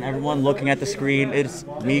 everyone? Everyone looking at the screen. It's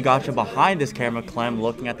me, Gotcha, behind this camera. Clem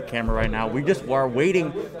looking at the camera right now. We just are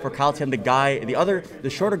waiting for KyleTM, the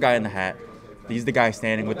shorter guy in the hat. He's the guy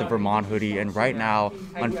standing with the Vermont hoodie. And right now,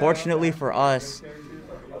 unfortunately for us,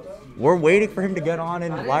 we're waiting for him to get on,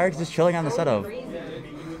 and Liyrex is chilling on the setup.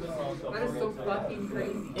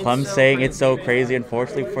 Clem's saying it's so crazy.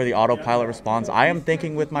 Unfortunately for the autopilot response, I am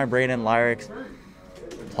thinking with my brain and Liyrex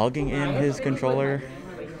plugging in his controller.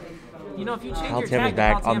 You know, if you change KyleTM your tag is to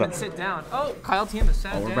back on KyleTM the- and sit down. Oh, KyleTM is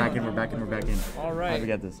sat down. We're back in. All right. How do we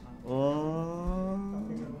get this?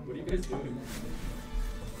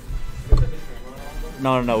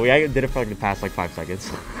 No. We did it for like the past like 5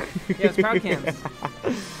 seconds. Yeah, it's crowd cams.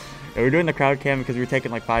 Yeah, we're doing the crowd cam because we were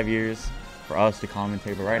taking like 5 years for us to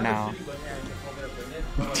commentate, but right now.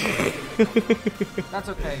 That's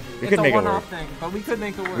okay. We It's could a make it one-off work. thing, but we could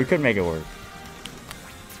make it work. We could make it work.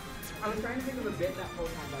 I was trying to think of a bit that whole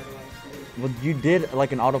time, by the way. Well, you did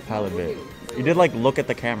like an autopilot bit. You did like look at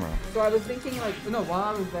the camera. So I was thinking like, no,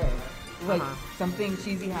 while I was there, like something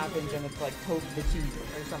cheesy happens and it's like Toad the cheese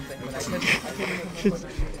or something, but I couldn't make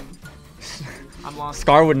no I'm lost.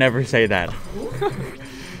 Scar would never say that.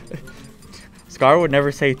 Scar would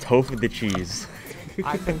never say tofu the cheese.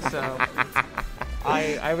 I think so.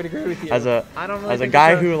 I would agree with you. As a I don't really as a think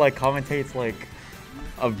guy it's who like commentates like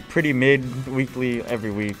a pretty mid-weekly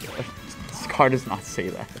every week, Scar does not say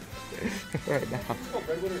that right now.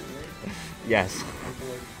 Yes.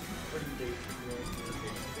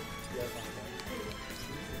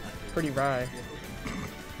 Pretty wry.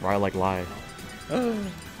 Why like lie?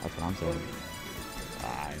 That's what I'm saying.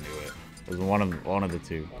 I knew it. It was one of the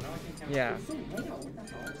two. Yeah.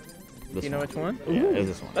 This Do you know which one? Yeah, it's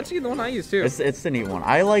this one. That's the one I use too. It's the neat one.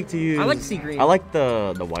 I like to use. I like sea green. I like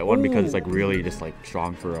the white one because it's like really just like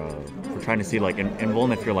strong for trying to see like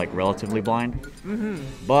invuln if you're like relatively blind.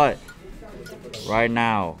 But right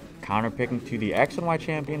now, counter picking to the X and Y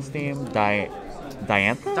champions theme,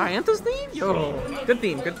 Diantha. Diantha's theme? Yo, good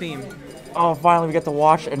theme, good theme. Oh, finally we get to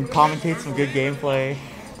watch and commentate some good gameplay.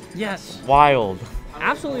 Yes. Wild.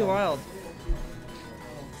 Absolutely wild.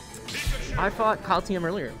 I fought KyleTM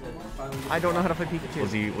earlier. I don't know how to play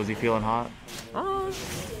Pikachu. Was he feeling hot? I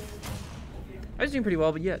was doing pretty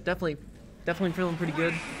well, but yeah, definitely feeling pretty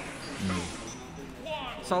good.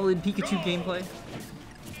 Solid Pikachu gameplay.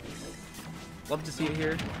 Love to see it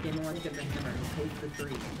here.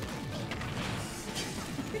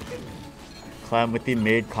 Clem with the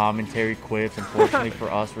mid commentary quips. Unfortunately for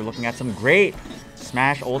us, we're looking at some great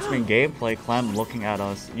Smash Ultimate gameplay. Clem looking at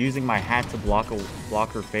us, using my hat to block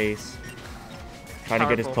her face. Trying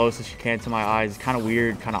to get as close as she can to my eyes. It's kind of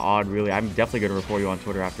weird, kind of odd, really. I'm definitely going to report you on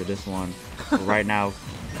Twitter after this one. But right now,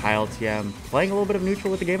 KyleTM playing a little bit of neutral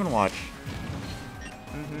with the Game & Watch.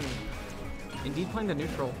 Indeed, playing the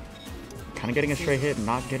neutral. kind of getting a straight hit and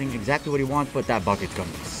not getting exactly what he wants, but that bucket's gonna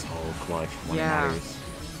be so clutch when it matters.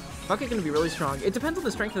 Bucket gonna be really strong. It depends on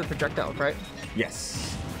the strength of the projectile, right?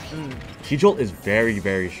 Yes. T-Jolt is very,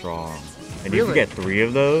 very strong. And if you get 3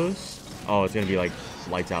 of those, oh, it's gonna be like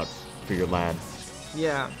lights out for your lad.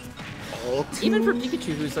 Yeah. Even for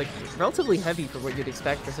Pikachu, who's like relatively heavy for what you'd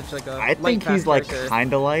expect for such like a I think he's like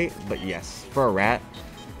kind of light, but yes, for a rat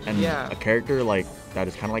and a character like that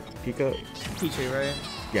is kind of like Pichu, right?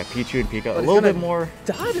 Yeah, Pichu and Pika, a little bit more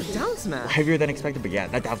die to down smash. Heavier than expected, but yeah,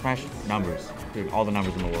 that down smash numbers, dude, all the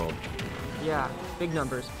numbers in the world. Yeah, big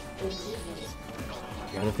numbers.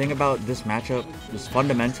 Yeah, the thing about this matchup is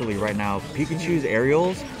fundamentally right now, Pikachu's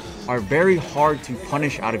aerials are very hard to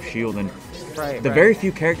punish out of shield, and the very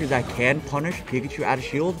few characters that can punish Pikachu out of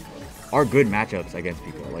shield are good matchups against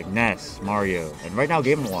Pika, like Ness, Mario, and right now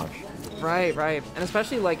Game & Watch. Right, and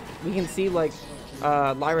especially like we can see like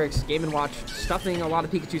Liyrex, Game & Watch stuffing a lot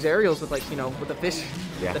of Pikachu's aerials with like, you know, with the fish.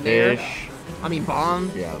 Yeah, the fish. Nair. I mean,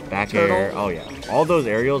 bomb. Yeah, back turtle. air. Oh yeah, all those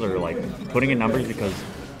aerials are like putting in numbers because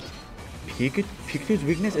Pikachu's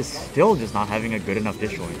weakness is still just not having a good enough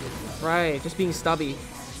disjoint. Right, just being stubby.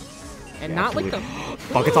 And not like the...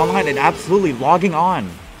 Buckets online and absolutely logging on.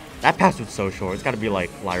 That pass was so short. It's got to be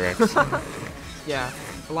like Liyrex. Yeah,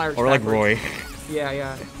 Liyrex or like Roy.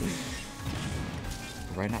 Yeah.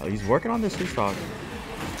 Right now, he's working on this stock.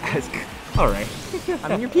 Alright. I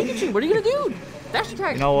mean, you're Pikachu. What are you going to do? Dash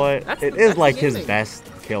attack. You know what? That's it is like his best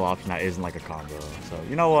kill option that isn't like a combo. So,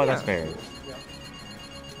 you know what? That's fair.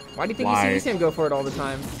 Why do you think you see him go for it all the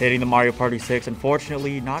time? Hitting the Mario Party 6.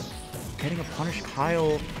 Unfortunately, not getting a punish.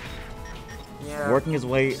 Kyle working his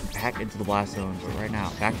way back into the blast zone. But right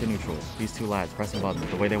now, back to neutral. These two lads pressing buttons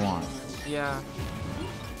the way they want. Yeah.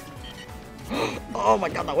 Oh my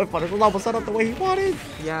god, that whip punish was almost set up the way he wanted.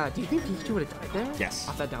 Yeah, do you think Pikachu would have died there? Yes.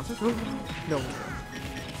 Off that down smash? No.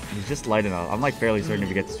 He's just light enough. I'm like fairly certain if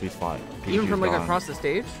you get the sweet spot. Pikachu's Even from like gone. across the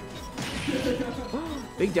stage?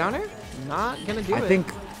 Big downer? Not gonna do it. I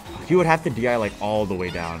think he would have to DI like all the way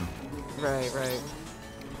down. Right.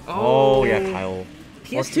 Oh yeah, Kyle.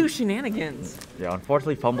 PS2 shenanigans. Yeah,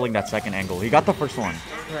 unfortunately fumbling that second angle. He got the first one.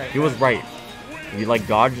 Right. He was right. He like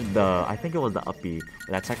dodged the, I think it was the up B.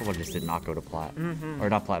 But that second one just did not go to plat. Or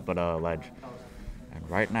not plat, but ledge. And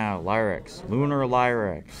right now, Liyrex, Lunar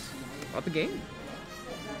Liyrex. Up the game.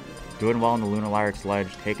 Doing well on the Lunar Liyrex ledge,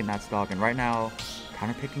 taking that stock. And right now,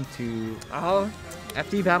 kind of picking to... Oh,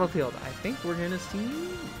 FD Battlefield. I think we're gonna see...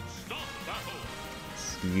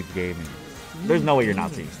 Steve Gaming. There's no way you're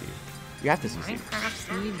not seeing Steve. You have to see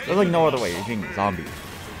Steve. There's like no other way. You're seeing Zombie.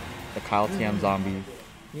 The KyleTM Zombie.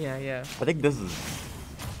 Yeah. I think this is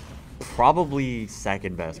probably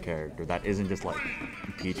second best character that isn't just like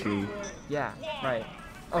Pichu. Yeah, right.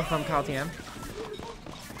 Oh, from KyleTM.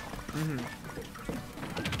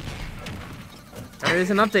 There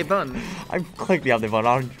is an update button. I clicked the update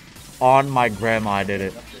button on my grandma. I did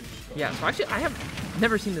it. Yeah, so actually I have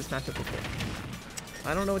never seen this matchup before.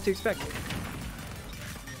 I don't know what to expect.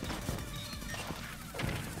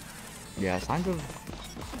 Yeah, signs of...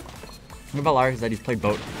 The thing about Liyrex is that he's played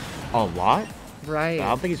both a lot. Right. But I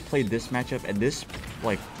don't think he's played this matchup, and this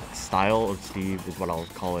like style of Steve is what I'll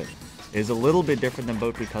call it, is a little bit different than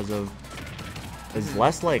both because of is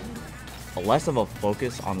less of a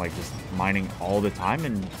focus on like just mining all the time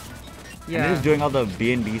and just doing all the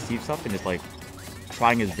B&B Steve stuff and just like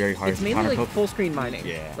trying his very hardest. It's mainly like full screen mining.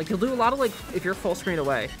 Yeah. Like he'll do a lot of like if you're full screen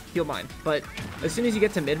away, he'll mine. But as soon as you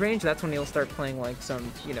get to mid range, that's when he'll start playing like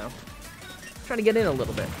some, you know, trying to get in a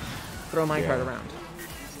little bit, throw a minecart around.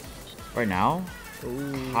 Right now,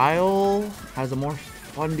 Kyle has a more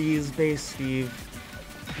fundies-based Steve.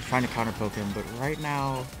 He's trying to counter-poke him, but right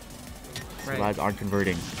now, the lads aren't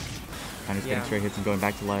converting. Kind of getting straight hits and going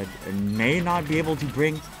back to ledge, and may not be able to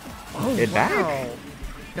bring it back.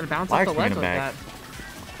 Gonna bounce off the ledge like that.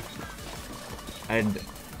 And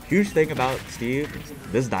huge thing about Steve,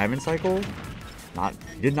 this diamond cycle,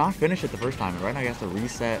 he did not finish it the first time. And right now he has to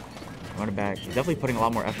reset, run it back. He's definitely putting a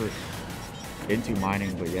lot more effort into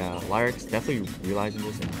mining, but yeah, Liyrex definitely realizing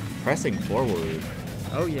this and pressing forward.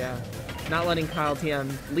 Oh yeah, not letting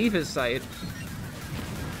KyleTM leave his sight.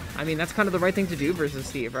 I mean, that's kind of the right thing to do versus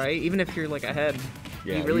Steve, right? Even if you're like ahead,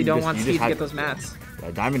 you really don't want Steve to get those mats.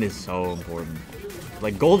 Yeah, diamond is so important.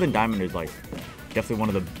 Like gold and diamond is like definitely one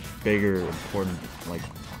of the bigger important like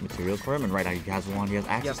materials for him, and right now he has one. He has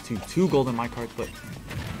access to 2 golden minecarts, but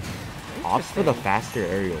opts for the faster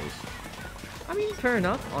aerials. I mean, fair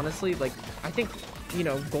enough, honestly. Like, I think, you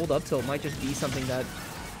know, gold up tilt might just be something that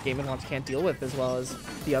Game & Watch can't deal with as well as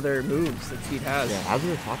the other moves that Steve has. Yeah, as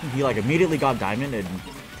we were talking, he like immediately got diamond and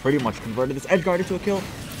pretty much converted this edge guard into a kill.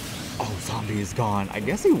 Oh, Zombie is gone. I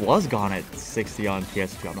guess he was gone at 60 on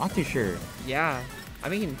PS2. I'm not too sure. Yeah. I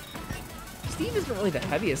mean, Steve isn't really the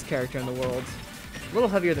heaviest character in the world. A little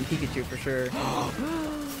heavier than Pikachu for sure.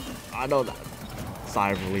 I know that.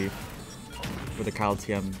 Sigh of relief for the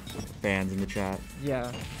KyleTM fans in the chat.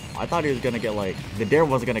 Yeah. I thought he was gonna get like the dare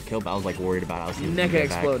wasn't gonna kill, but I was like worried about it. Nega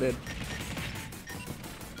exploded.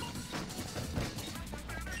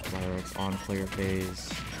 Liyrex on player phase.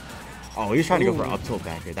 Oh, he's trying to go for up tilt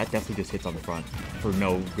back here. That definitely just hits on the front for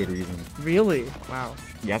no good reason. Really? Wow.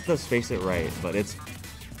 You have to space it right, but it's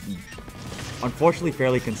unfortunately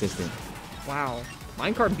fairly consistent. Wow.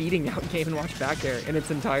 Minecart beating out Game & Watch back air in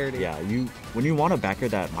its entirety. Yeah, when you want to back air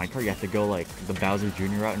that minecart, you have to go like the Bowser Jr.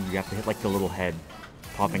 route, and you have to hit like the little head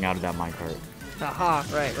popping out of that minecart. Aha,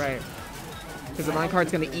 right. Because the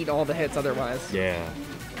minecart's going to eat all the hits otherwise. Yeah.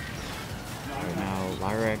 Right now,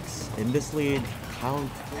 Liyrex in this lead. Kyle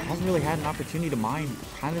hasn't really had an opportunity to mine.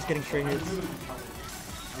 Kind of just getting straight hits.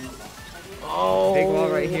 Oh! Big wall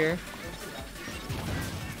right here.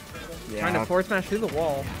 Yeah. Trying to force smash through the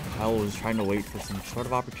wall. Kyle was trying to wait for some sort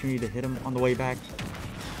of opportunity to hit him on the way back.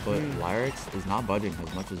 But Liyrex is not budging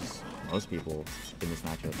as much as most people in this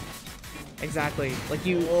matchup. Exactly. Like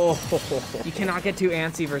you cannot get too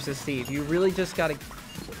antsy versus Steve. You really just gotta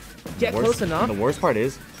get close enough. And the worst part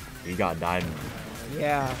is, he got Diamond.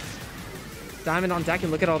 Yeah. Diamond on deck,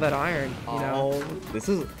 and look at all that iron, you know? This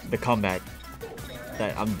is the comeback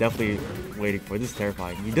that I'm definitely waiting for. This is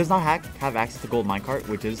terrifying. He does not have access to gold minecart,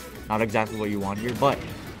 which is not exactly what you want here, but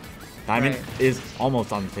Diamond is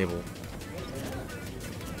almost on the table.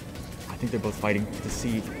 I think they're both fighting to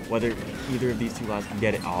see whether either of these two lads can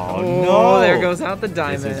get it. Oh no! There goes out the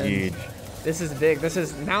Diamond. This is huge. This is big. This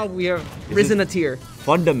is, now we have risen a tier.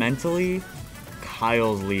 Fundamentally,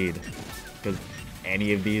 Kyle's lead. Because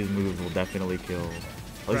any of these moves will definitely kill.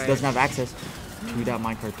 At least he doesn't have access to that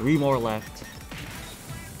minecart. 3 more left.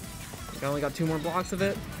 You only got 2 more blocks of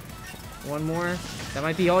it. 1 more. That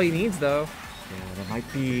might be all he needs, though. Yeah, that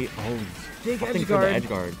might be. Oh, big edge guard. Edge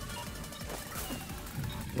guard.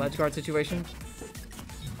 Ledge guard situation.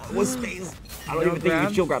 What space? I don't even think you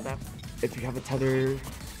can shield grab that. If you have a tether.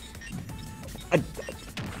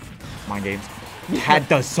 Mind games. That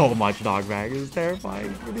does so much knockback. It's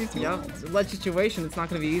terrifying for these two. Yeah, it's a ledge situation. It's not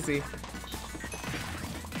going to be easy.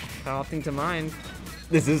 Opting to mine.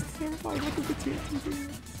 This is terrifying.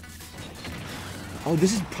 Oh,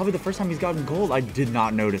 this is probably the first time he's gotten gold. I did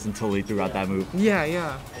not notice until he threw out that move.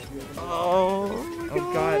 Yeah. Oh,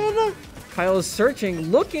 God. Kyle is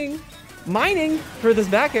searching, looking, mining for this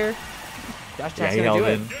back air. Dash Attack's gonna do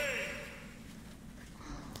it.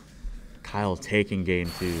 Kyle taking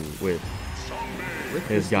game 2 with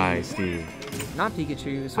his guy, Steve. Not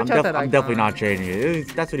Pikachu. Switch out that icon. I'm definitely not changing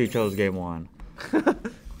it. That's what he chose game 1.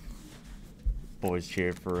 Boys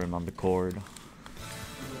cheered for him on the cord.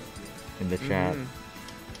 In the chat.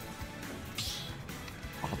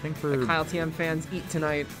 I think for the KyleTM fans eat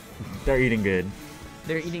tonight. They're eating good.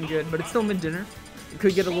 They're eating good, but it's still mid-dinner. It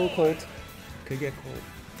could get a little cold. Could get cold.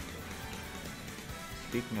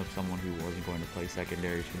 Speaking of someone who wasn't going to play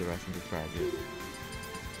secondaries for the rest of this bracket.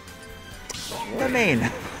 The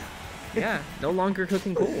main. Yeah, no longer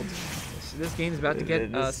cooking cold. This game's about to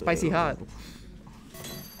get spicy hot.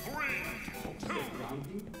 3, 2,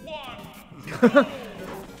 1.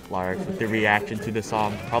 Liyrex with the reaction to the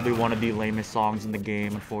song. Probably one of the lamest songs in the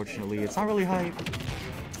game, unfortunately. It's not really hype.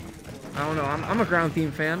 I don't know. I'm a ground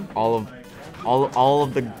theme fan. All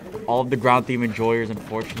of the ground theme enjoyers,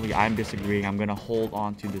 unfortunately, I'm disagreeing. I'm gonna hold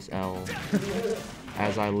on to this L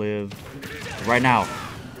as I live. Right now.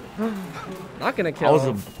 Not gonna kill. I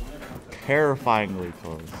was terrifyingly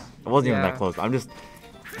close. It wasn't even that close. I'm just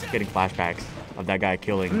getting flashbacks of that guy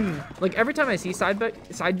killing. Like every time I see side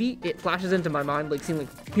B, it flashes into my mind like seeing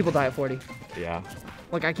like people die at 40. Yeah.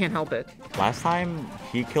 Like I can't help it. Like time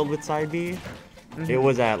he killed with side B, it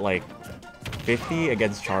was at like 50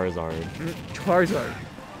 against Charizard. Charizard.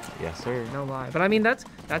 Yes, sir. No lie. But I mean that's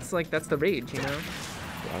the rage, you know.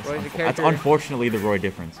 Yeah, that's unfortunately the Roy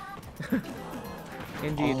difference.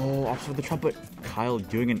 Indeed. Oh, also with the trumpet, Kyle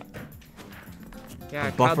doing an. Yeah,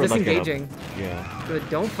 Kyle disengaging. Yeah. Good.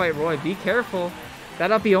 Don't fight Roy. Be careful. That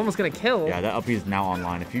uppie almost gonna kill. Yeah, that uppie is now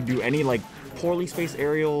online. If you do any like poorly spaced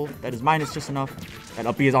aerial that is minus just enough, that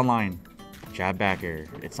uppie is online. Jab back air.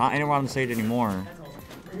 It's not anywhere on the stage anymore.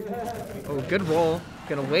 Oh, good roll.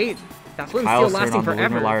 Gonna wait. That flame's Kyle's still lasting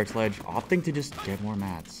forever. Liyrex ledge, opting to just get more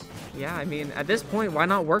mats. Yeah, I mean, at this point, why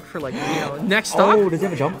not work for like, next stock? Oh, does he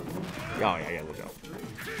have a jump? Oh, yeah, the jump.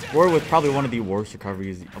 Or with probably one of the worst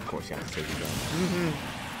recoveries, of course you have to save your jump.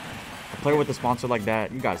 A player with a sponsor like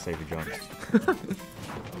that, you gotta save your jump.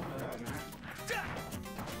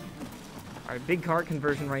 Alright, big cart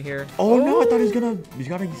conversion right here. Oh no, I thought he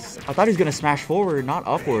was gonna smash forward, not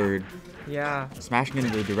upward. Yeah. Smashing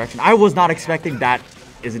into the direction. I was not expecting that.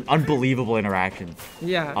 Is an unbelievable interaction.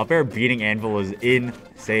 Yeah. Up air beating Anvil is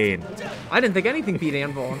insane. I didn't think anything beat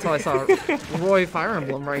Anvil until I saw Roy Fire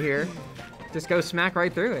Emblem right here. Just go smack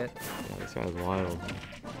right through it. Yeah, this guy's wild.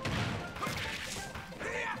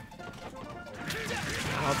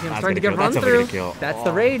 KyleTM starting to get run through. That's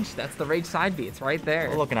the rage. That's the rage side beats right there.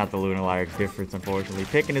 We're looking at the Luna Liyrex difference, unfortunately.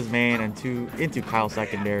 Picking his main and into Kyle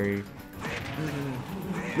secondary.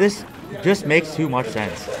 This just makes too much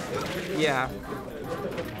sense. Yeah.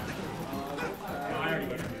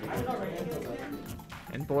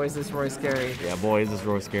 And boy, is this Roy scary. Yeah, boy, is this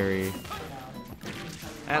Roy scary.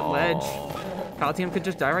 At ledge. KyleTM could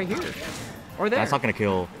just die right here. Or there. That's not going to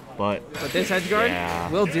kill, but this edge guard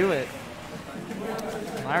will do it.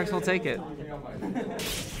 Liyrex will take it.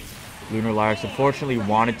 Lunar Liyrex unfortunately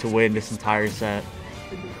wanted to win this entire set.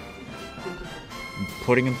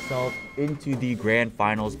 Putting himself into the grand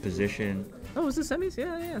finals position. Oh, was this semis?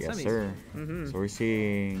 Yeah, yes, semis. Sir. So we're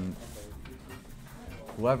seeing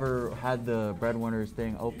whoever had the breadwinners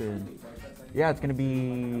thing open. Yeah, it's gonna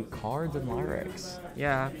be Kards and Liyrex.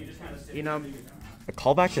 Yeah, you know. A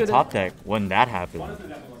callback to Top Tech when that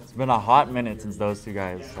happened. It's been a hot minute since those two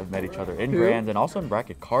guys have met each other in Grands and also in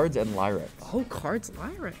bracket. Kards and Liyrex. Oh, Kards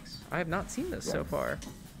Liyrex. I have not seen this so far.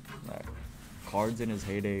 Kards in his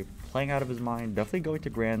heyday, playing out of his mind. Definitely going to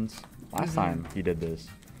Grands. Last time he did this.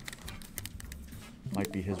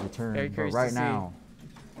 Might be his return, but right now,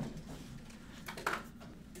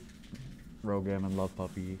 Rogam and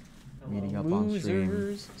Lovepuppy meeting up on stream.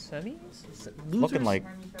 Losers semis? Looking like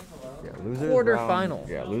losers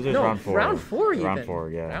quarterfinal. Losers round 4. Round 4 even. Round 4,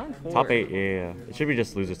 yeah. Round 4. Top 8, yeah. It should be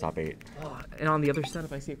just losers top 8. And on the other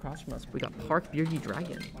setup I see across from us, we got Beardy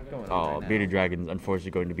Dragon going on. Beardy Dragon's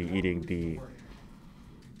unfortunately going to be eating the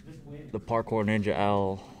Parkour Ninja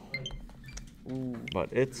L. Ooh. But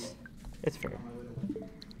it's fair.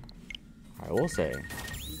 I will say.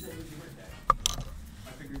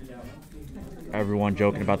 Everyone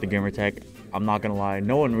joking about the gamer tech. I'm not gonna lie,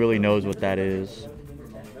 no one really knows what that is.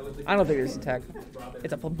 I don't think it's a tech.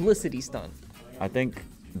 It's a publicity stunt. I think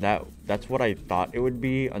that's what I thought it would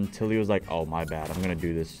be until he was like, oh my bad, I'm gonna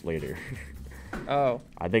do this later. Oh.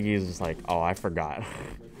 I think he's just like, oh, I forgot.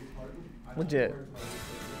 Legit.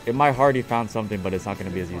 In my heart he found something, but it's not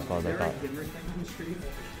gonna be as useful as I thought.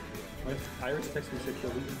 Iris text me said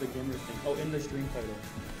she'll leave the gamer thing. Oh, in the stream title.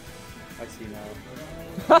 I see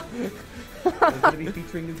now. It's gonna be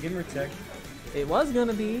featuring new gamer tech. It was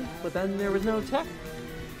gonna be, but then there was no tech.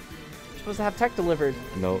 You're supposed to have tech delivered.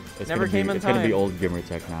 No, it's never came in time. It's gonna be old gamer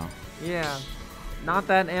tech now. Yeah, not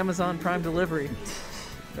that Amazon Prime delivery.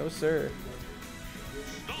 No sir.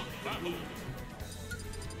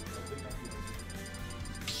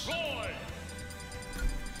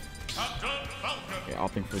 Okay,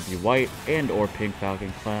 opting for the white and or pink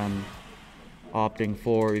Falcon Clem. Opting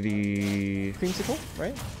for the creamsicle,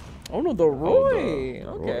 right? Oh no, the Roy.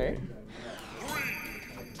 Okay.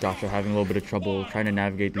 Joshua having a little bit of trouble trying to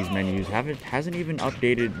navigate these menus. Hasn't even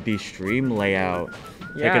updated the stream layout.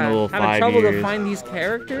 Yeah, taking a little having 5 trouble years. to find these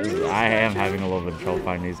characters. I am having a little bit of trouble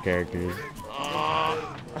finding these characters.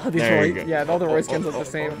 Oh, these Roy, yeah, all the Roy skins look the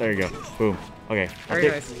same. There you go. Boom. Okay. Very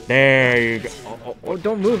nice. There you go. Oh,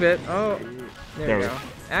 don't move it. Oh, there we go.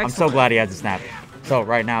 I'm so glad he has a snap. So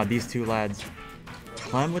right now, these two lads,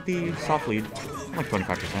 Clem with the soft lead, like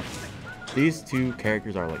 25%. These two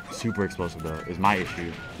characters are like super explosive though, is my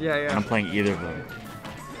issue. Yeah, yeah. And I'm playing either of them.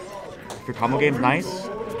 If your combo game's nice.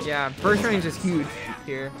 Yeah, burst range is huge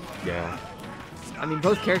here. Yeah. I mean,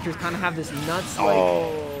 both characters kind of have this nuts like.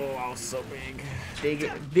 Oh, I was so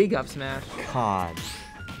big. Big up smash. God.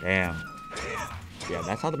 Damn. Yeah,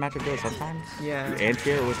 that's how the matchup goes sometimes. Yeah. The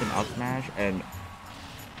anti-air with an up smash, and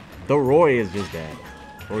the Roy is just dead.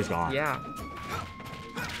 Roy's gone. Yeah.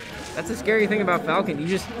 That's the scary thing about Falcon.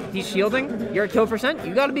 He's shielding. You're at kill percent.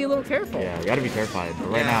 You got to be a little careful. Yeah, you got to be terrified. But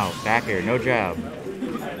right now, back air, no jab.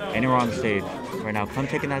 Anywhere on the stage. Right now, Clem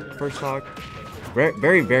taking that first stock.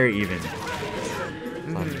 Very, very even.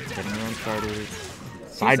 Clem getting their own starters.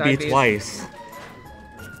 Side B twice.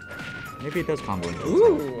 Maybe it does combo.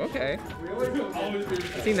 Ooh, okay.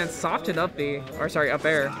 I think that softed up B. Or sorry, up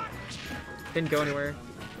air. Didn't go anywhere.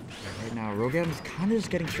 Right now, Rogam is kind of just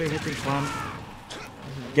getting straight hits in Clem.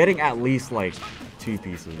 Getting at least like 2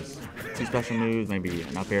 pieces. 2 special moves, maybe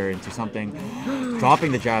an up air into something.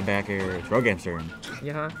 Dropping the jab back air. It's Rogam's turn.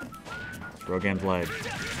 Yeah. It's Rogam's ledge.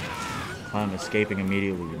 Clem escaping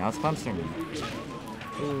immediately. Now it's Clem's turn.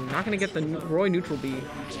 Ooh, not gonna get the Roy neutral B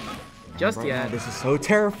just yet. This is so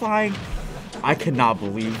terrifying. I cannot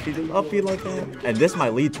believe she did up B like that. And this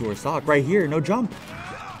might lead to her stock right here. No jump.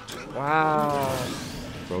 Wow.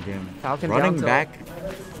 Rogam Falcon running down back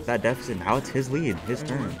that deficit. Now it's his lead, his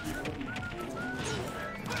turn.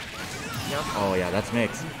 Yep. Oh yeah, that's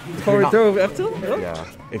mixed. Forward throw F tilt? Yep. Yeah.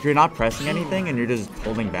 If you're not pressing anything and you're just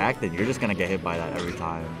holding back, then you're just gonna get hit by that every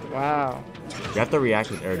time. Wow. You have to react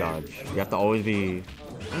with air dodge. You have to always be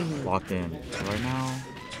locked in. Right now,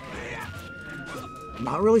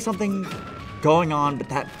 not really something going on, but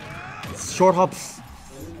that short hops,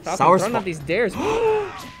 Falcon sour throwing up these dares.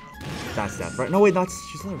 That's death, right? No, wait,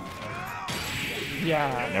 she's low.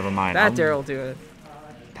 Yeah. Never mind. That dare will do it.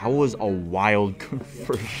 That was a wild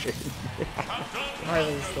conversion. I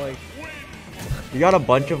was like... You got a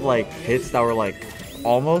bunch of like hits that were like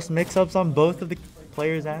almost mix-ups on both of the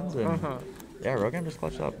players' ends, and yeah, Rogam just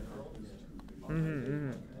clutched up.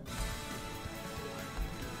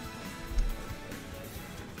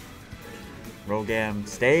 Rogam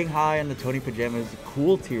staying high in the Tony Pajamas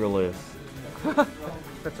cool tier list.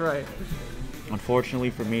 That's right. Unfortunately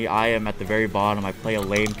for me, I am at the very bottom. I play a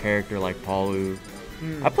lame character like Palu.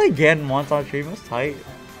 I played Ganon once on stream. It was tight.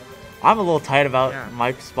 I'm a little tight about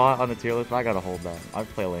my spot on the tier list, but I gotta hold that. I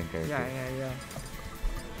play a lame character. Yeah.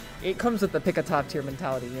 It comes with the pick a top tier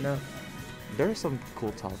mentality, you know? There are some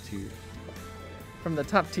cool top tier. From the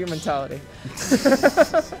top tier mentality.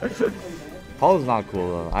 Paul's not cool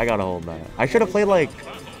though. I gotta hold that. I should have played like...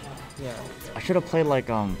 Yeah. I should have played like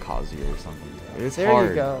Kazuya or something. It's there hard.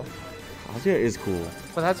 You go. Kazuya is cool.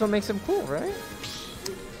 But that's what makes him cool, right?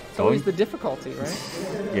 It's always the difficulty, right?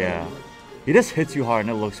 Yeah. He just hits you hard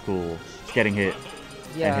and it looks cool. Just getting hit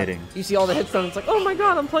and hitting. You see all the hits done, it's like, oh my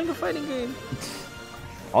god, I'm playing a fighting game.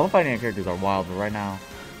 All the fighting characters are wild, but right now,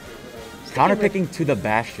 counter-picking to the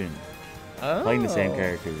Bastion. Playing the same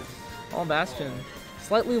characters. All Bastion.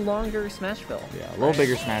 Slightly longer Smashville. Yeah, a little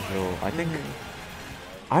bigger Smashville. I think...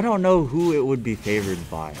 I don't know who it would be favored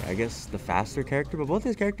by. I guess the faster character, but both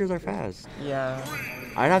his characters are fast. Yeah.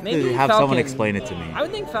 I'd have to have someone explain it to me. I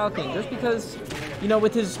would think Falcon, just because, you know,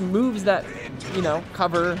 with his moves that, you know,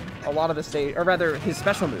 cover a lot of the stage, or rather his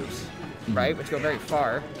special moves, right, which go very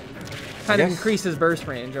far, kind of increases burst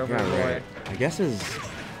range over Roy. I guess his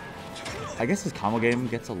combo game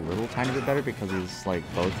gets a little tiny bit better because he's like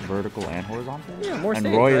both vertical and horizontal. Yeah, more and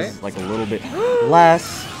stage, Roy right? is like a little bit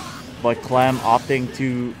less, but Clem opting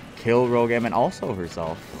to kill Rogam and also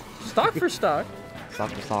herself. Stock for stock. Stock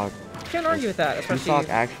for stock. Can't argue with that, especially stock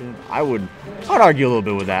action. I'd argue a little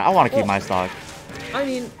bit with that. I want to keep my stock. I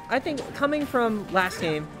mean, I think coming from last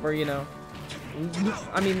game where, you know,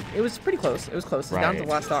 I mean, it was pretty close. It was close. It's down to the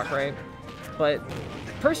last stock, right? But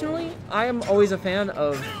personally, I am always a fan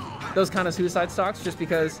of those kind of suicide stocks just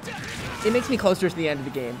because it makes me closer to the end of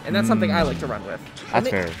the game, and that's something I like to run with. That's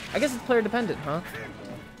fair. I guess it's player dependent, huh?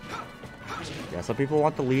 Yeah, some people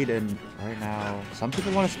want the lead, and right now, some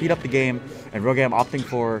people want to speed up the game, and Rogam opting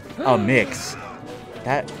for a mix.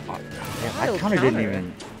 That counter didn't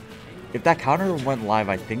even... If that counter went live,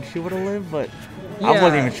 I think she would have lived, but I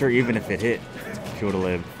wasn't even sure even if it hit, she would have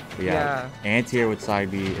lived. But yeah, anti-air with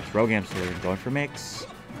side B, it's Rogam's turn, going for mix.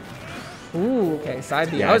 Ooh, okay,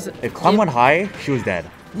 side B. Yeah, if Clem went high, she was dead.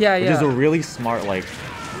 Yeah, Which is a really smart, like...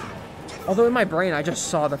 Although in my brain, I just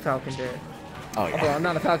saw the Falcon dare. Oh, yeah. Although I'm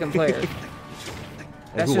not a Falcon player.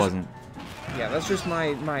 Who wasn't? Yeah, that's just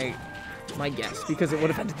my guess, because it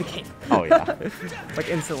would have ended the game. Oh, yeah. Like,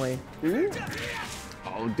 instantly.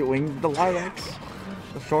 Oh, doing the Liyrex.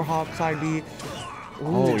 The short hop, side B. Ooh,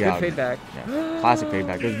 oh, yeah. Good feedback. Yeah. Classic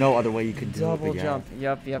feedback. There's no other way you can do it. Double jump.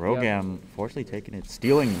 Yep. Rogam fortunately taking it,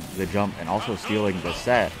 stealing the jump, and also stealing the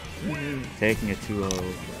set. Taking it 2-0.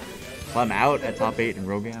 Clem out at top 8, and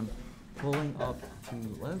Rogam pulling up to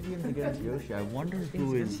Lesbians against Yoshi. I wonder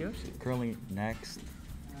who is currently next.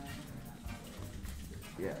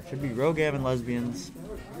 Yeah, it should be Rogam and Lesbians.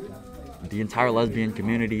 The entire lesbian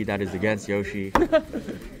community that is against Yoshi.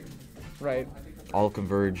 Right. All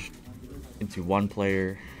converged into one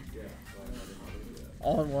player.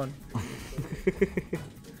 All in one.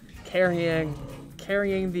 carrying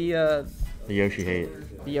the Yoshi hate.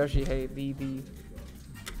 The Yoshi hate. The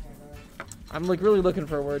I'm like really looking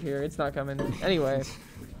for a word here. It's not coming. Anyway.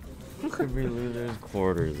 Could be losers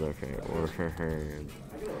quarters, okay, or for her.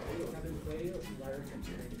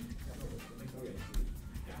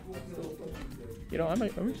 You know, I'm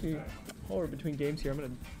actually while we're between games here, I'm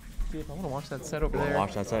gonna see if I want to watch that set over there.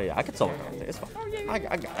 Watch that set? Yeah, I can solo it. It's fine. Oh, yeah, I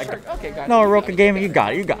got it. Okay, got it. No, Roka Gaming, you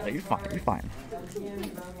got it. You're fine. You're fine.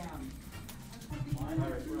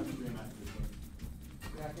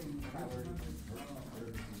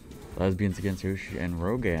 Lesbians against Yoshi and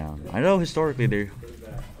Rogam. I know historically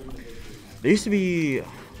they used to be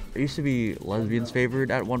It used to be lesbians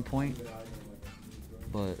favored at one point,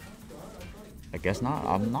 but I guess not.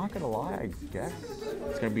 I'm not gonna lie, I guess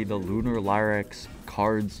it's gonna be the Lunar Liyrex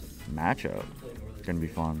Kards matchup. It's gonna be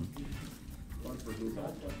fun.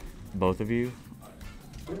 Both of you?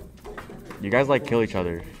 You guys like kill each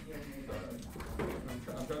other.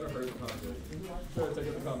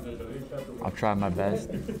 I'm trying my best.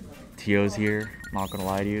 Tio's here, not gonna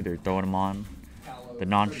lie to you, they're throwing him on. The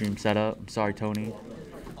non-stream setup. I'm sorry, Tony.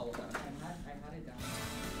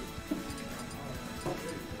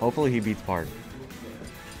 Hopefully he beats Park.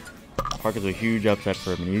 Park is a huge upset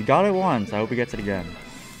for him, and he got it once. I hope he gets it again.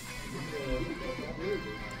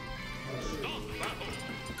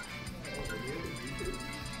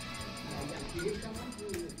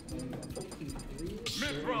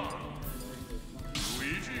 Mythra.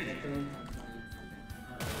 Luigi.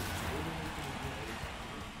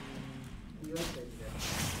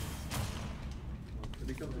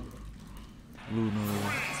 Lunar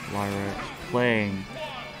Liyrex playing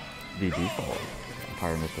the default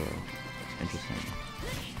Pyra Mythra. Interesting.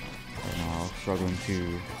 Right now, struggling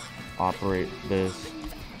to operate this.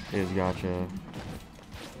 Is gotcha.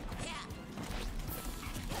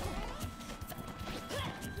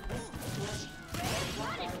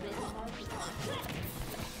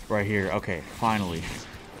 Right here. Okay, finally.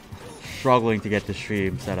 Struggling to get the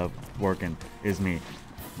stream set up working is me.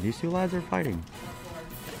 These two lads are fighting.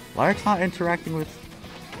 Liyrex not interacting with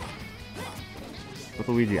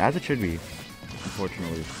Luigi, as it should be,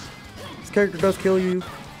 unfortunately. This character does kill you.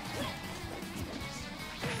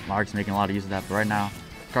 Liyrex making a lot of use of that, but right now,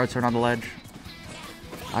 Kards turn on the ledge.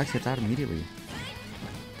 Liyrex gets out immediately.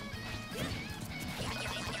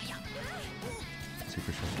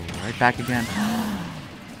 Super stressful. Right back again.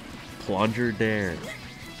 Plunger dare.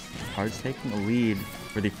 Kards taking the lead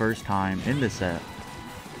for the first time in this set.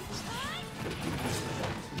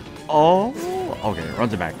 Oh, okay,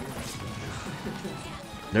 runs it back.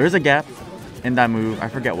 There is a gap in that move. I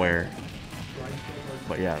forget where.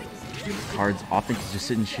 But yeah, Kards opting to just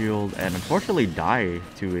sit in shield and unfortunately die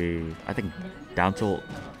to a, I think, down tilt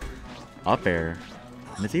up air.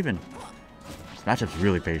 And it's even. This matchup's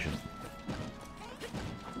really patient.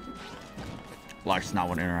 Liyrex does not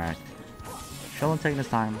want to interact. Chillin' taking his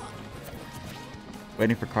time.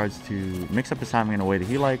 Waiting for Kards to mix up his timing in a way that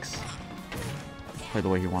he likes. Play the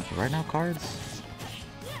way he wants to. Right now, Kards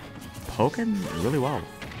poking really well.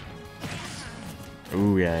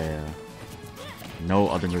 Ooh, yeah. No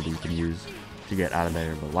other move that you can use to get out of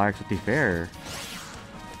there. But Liyrex with the fair.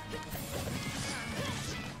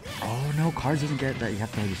 Oh no, Kards doesn't get that. You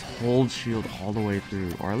have to just hold shield all the way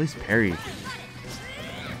through, or at least parry.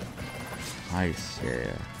 Nice,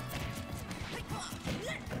 yeah.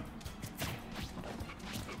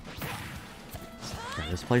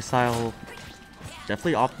 This playstyle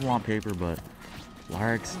definitely optimal on paper, but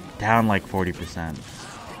Liyrex down like 40%.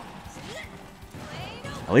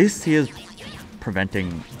 At least he is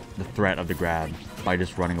preventing the threat of the grab by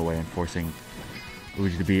just running away and forcing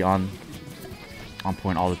Luigi to be on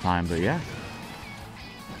point all the time. But yeah,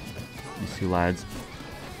 these two lads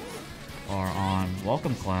are on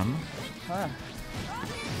welcome Clem. Huh.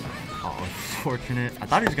 Oh, unfortunate. I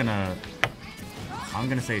thought he was gonna, I'm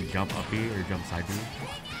gonna say jump up B or jump side B.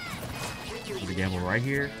 The gamble right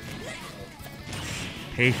here.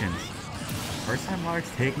 Patience. First time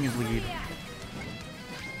Liyrex taking his lead.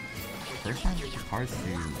 First time for Kards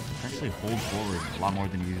to actually hold forward a lot more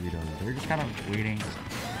than he usually does. They're just kind of waiting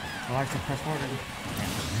for Liyrex to press forward and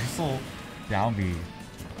whistle down B.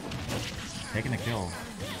 Taking the kill.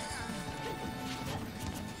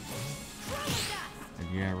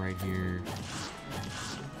 And yeah, right here.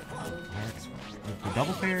 Liyrex with the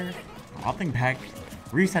double fair, opting back.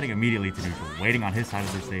 Resetting immediately to neutral, waiting on his side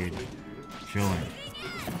of the stage, chilling.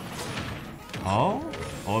 Oh,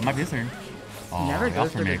 it might be his turn. Oh, He never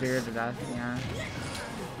goes for the mix. beer to death, yeah.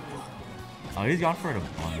 Oh, he's gone for it a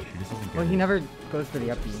bunch. He just doesn't get Well, he it. never goes for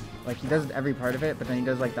the up B. Like, he does every part of it, but then he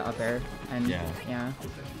does, like, the up air. And, yeah.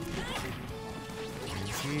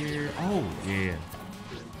 Here. Oh, yeah.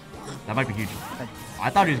 That might be huge. I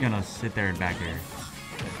thought he was going to sit there and back air.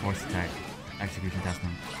 Force attack. Execution test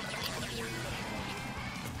him.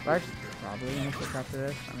 Liyrex probably gonna switch after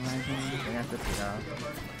this. I'm imagining. They have to see that.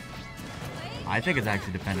 I think it's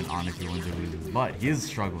actually dependent on if he wins or loses, but he is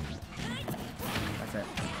struggling. That's it.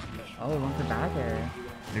 Oh, one for back air.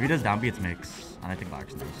 If he does down B, it's mix, and I think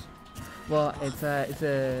Liyrex does. Well, it's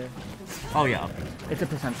a. Oh yeah. It's a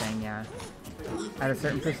percent thing, yeah. At a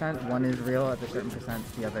certain percent, one is real. At a certain percent,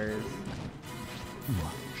 the other is.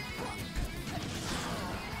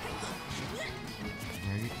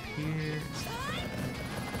 Right here.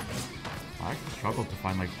 I actually struggle difficult to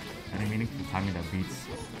find like any meaningful timing that beats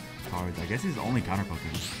Kards. I guess he's only counter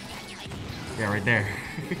poking. Yeah, right there.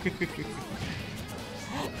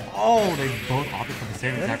 Oh, they both opted for the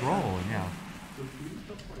same exact roll, and yeah.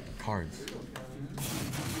 Kards.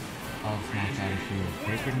 Oh, Smash Attitude.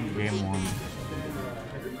 Taking game 1.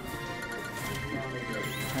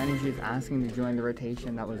 ShinyJuice asking to join the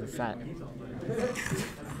rotation. That was a set.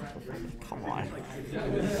 Come on.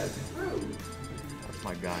 That's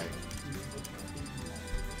my guy.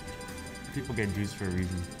 People get juice for a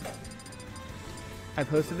reason. I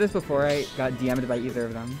posted this before I got DM'd by either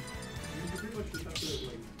of them.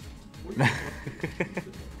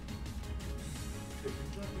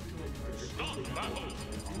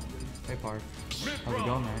 Hey, Park. How's it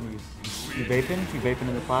going, man? You vaping? You vaping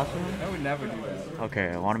in the classroom? I would never do that. Okay,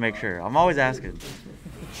 I want to make sure. I'm always asking.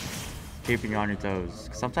 Keeping you on your toes.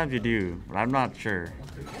 Sometimes you do, but I'm not sure.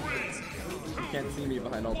 You can't see me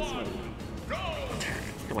behind all the smoke.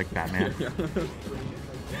 You're like Batman.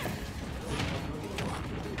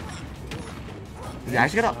 Is he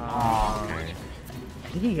actually gonna? Oh, okay. I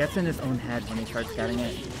think he gets in his own head when he starts getting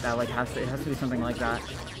it. That like it has to be something like that.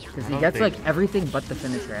 Because he gets like everything but the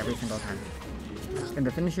finisher every single time. And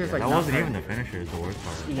the finisher is like that wasn't even the finisher. Is the worst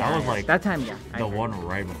part. Yeah, that was like that time. Yeah, the one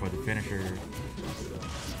right before the finisher.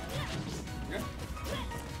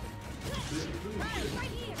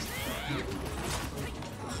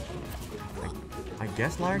 I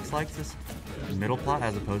guess Liyrex likes this middle plot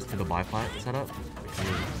as opposed to the bi-plat setup.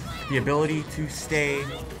 The ability to stay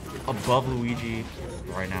above Luigi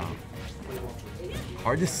right now.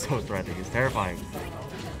 Kards is so threatening. It's terrifying.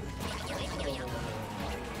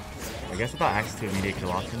 I guess without access to immediate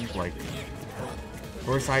kill options, like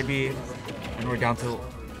we're side B and we're down tilt.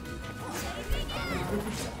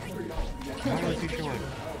 I'm not really too sure what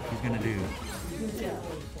he's gonna do.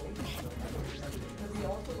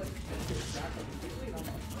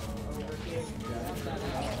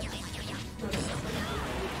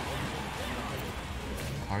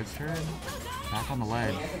 Kards turn. Back on the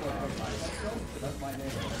ledge.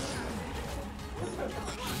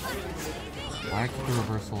 Back to the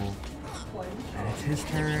reversal. And it's his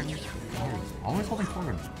turn. Kards. Always holding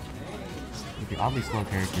forward. With the oddly slow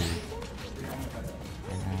character.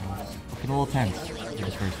 And now it's looking a little tense in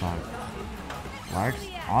his first stock. Liyrex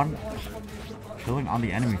on chilling on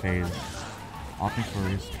the enemy phase. Opting for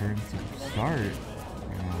his turn to start. And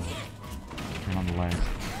turn on the ledge.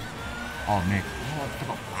 Oh, Mick. Oh, for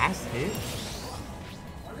the last hit?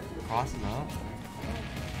 Crosses up.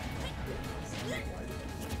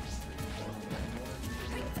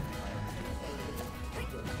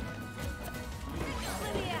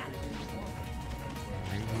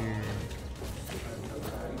 Right here.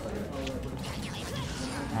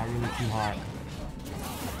 Not really too hot.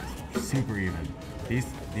 Super even. These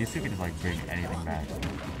two can just like bring anything back.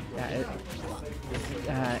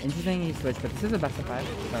 Yeah, interesting you switch, but this is a best of 5.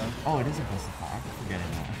 So. Oh, it is a best of 5. I'm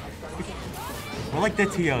forgetting that. We're like the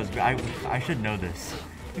TOs, but I should know this.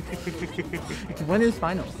 It's winners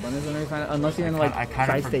finals. Winners final. Unless you're in like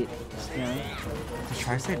tri-state. Yeah. Does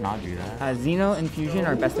tri-state not do that? Xeno and Fusion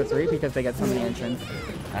are best of 3 because they get so many entrants.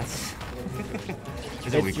 That's.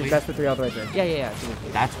 Is it weekly? It's best of 3 all the way through. Yeah.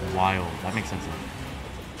 That's wild. That makes sense.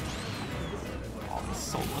 Oh, this is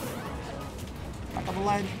so good. Back on the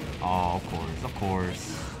ledge. Oh, of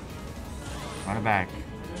course. Run it back.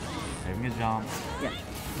 Saving his jump. Yeah.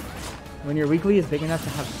 When your weekly is big enough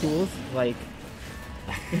to have tools, like...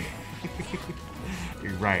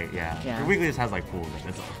 You're right, yeah. Your weekly just has like pools.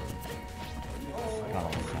 That's all. Gotta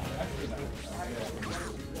like that.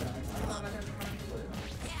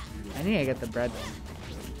 I need to get the bread.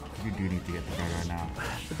 You do need to get the bread right now.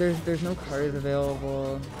 But there's no cards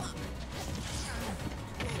available.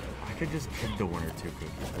 I could just hit the 1 or 2 cookies,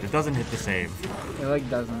 but it doesn't hit the same. It like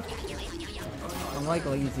doesn't. I'm like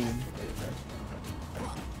lazy.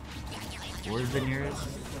 Where's the nearest?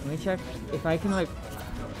 Let me check if I can like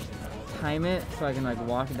time it so I can like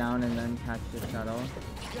walk down and then catch the shuttle.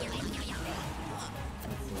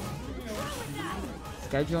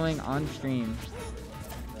 Scheduling on stream.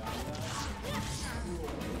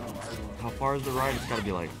 How far is the ride? It's gotta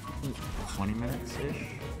be like 20 minutes-ish?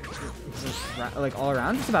 Like all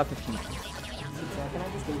around, it's about 15 minutes.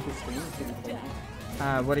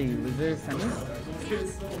 What are you, loser? Semis?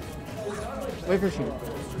 Wait for shoot.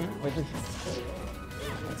 Wait for shoot.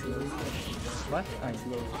 What?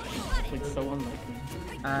 Like so unlikely.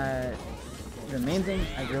 The main thing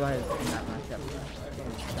I realized in that matchup.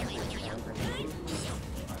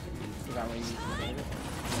 Is that why you did it?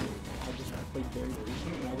 I just played very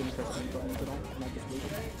patient and I didn't press any buttons at all, and I just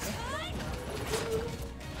waited.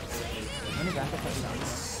 Let me back up.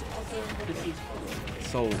 This is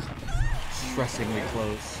so stressingly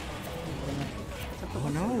close. Oh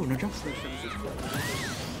no, no jump.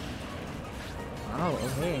 Oh,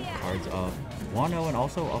 okay. Cards up 1-0 and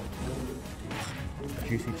also up.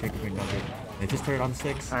 Juicy chicken McNugget. They just started on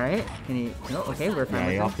 6. Alright, can you... No, okay, we're fine. Yeah,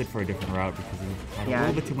 with he that. opted for a different route because he had a Yeah.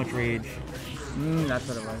 little bit too much rage. That's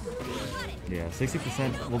what it was. Yeah,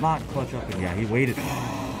 60% will not clutch up, and yeah, he waited.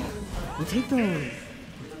 We'll take those.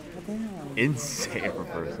 Insane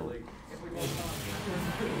reversal.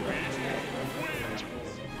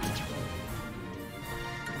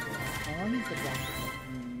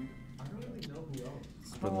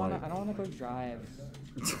 I want to I don't want to go drive.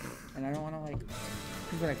 And I don't want to, like...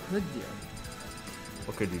 Because what I could do...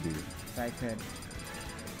 What could you do? If I could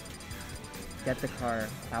get the car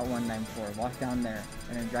out 194, walk down there,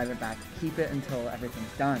 and then drive it back, keep it until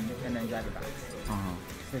everything's done, and then drive it back.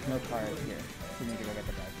 There's no car here, so you need to go get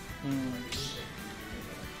the bike.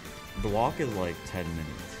 The walk is like 10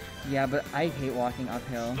 minutes. Yeah, but I hate walking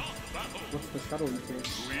uphill. What's the shuttle you take?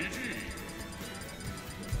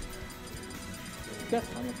 That's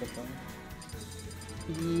fine with the phone.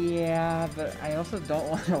 Yeah, but I also don't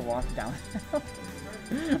want to walk downhill.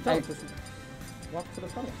 Just walk to the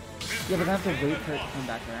shuttle. Yeah, but I have to wait for it to come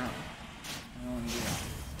back around. I don't want to do that.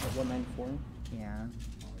 At 194? Yeah.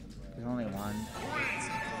 There's only one.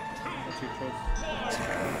 That's your choice.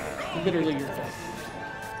 Literally your choice.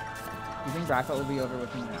 You think bracket will be over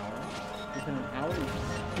within an hour? Within an hour?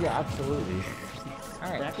 Yeah, absolutely.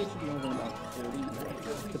 Alright. Bracket should be over in about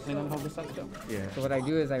 40, depending on how the sets go. Yeah. So what I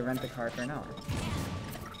do is I rent the car for an hour.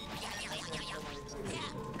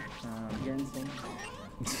 You're insane.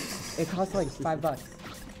 It costs like $5.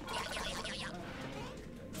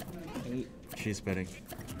 8. She's spinning.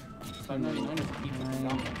 $5.99 is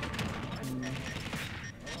pizza.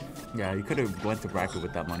 Yeah, you could have went to bracket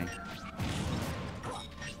with that money.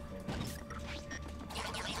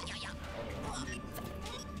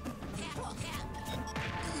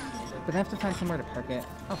 But I have to find somewhere to park it.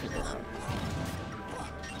 I'll figure it out.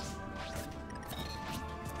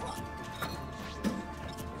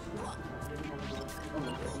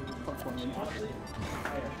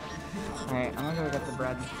 Alright, I'm gonna go get the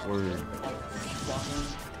bread. Word.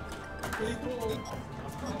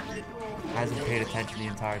 Hasn't paid attention the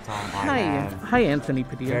entire time. Hi Anthony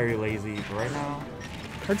Padilla. Very lazy, but right now.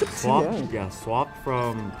 Cards up Swap, 2-0. yeah, swap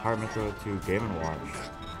from Mythra to Game & Watch.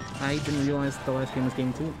 I didn't realize the last game was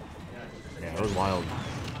game 2. Yeah, it was wild.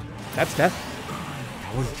 That's death.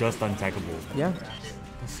 That was just untechable. Yeah.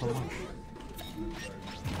 That's so much.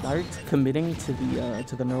 Liyrex committing to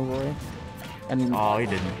the no Roy. And oh, he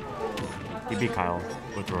didn't. He beat Kyle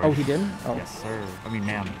with Roy. Oh, he did? Oh. Yes, sir. I mean,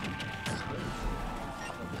 ma'am.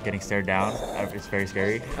 Getting stared down. It's very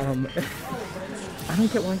scary. I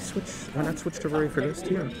don't get why not switch to Rory for this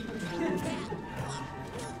tier.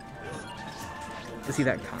 Is he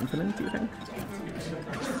that confident, do you think?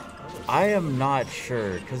 I am not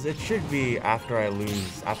sure, because it should be after I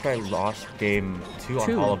lost game 2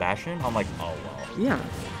 on Hollow Bastion. I'm like, oh well. Yeah.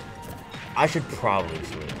 I should probably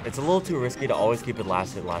switch. It's a little too risky to always keep it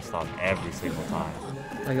last hit, last stop every single time.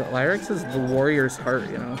 Like, Liyrex is the warrior's heart,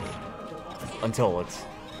 you know? Until it's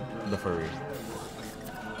the furry.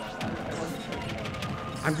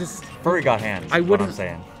 I'm just... Furry got hands, I what I'm wouldn't...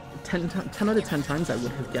 saying. 10 out of 10 times I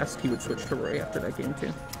would have guessed he would switch to Rory after that game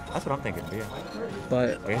too. That's what I'm thinking, yeah.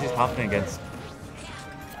 But... I guess he's confident against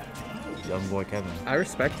young boy Kevin. I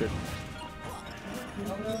respect it.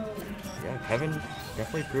 Yeah, Kevin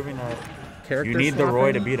definitely proving that Character you need the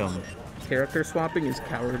Roy to beat him. Character swapping is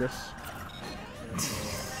cowardice.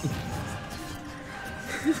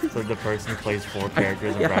 So the person who plays 4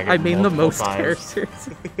 characters in bracket I mean the most times. characters.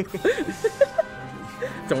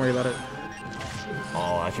 Don't worry about it.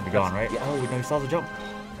 Oh, I should be gone, right? Oh, no, he saw the jump.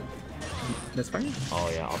 Misfire? Oh,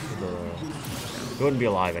 yeah, up to the... He wouldn't be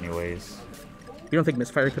alive anyways. You don't think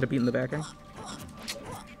Misfire could have beaten the back guy?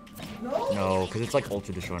 No, because it's like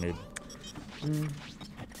ultra disjointed.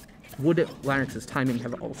 Would Lyrex's timing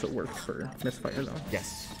have also worked for Misfire though?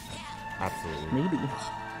 Yes, absolutely. Maybe.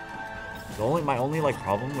 My only like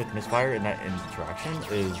problem with Misfire in that interaction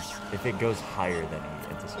is if it goes higher than he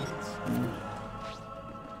anticipates.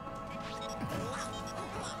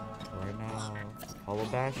 Right now, Hollow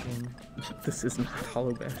Bastion. This is not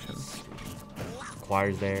Hollow Bastion.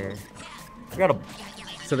 Choir's there. We got a.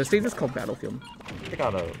 So the stage is called Battlefield. They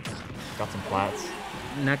got some plats.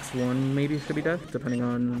 Next one maybe should be death, depending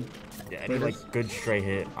on. Yeah, any like good straight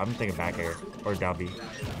hit. I'm thinking back air or down B.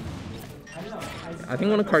 I think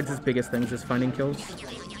one of Kards' biggest things is finding kills.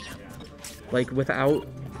 Like without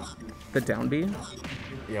the down B.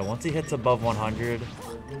 Yeah, once he hits above 100,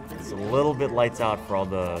 it's a little bit lights out for all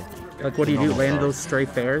the Like, what do you do? Land those stray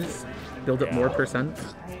fairs? Build up more percent?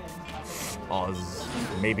 Oh, this is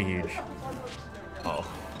maybe huge. Oh.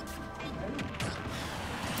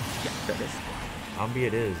 Yeah, that is. Zombie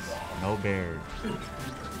it is. No bear.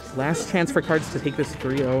 Last chance for Kards to take this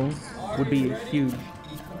 3-0 would be huge.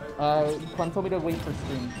 Clem told me to wait for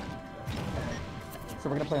stream. So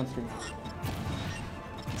we're gonna play on stream.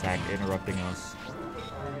 Zach interrupting us.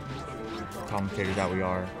 Commentators that we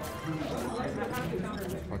are.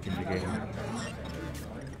 Parkinja game.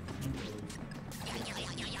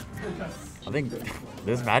 I think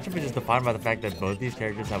this matchup is just defined by the fact that both these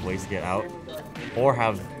characters have ways to get out, or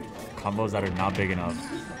have combos that are not big enough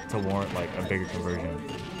to warrant like a bigger conversion.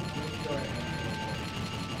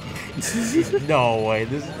 No way,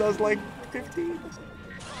 this does like 15.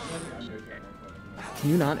 Can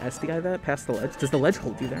you not SDI that past the ledge? Does the ledge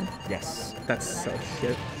hold you there? Yes. That's so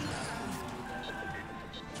shit.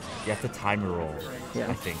 You have to time your roll, Yeah.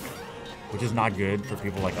 I think. Which is not good for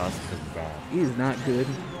people like us because it's bad. He is not good.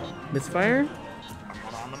 Misfire?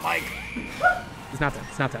 On the mic. It's not done.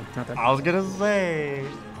 It's not done. Not done. I was gonna say,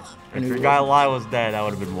 if your guy Lai was dead, that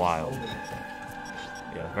would have been wild.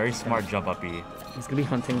 Yeah, very smart jump uppy. He's gonna be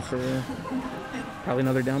hunting for probably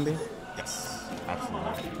another down B. Yes,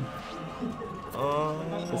 absolutely.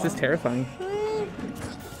 This is terrifying.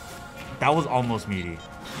 That was almost meaty.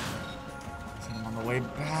 Send him on the way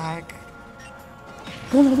back.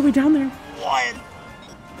 Going all the way down there. What?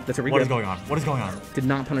 That's a regrab. What is going on? What is going on? Did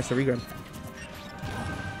not punish the regrab.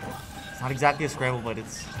 It's not exactly a scramble, but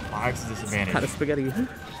it's Lyrex's disadvantage. Kind of spaghetti.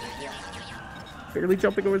 Barely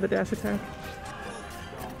jumping over the dash attack.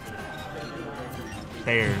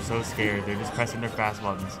 They are so scared. They're just pressing their fast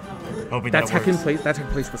buttons, hoping That that it second works. place. That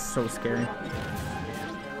second place was so scary.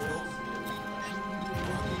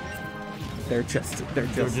 They're just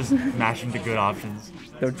mashing the good options.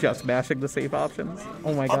 They're just mashing the safe options.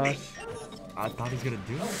 Oh my gosh. I thought he was gonna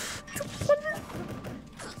do it.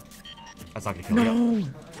 That's not gonna kill me.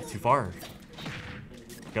 Too far.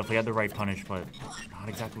 Definitely had the right punish, but not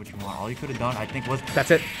exactly what you want. All you could have done, I think, was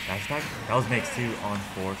that's it. Hashtag. That was makes too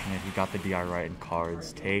unfortunate. He got the DI right in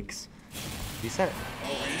Kards takes. He said it.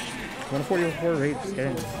 144 rate. Just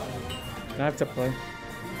kidding. I have to play.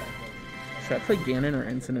 Should I play Ganon or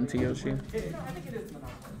Ensign into Yoshi?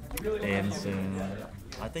 Ensign.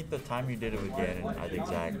 I think the time you did it with Ganon, I think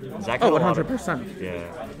Zach. Oh, 100%.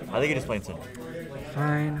 Yeah. I think you just play Ensign.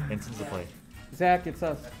 Fine. Ensign's the play. Zach, it's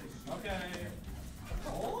us.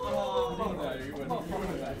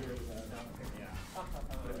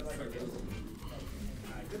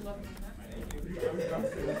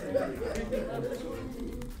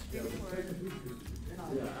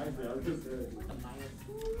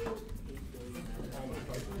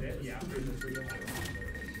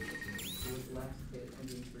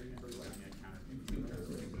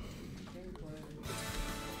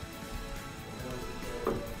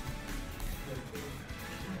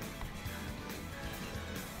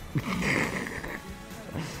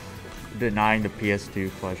 Denying the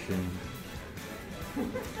PS2 question.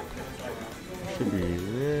 Should be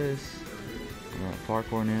this.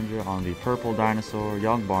 Parkour Ninja on the purple dinosaur,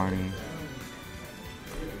 Young Barney.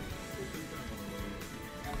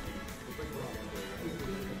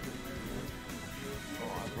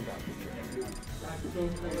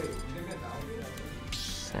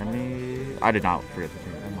 Semi. I did not forget the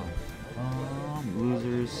thing. Come on.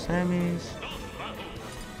 Losers, semis.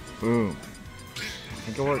 Boom. I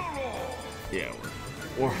think it worked. Yeah,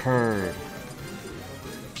 or her.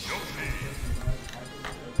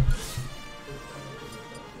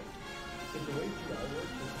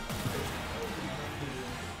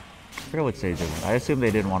 I forgot what stage it was. I assume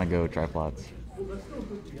they didn't want to go triplats.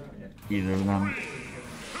 Either of them.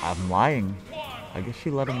 I'm lying. I guess she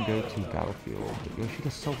let him go to Battlefield. Yo, she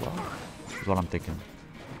does so well. Is what I'm thinking.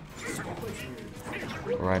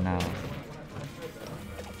 Right now.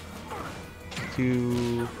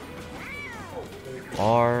 2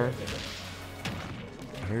 R.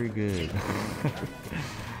 Very good.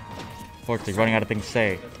 Fortunately, running out of things to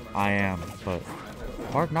say. I am, but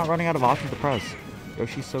Park not running out of options to press.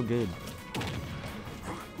 Yoshi's so good.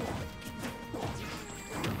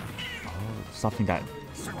 Oh, something that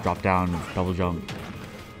drop down, double jump.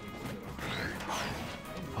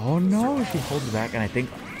 Oh no, she holds back, and I think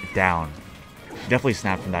down. She definitely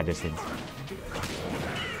snapped from that distance.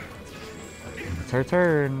 It's her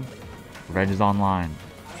turn. Revenge is online.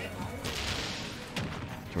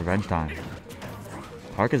 It's revenge time.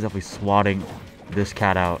 Park is definitely swatting this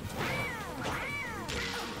cat out.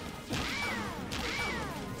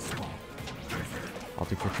 I'll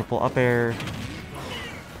take for triple up air.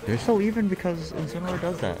 They're so even because Incineroar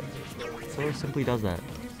does that. Incineroar simply does that.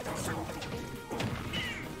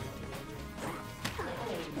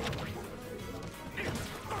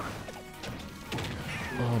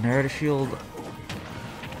 Oh, narrative shield.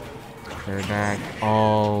 They're back.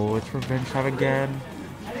 Oh, it's revenge time again.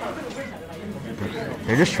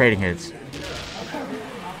 They're just trading hits.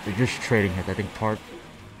 They're just trading hits. I think Park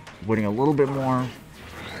winning a little bit more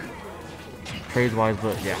trades wise,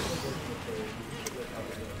 but yeah.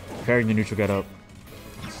 Pairing the neutral get up.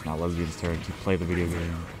 It's not Lesbian's turn to play the video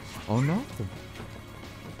game. Oh no.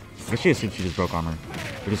 I guess she assumed she just broke armor,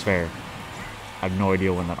 which is fair. I have no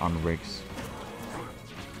idea when that armor breaks.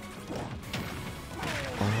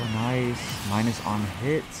 Oh, nice. Minus on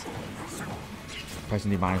hit.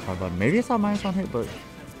 Pressing the -5 button. Maybe it's not minus on hit, but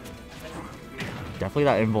definitely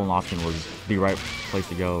that invuln option was the right place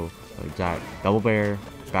to go. Like that. Double bear,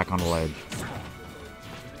 back on the ledge.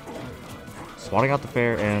 Swatting out the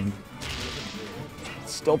fair, and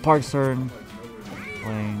still Park's turn.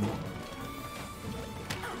 Playing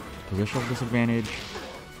positional disadvantage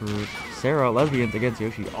for Sarah, Lesbians against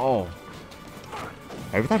Yoshi. Oh.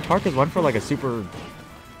 Every time Park has went for like a super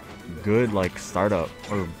good like startup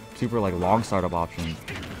or super like long startup option,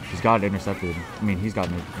 he's gotten intercepted. I mean, he's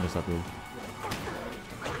gotten intercepted.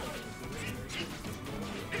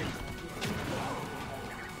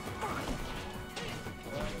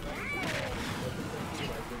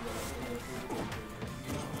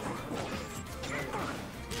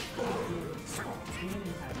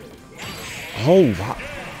 Oh wow,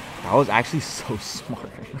 that was actually so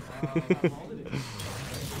smart.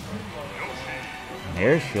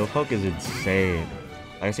 Nair's shield poke is insane.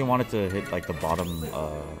 I guess he wanted to hit like the bottom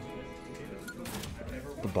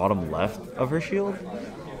left of her shield.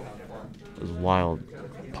 It was wild.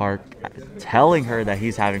 Park telling her that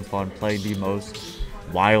he's having fun, playing the most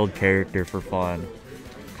wild character for fun.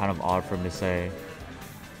 Kind of odd for him to say.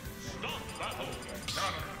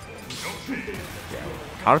 Yeah.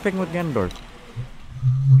 Counterpicking with Ganondorf.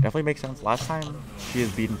 Definitely makes sense. Last time she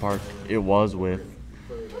has beaten Park, it was with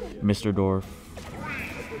Mr. Dorf.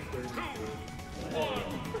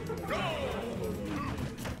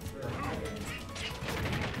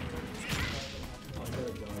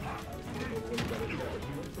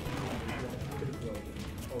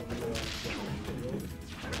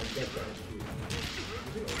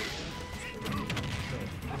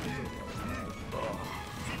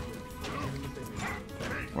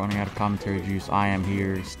 Running out of commentary juice. I am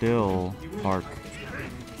here still. Park.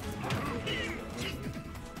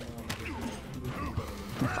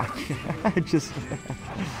 just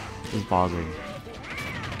pausing.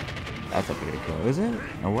 That's a big kill, is it?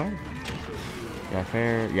 No way. Yeah,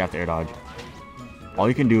 fair. You have to air dodge. All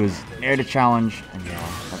you can do is air the challenge, and yeah,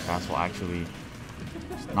 that pass will actually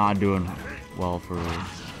not doing well for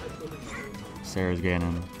Sarah's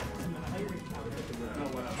Ganon.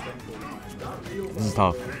 This is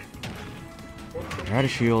tough. Try to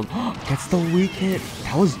shield. Gets the weak hit.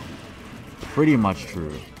 That was pretty much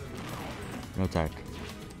true. No tech.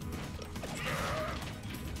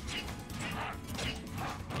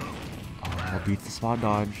 Oh, beats the spot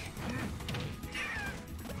dodge.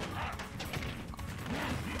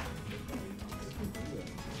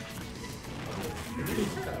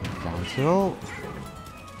 Down tilt.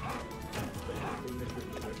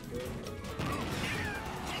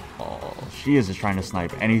 She is just trying to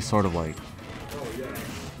snipe any sort of like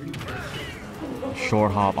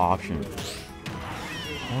short hop option.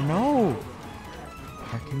 Oh no!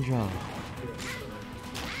 Parkinja.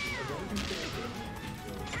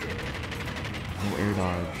 No air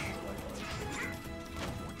dodge.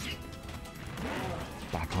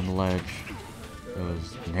 Back on the ledge. It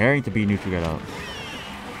was daring to be neutral get out.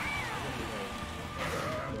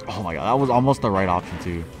 Oh my god, that was almost the right option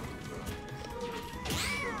too.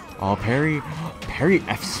 Oh, parry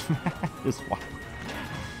F smash is wild.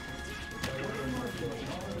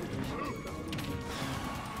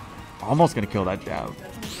 Almost gonna kill that jab.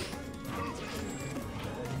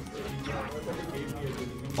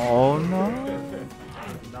 Oh no.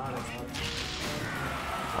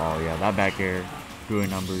 Oh yeah, that back air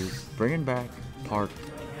doing numbers. Bringing back Park's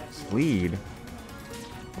lead.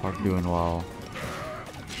 Park doing well.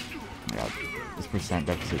 Yeah, this percent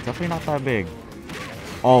deficit definitely not that big.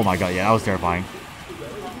 Oh my god, yeah, that was terrifying.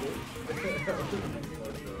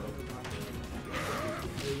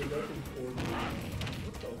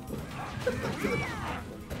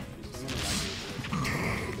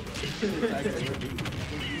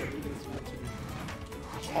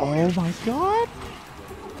 Oh my god!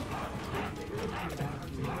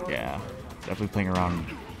 Yeah, definitely playing around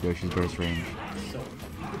Yoshi's burst range.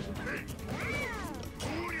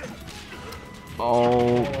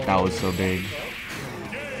 Oh, that was so big.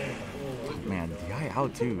 How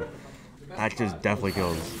to? That just definitely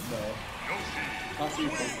kills.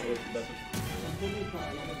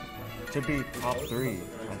 Should be top 3.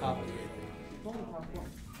 I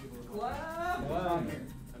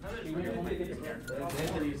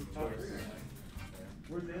think.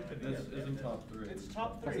 This isn't top 3. It's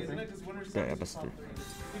top 3, isn't it? Because winners. Yeah, that's 3.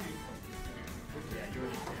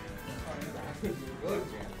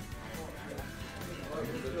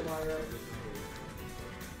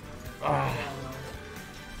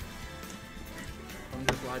 I'm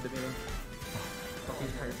just lied to me. Fucking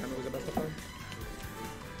entire time it was the best of fun.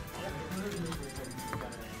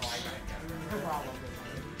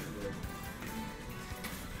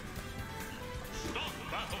 Stop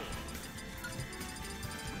battle.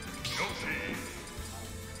 Yoshi.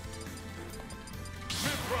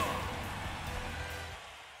 Mythra.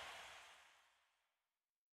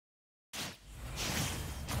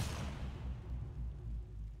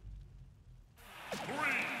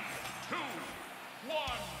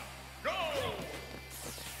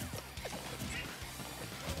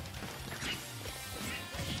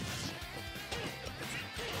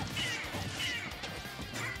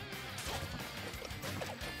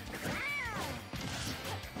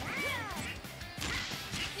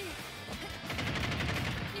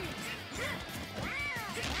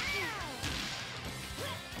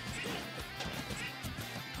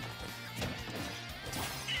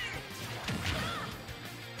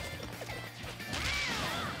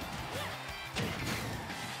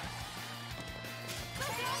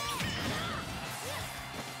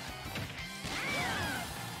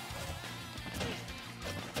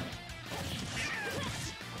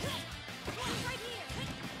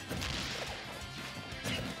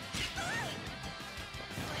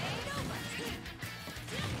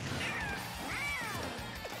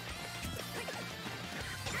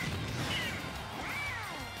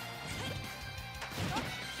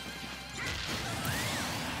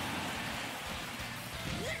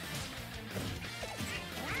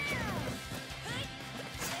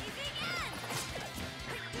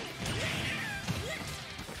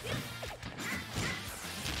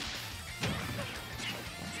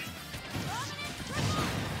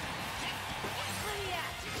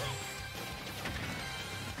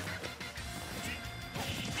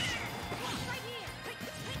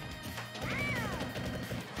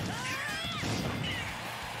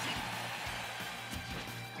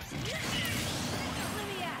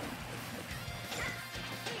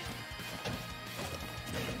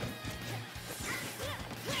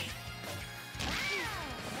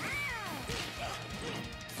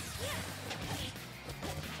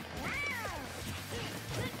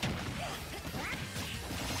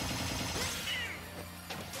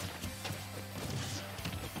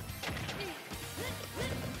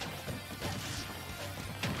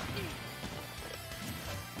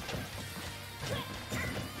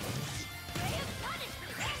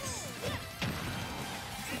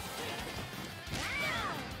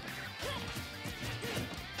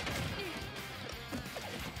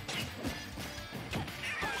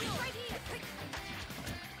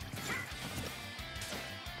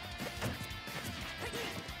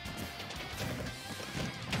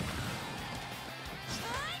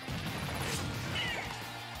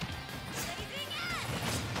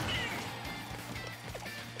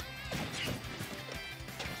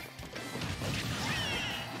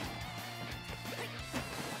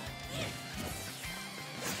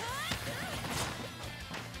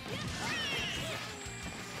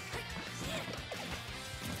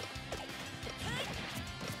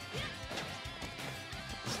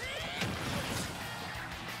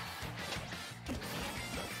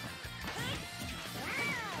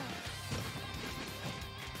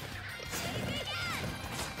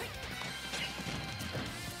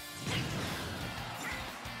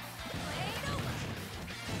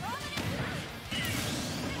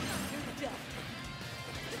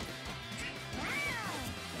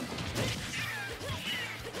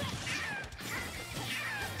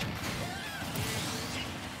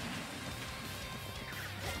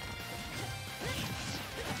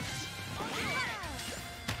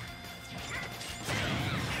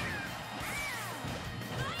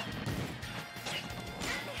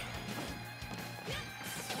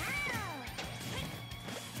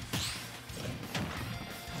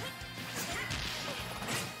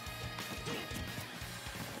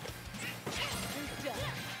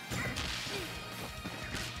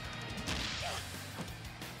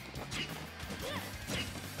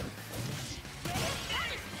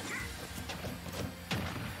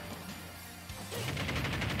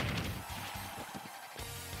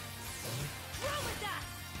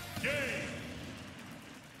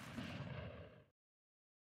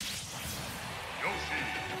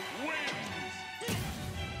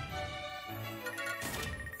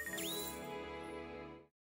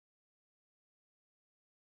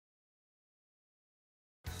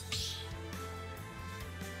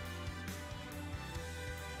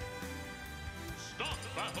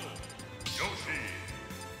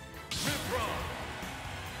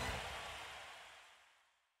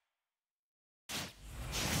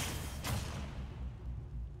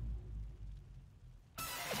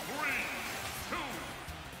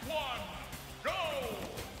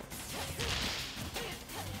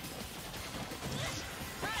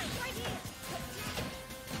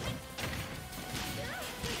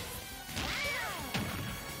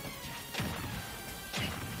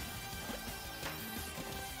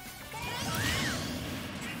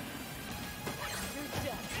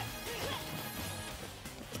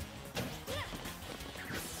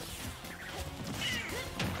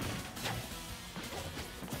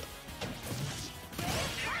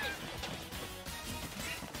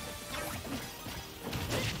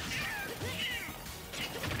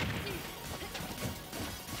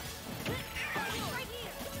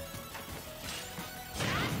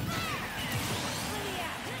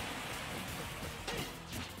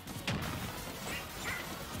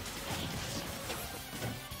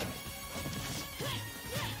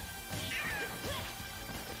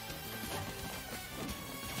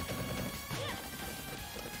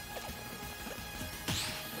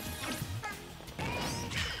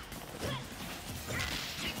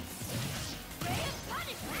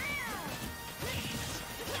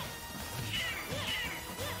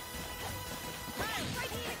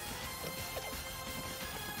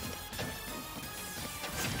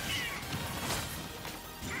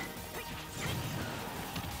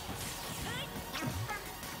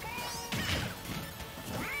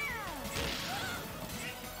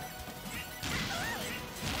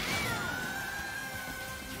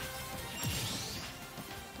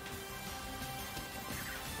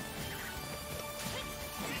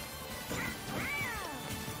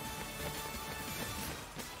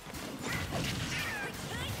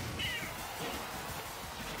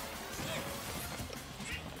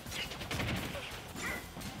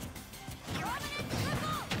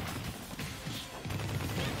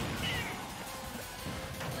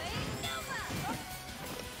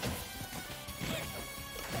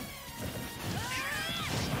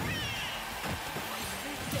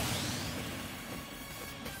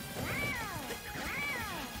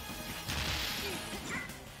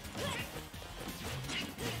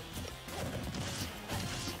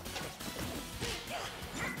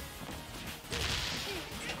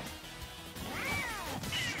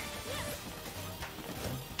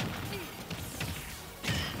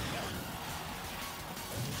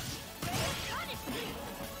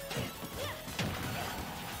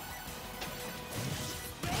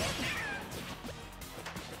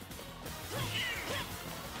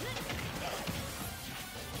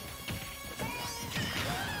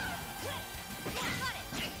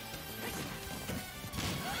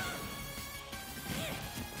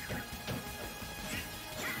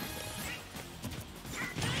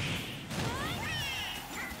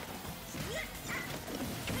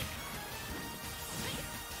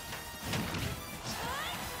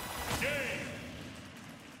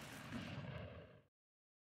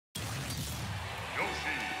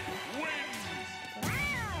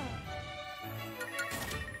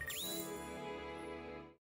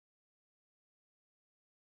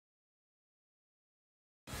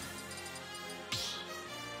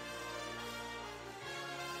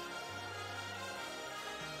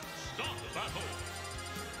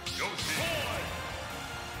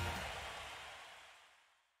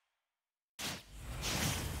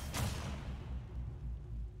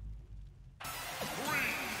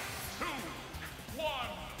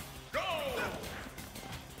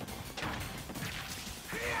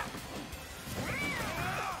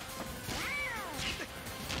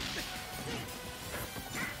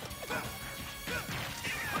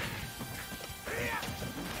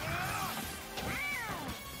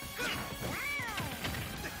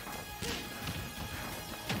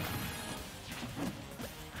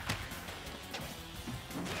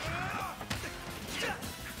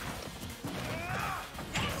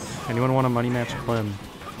 Anyone want a money match Clem?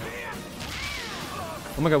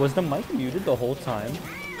 Oh my god, was the mic muted the whole time?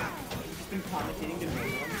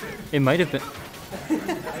 It might have been.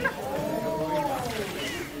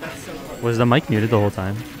 Was the mic muted the whole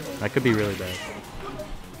time? That could be really bad.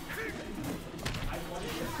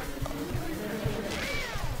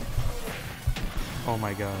 Oh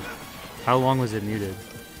my god. How long was it muted?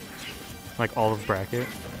 Like all of bracket?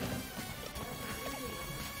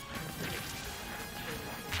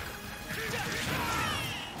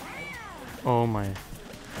 Oh my.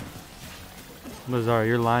 Lazar,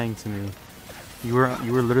 you're lying to me. You were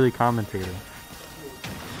literally commentating.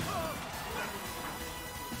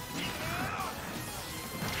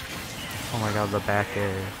 Oh my god, the back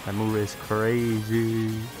air. That move is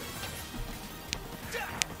crazy.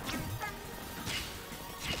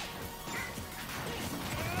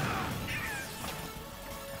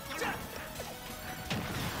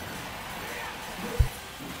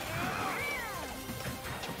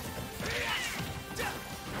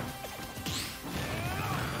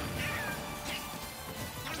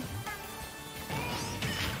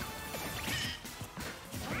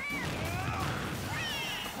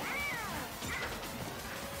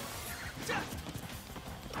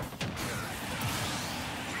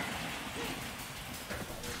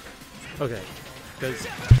 Okay, because...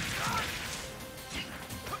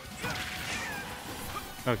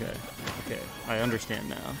 Okay, I understand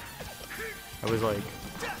now. I was like,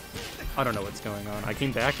 I don't know what's going on. I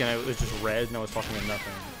came back and it was just red and I was talking about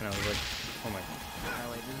nothing. And I was like, oh my god.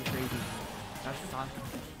 Oh wait, this is crazy. That's awesome.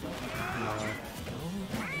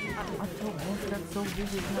 That's so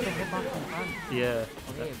busy. It's not a hitbox in front. Yeah,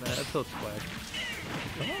 Okay, that tilt's whack.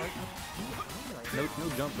 No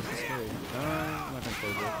jump, this is scary. I'm not gonna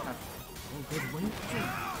close it. Oh, good win. Oh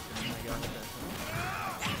my god.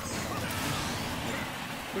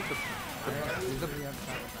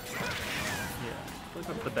 Yeah,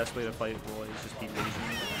 the best way to fight Roy is just be patient.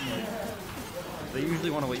 Like, they usually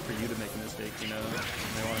want to wait for you to make a mistake, you know? And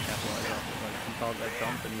they want to capitalize off it. Like, you called that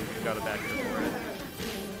jump and you got a back air for it.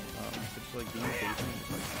 Just like being patient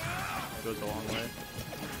just like goes a long way.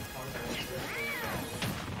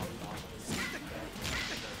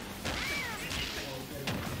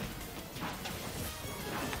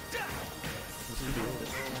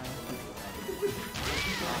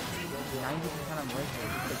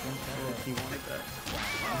 He wanted that.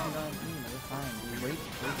 It's fine. You wait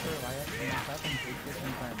for Liyrex and attack and take this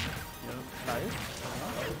in time. Yep. Fires?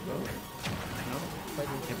 No. But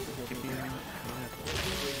you keep being... Yeah.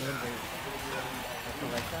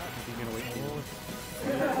 Like that? He's gonna wait for you.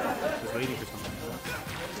 He's waiting for something.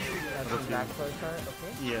 That's the back flow start?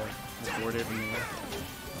 Okay. Yeah. It's boarded and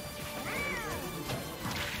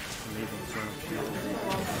amazing.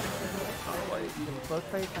 Both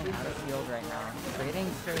players playing out of field right now. Trading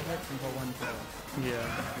straight hits until 1 kill. Yeah,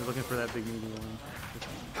 you're looking for that big meaty one.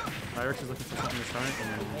 Liyrex is looking for something to start.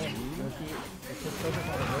 And hey, Yoshi, it's just focus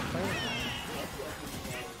on the both players.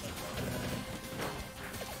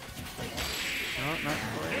 No, not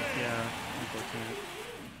quite. Yeah, unfortunate.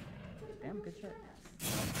 Damn, good shot.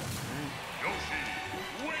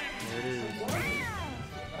 There it is.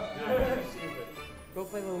 Go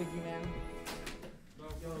play Luigi, man.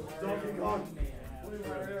 Do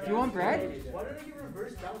you want bread? Why did I get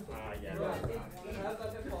reverse down? Yeah.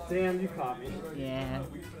 Damn, you caught me. Yeah.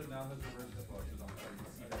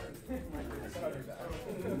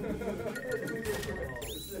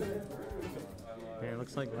 Yeah, it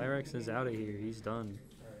looks like Liyrex is out of here. He's done.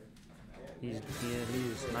 He's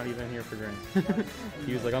not even here for Grand.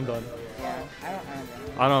 He was like, I'm done. Yeah,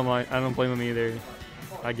 I don't blame him either.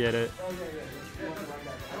 I get it.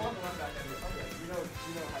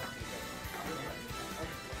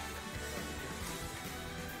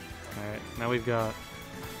 Alright, now we've got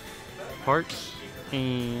Parks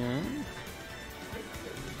and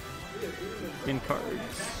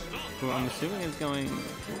Kards, who I'm assuming is going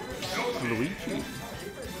Luigi.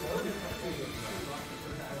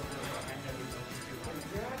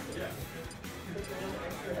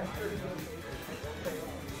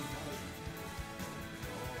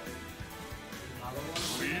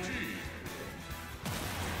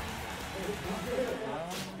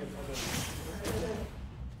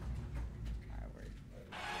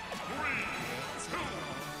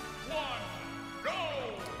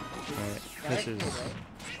 This is...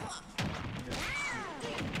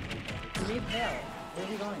 Where's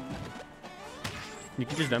he going? You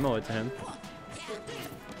can just demo it to him.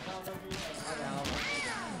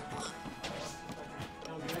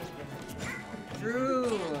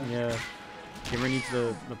 Drew! Yeah. Gamer needs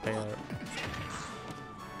the payout.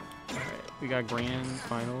 Alright. We got grand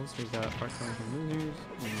finals. We got Parks playing from losers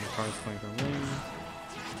and Kards playing from winners.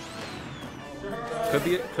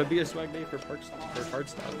 Could be a swag day for card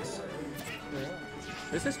stops.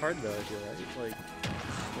 This is hard though, I feel right. Like,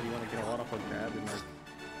 when you want to get a lot off a grab and like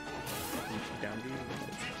down B.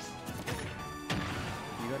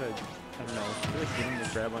 You gotta, I don't know. I feel like getting the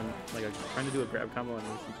grab on, like trying to do a grab combo on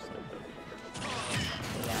Yoshi just like that.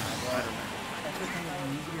 Yeah, well, I don't know. That's the thing you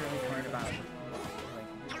need to be really smart about.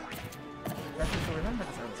 So remember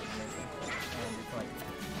this earlier, and it's like,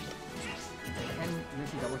 can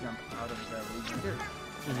Yoshi double jump out of the Luigi dirt?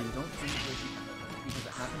 And I don't think Yoshi, because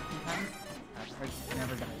it happened a few times, Kards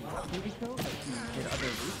never got the kill, but he did other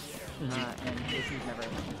routes, and Yoshi's never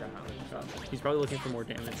able to jump out. So. He's probably looking for more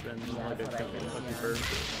damage than like a kill, looking for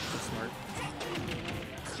it's smart.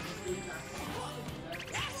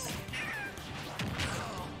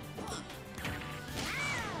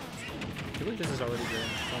 I feel like this is already good.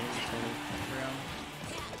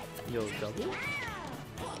 Yo, double? No,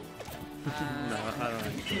 I don't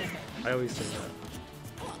know. I always say that.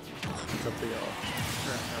 It's up to y'all.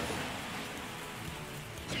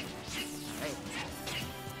 Hey.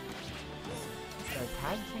 The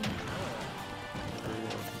tag team power.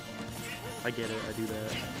 I get it, I do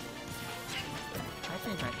that. I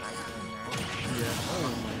think my tag team there. Yeah. Oh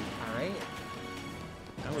my. Alright.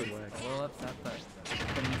 That was whack. A little upset, but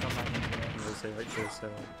putting myself back into it. I was gonna say, right there, so.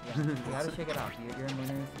 Yeah, you gotta shake it off. You're in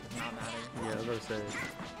winners, it does not matter. Yeah, I was about to say,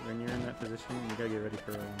 when you're in that position, you gotta get ready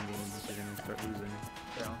for a long game if you're gonna start losing.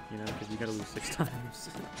 True. You know, because you gotta lose 6 times.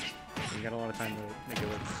 You got a lot of time to make it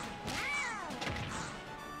work.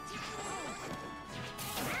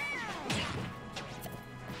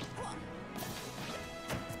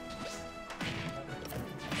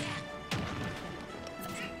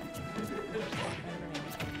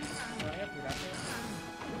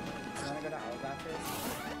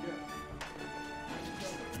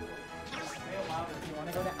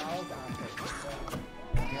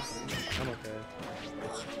 I'm okay.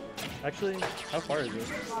 Actually, how far is it? It's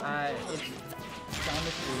down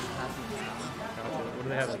the street, passing down. Gotcha. What do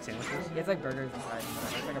they have, like sandwiches? It's like burgers inside.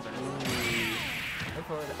 It's like a burger.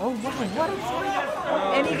 Oh wow, what a swing!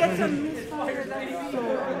 And he gets a misfire.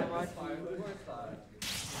 That's so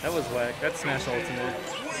That was whack. That's Smash Ultimate.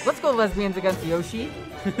 Let's go lesbians against Yoshi.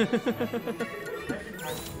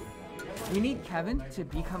 We need Kevin to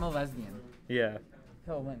become a lesbian. Yeah.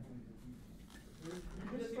 He'll win.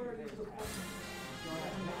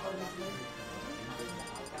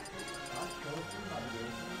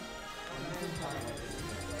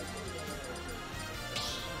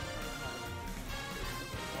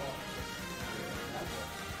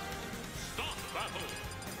 Stop battle.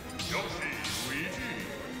 Yoshi, Luigi.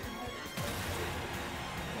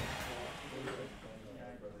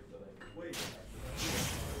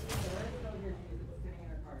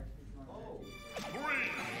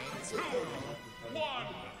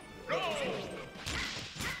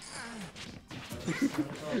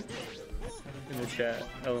 In the chat.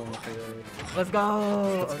 Let's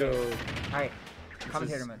go! Let's go. Alright,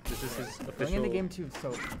 commentator mode. This is his official. Going into game 2,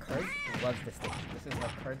 so Kards loves this stage. This is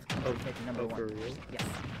like Kards pick number 1. For real? Yes.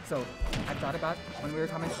 So I thought about when I was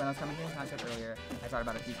commentating the matchup earlier. I thought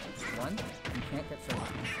about a few things. One, you can't get so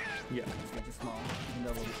yeah. This stage is small, even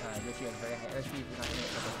though Yoshi has very high air speed. You're not going to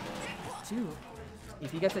get so. 2. If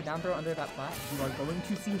he gets a down throw under that flat, you are going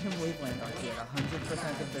to see him waveland on here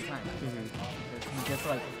 100% of the time. He just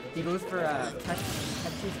like, he goes for tech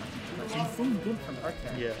chase. Insane good from Arc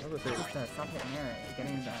there. Yeah, that was it. Just stop hit and air,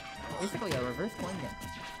 getting basically a reverse coin game.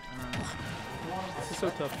 This is so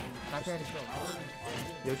tough. Back there to kill.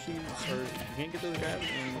 Yoshi, or you can't get those grabs,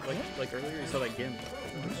 and like earlier you saw that Gimp.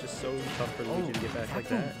 It's just so tough for Luigi to get back like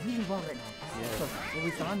that. Really well right now. Yeah. So what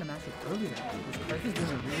we saw in the matchup earlier was Kards is doing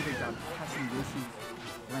a really good job catching Yoshi's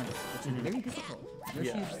length, which is very difficult.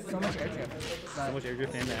 Yoshi's so much air drift. So much air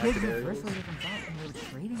drift and the his active air. reverse wave comes out, and we're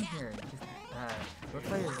trading here. Just both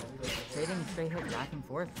players trading straight hit back and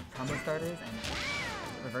forth, combo starters and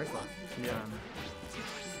reversals. Yeah.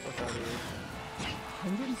 What's out here? 150%.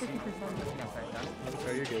 No, sorry,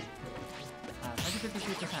 sorry, you're good.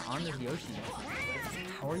 153% on this Yoshi.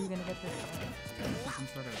 How are you gonna get this? Some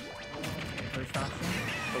sort of first option.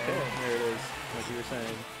 Okay, there it is. Like you were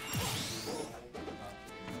saying.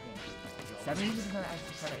 70%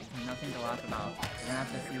 extra credit is nothing to laugh about. You're gonna have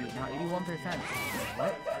to see now 81%.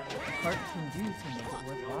 What Park can do to make it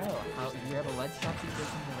worthwhile? How you have a ledge shot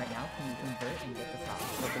situation here right now? Can you convert and get the stop?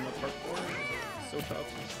 Up in the park board. So tough.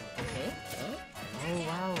 Okay. Huh? Oh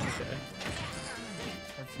wow. Okay.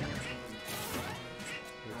 Let's see.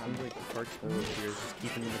 Seems like Park's goal here is just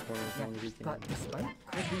keeping in the corner as long as he can. But despite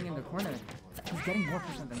Chris being in the corner, he's getting more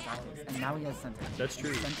percent than Zach is, and now he has center. That's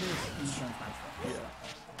true. Center is insane faster. Yeah.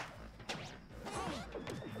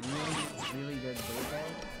 Really good build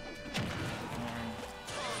there. And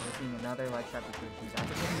we're seeing another light trap between Zach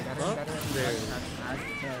is getting better and better at the light trap as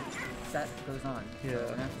the set goes on. Yeah. So we're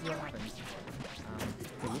gonna have to see what happens.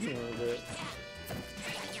 Moving a little bit.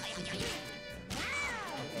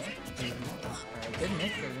 Okay. Alright, good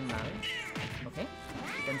mix, doesn't matter. Okay.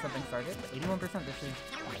 Getting something started. 81%, this is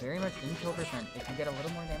very much in kill percent. If you get a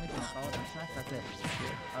little more damage in a solid smash, that's it.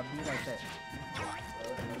 That's it.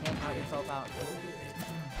 You can't count yourself out.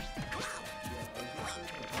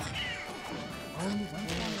 Oh, you went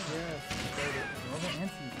for it. Yes. Roll the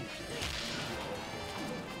anti.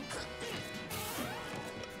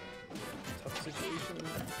 Tough situation.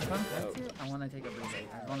 If I'm going to, I want to take a breather.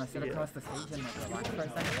 I want to sit across the stage and like relax for a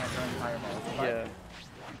second while throwing fireballs. But Yeah.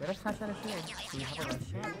 get a smash out of shield. So we have a left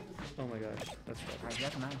shield. Oh my gosh, that's tough. Alright,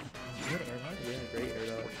 that's nice. Good air dodge. Yeah, great air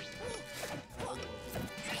dodge.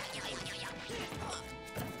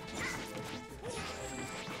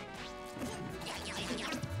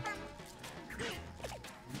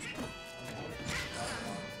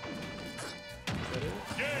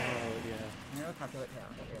 Calculate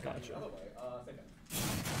down. Gotcha.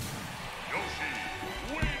 Yoshi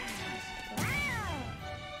wins!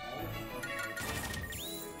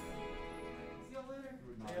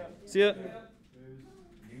 See ya.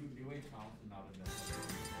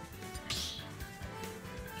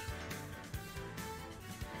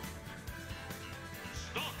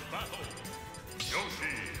 Start the battle!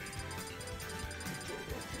 Yoshi!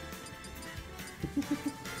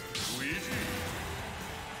 Luigi!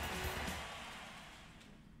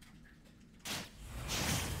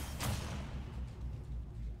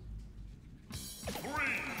 3,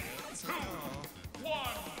 2, 1,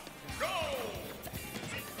 go!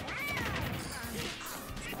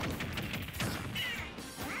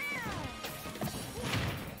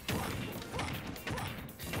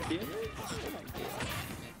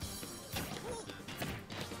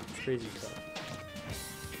 Crazy stuff.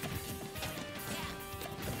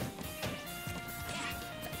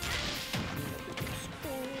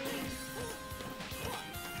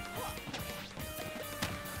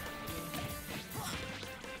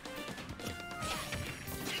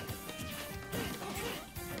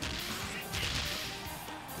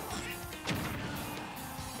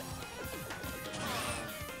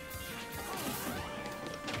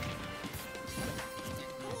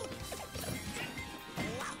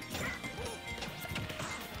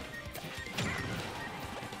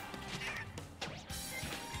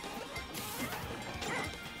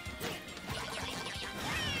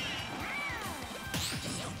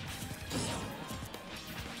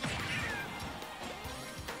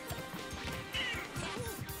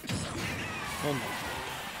 Oh my.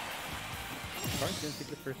 Kards didn't take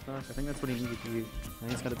the first knock. I think that's what he needed to do. Now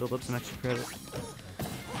he's got to build up some extra credit.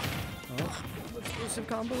 Oh, exclusive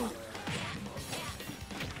combo.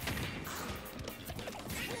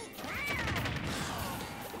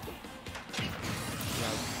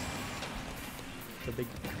 Yeah. The big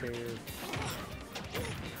bear.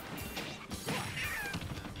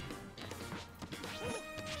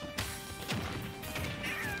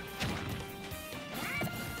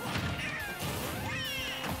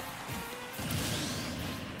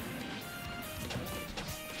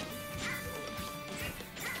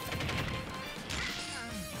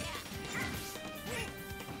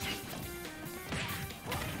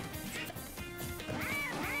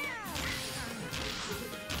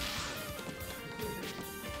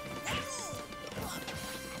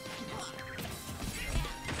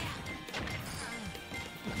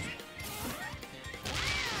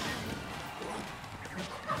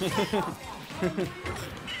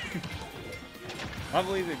 I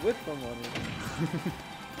believe it with someone.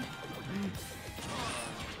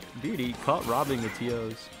 Beardy caught robbing the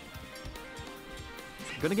TOs.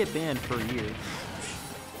 Gonna get banned for a year.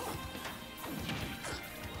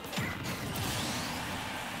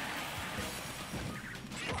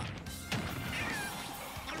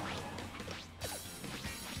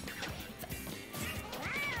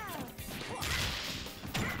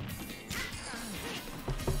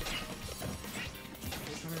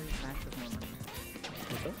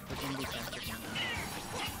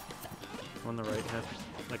 On the right has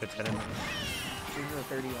like a 10 in there. This is a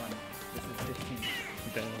 31. This is 15.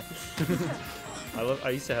 Okay. I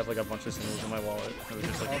used to have like a bunch of singles in my wallet. It was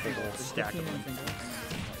just like a big old stack of them.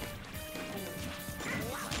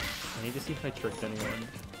 I need to see if I tricked anyone.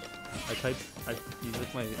 I use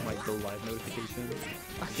like my go live notification.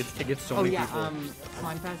 It gets so many people.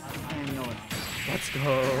 Slime Fest and Noah. Let's go.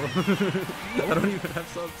 I don't even have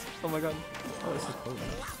subs. Oh my god. Oh, this is cool.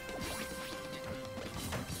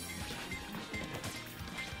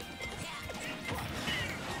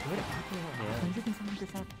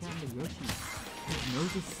 107% on the Yoshi. His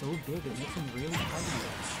nose is so big, it makes him really heavy.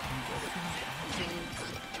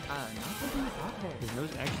 His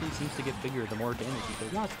nose actually seems to get bigger the more damage he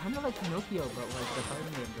does. Yeah, it's kind of like Pinocchio, but like the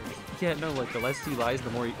fighting game version. Yeah, no, like the less he lies, the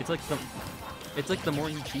more he, it's like the more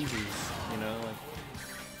he cheeses, you know, like.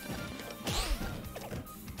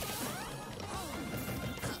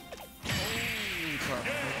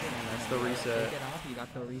 That's the reset. Take it off, you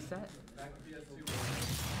got the reset.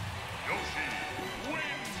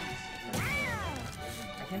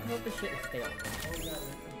 I can't tell if this shit is stale.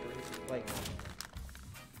 Like,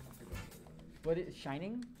 what is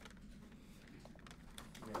shining?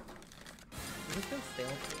 Is this still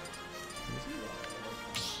stale?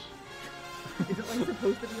 Is it like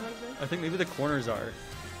supposed to be like this? I think maybe the corners are.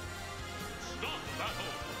 Stop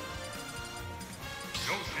battle.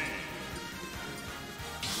 Yoshi.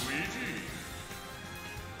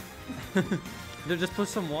 Luigi. They just put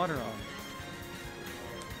some water on.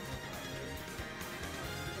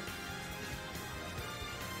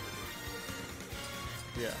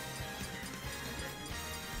 Yeah.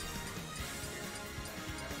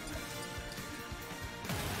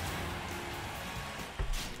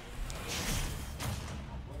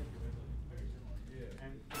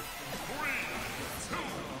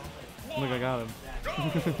 Look, I got him.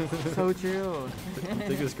 So true.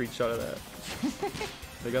 Take a screenshot of that.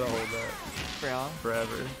 They gotta hold that. For real?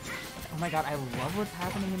 Forever. Oh my god, I love what's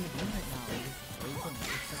happening in the game right now. It's frozen.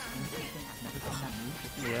 It's just interesting. I've never seen that move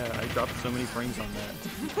before. Yeah, I dropped so many frames on that.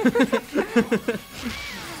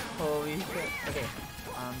 Holy shit. Okay,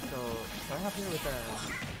 so starting off here with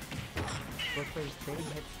both players trading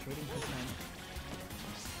hits, trading percent.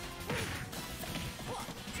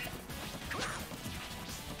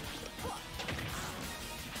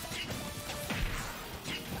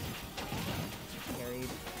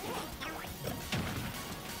 Carried.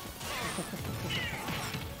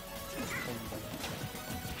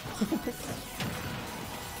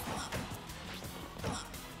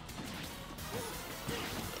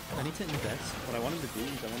 I need to invest. What I wanted to do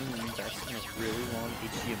is I wanted to invest in a really long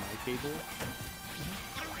HDMI cable.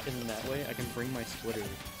 And then that way I can bring my splitter,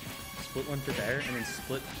 split one to there, and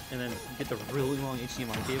then get the really long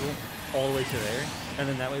HDMI cable all the way to there. And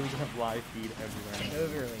then that way we can have live feed everywhere. That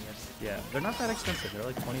would be really good. Yeah, they're not that expensive. They're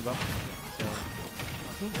like $20. So.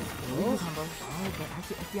 Okay, really good combo. Oh, but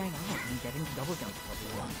actually FBI now and getting double jumps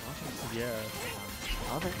probably wrong. Yeah.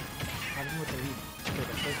 Love it. Having with the lead for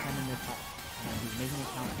the first time in this set. And he's making it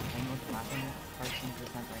count. Almost laughing 13%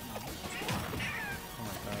 right now. Oh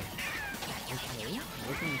my god. Okay,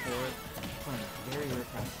 looking for it. Playing very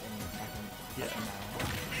repressed in the second. Yeah.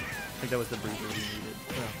 I think that was the breather he needed.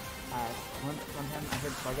 Yeah. One time I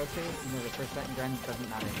heard Fargo say, the first set in Grand doesn't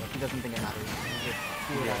matter. Like, he doesn't think it matters. You just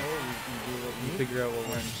do it that way, you can do what you need. Figure out what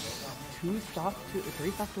wins. 3 stocks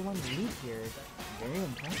to 1 lead here. Very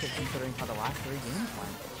impressive considering how the last 3 games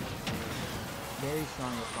went. Very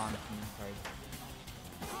strong response from this card.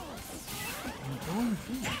 And going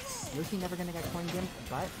deep. Yoshi never gonna get coin gimp,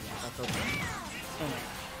 but yeah, that's okay.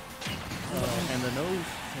 And the nose.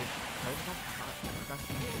 That's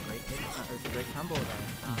a great hit. It's a great combo there.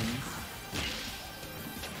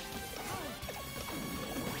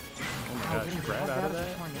 Oh my god, grab out of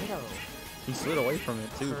that? Tornado. He slid away from it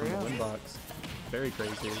too, For from the real? win box. Very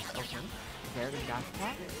crazy. Okay. There, the dash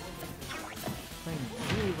attack. Playing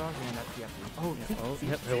really well here in that CFP. Oh,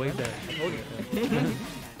 yep, he'll wait there. I told you.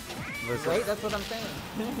 Right? That's what I'm saying.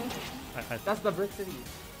 That's the Brick City.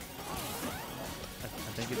 I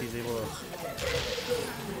think if he's able to...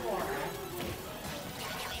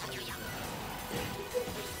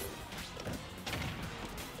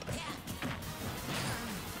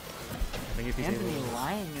 I think if he's Anthony able to...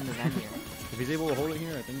 lying in the venue. If he's able to hold it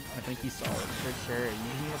here, I think he's solid. For sure. You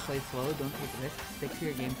need to play slow, don't take risks, stick to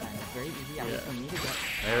your game plan. It's very easy, at least for me to get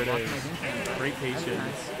there it lost is. in my game plan. Great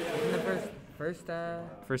patience. In the first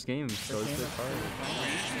game goes to the card.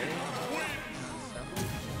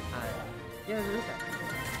 Yeah, there's a reset.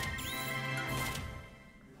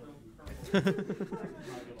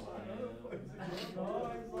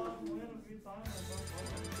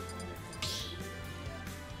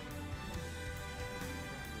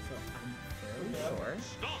 Sure.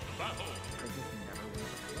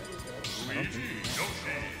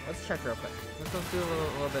 Let's check real quick. Let's do a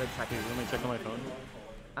little bit of checking. You want me to check on my phone?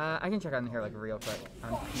 I can check on here like real quick.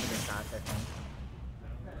 I'm moving fast, I think.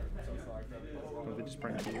 Or they just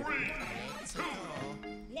bring it to you. 3, 2,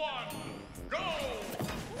 1, go!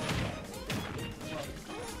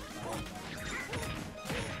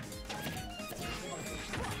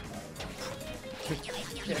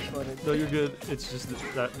 No, you're good. It's just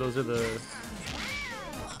that those are the.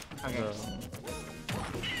 Okay.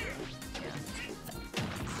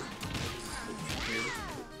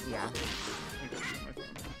 Yeah.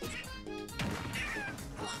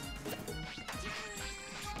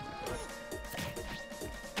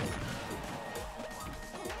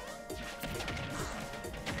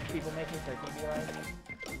 People making turkey be like.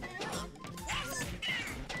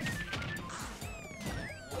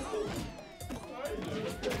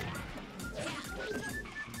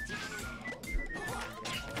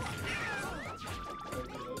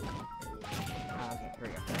 Okay, here we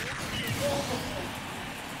go.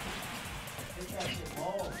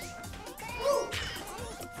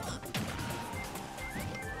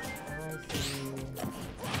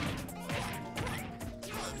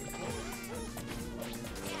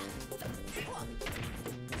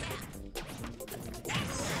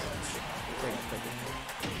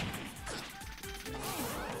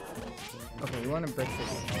 Okay, we want to Brick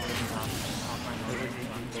City.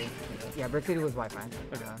 Yeah, Brick City was Wi-Fi.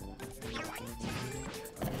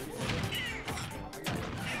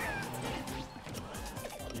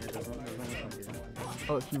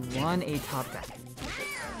 Oh, he won a top deck.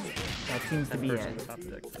 That seems to be it.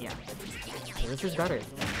 Yeah. So this is better.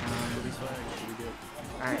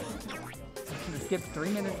 Alright. We skipped 3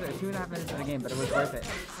 minutes, 2.5 minutes of the game, but it was worth it.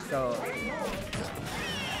 So, 130%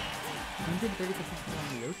 on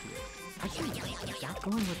the Yoshi. Actually, Jack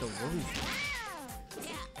going with the Woolly.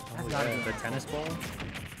 That's gotta be the tennis ball? Oh,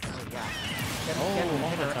 yeah. Get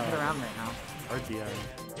hit around right now. RDI.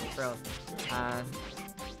 Bro.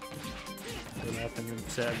 They're laughing and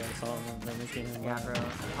sad that song and then they can't even Yeah, bro.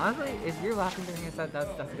 Honestly, if you're laughing during a set,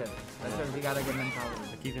 that's good. That's good. We got a good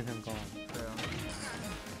mentality. Keeping him calm. Bro.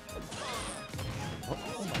 Oh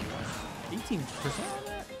my god. 18%?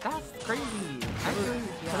 That's crazy. Actually,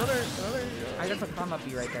 yeah. Another. I got a Chrom up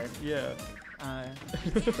right there. Yeah.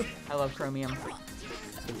 I love Chromium.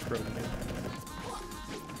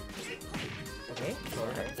 Okay,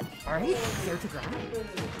 okay. Alright, here to grab.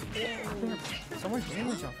 So much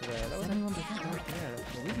damage off of that. That was 71% right there.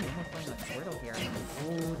 Luigi almost playing like Squirtle here.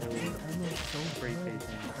 Oh, dude. Almost so great good.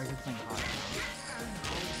 patience. Park's just playing hot.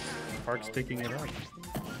 Park's picking it up.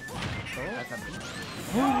 Oh, that's a beat.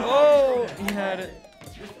 Oh! He had it.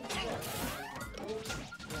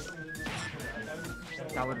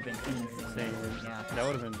 That would have been insane. Yeah. That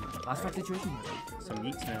would have been last round situation. Some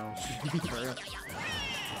yeets now.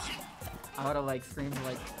 I would have like screamed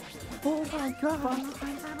like, oh my god!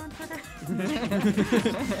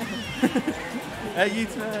 Hey,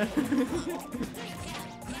 yeets, man.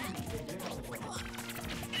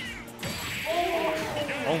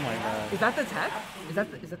 Oh my god. Is that the tech? Is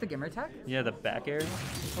that the Gimmer tech? Yeah, the back air.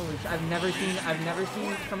 Holy shit! I've never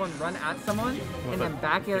seen someone run at someone With and then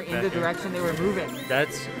back air in back the air. direction they were moving.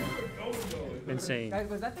 That's insane. Guys,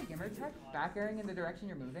 was that the Gimmer tech? Back airing in the direction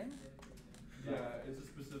you're moving? Yeah, it's a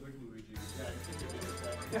specific Luigi.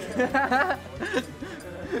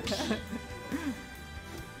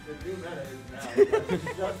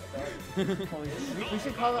 We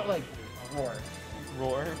should call it like roar.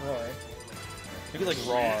 Roar? Roar. Maybe like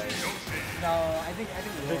roar. No, I think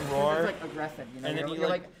roar. It's like aggressive, you know. And then you're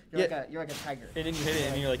like a tiger. And then you hit it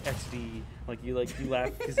and you're like XD. Like you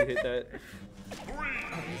laugh because you hit that.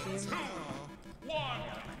 Have you seen?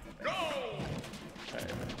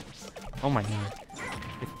 Right. Oh my god.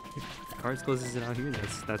 If Kards closes it out here,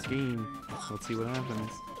 that's game. Let's see what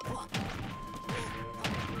happens.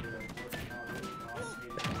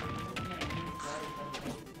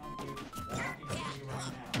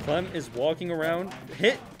 Clem is walking around.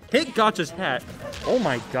 Hit Gotcha's hat. Oh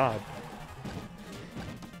my god.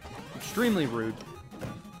 Extremely rude.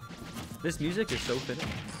 This music is so fitting.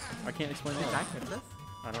 I can't explain Is it. that Christmas?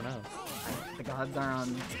 I don't know. The gods are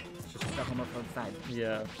on the homophobe side.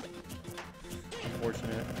 Yeah.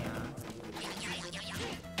 Unfortunate. Yeah.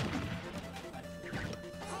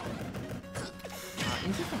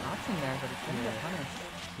 Interesting option there, but it's gonna get punished.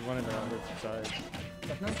 He wanted the other side.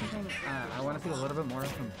 Definitely something I want to see a little bit more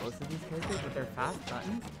from both of these characters with their fast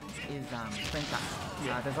buttons is frame traps.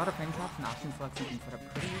 There's a lot of frame traps and option selects you can set up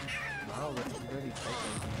pretty well with either of these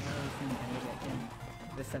characters. I've never really seen any of it in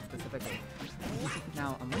this set specifically.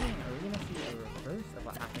 Now, I'm wondering, are we going to see a reverse of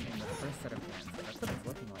what happened in the first set of games? That's what it's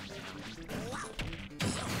looking like right now.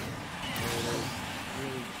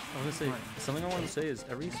 Oh gonna say something I want to say is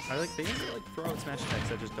they like throw out smash attacks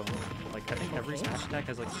that just don't work. Like I think every smash attack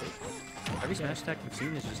has like every smash attack we've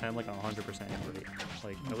seen has just had like a 100% hit rate.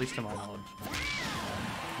 Like at least to my knowledge,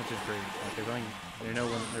 which is great. Like they know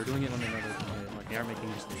when they're doing it when they know they're doing it. Like they aren't making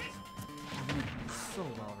mistakes. So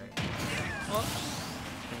well right now. Well,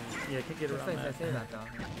 yeah, I can't get around that. I say that though.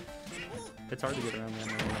 It's hard to get around that,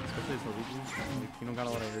 especially as Luigi. Like, you don't got a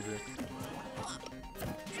lot of air drift.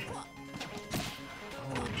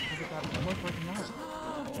 Almost working out.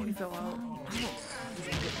 Oh, he fell out.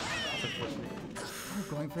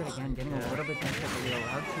 Going for it again, getting a little bit better, but you're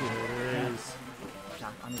allowed to. It is.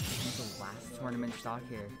 Stock on the last tournament stock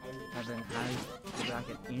here. Evan has the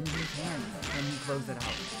bracket in his hand, and he closes it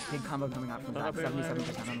out. Big combo coming out from that,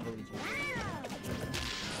 77% on Luigi.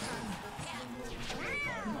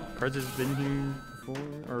 Kards has been here before,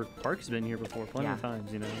 or Park's been here before plenty of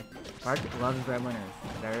times, you know. Park loves red winners.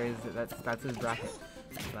 That's his bracket.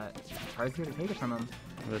 But Kards here to take it from him.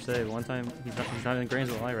 As I say, one time he's not in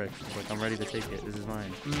Grands with Liyrex. He's like, I'm ready to take it. This is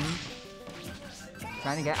mine.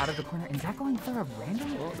 Trying to get out of the corner. Is that going for a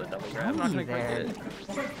random? Well, the double grab, not gonna break it.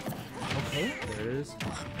 Okay. There it is.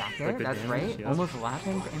 Back there, that's right. Yep. Almost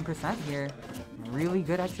lapping in percent here. Really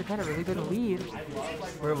good extra credit, really good lead.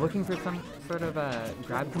 We're looking for some sort of a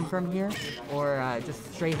grab confirm here, or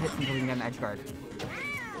just straight hits until we can get an edge guard.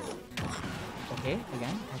 Okay,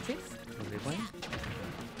 again, tech chase. Are they playing?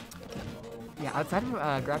 Yeah, outside of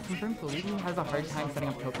grab confirm, Luigi has a hard time setting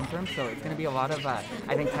up toe confirm, so it's going to be a lot of, I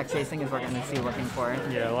think, tech chasing is what we're going to see looking for.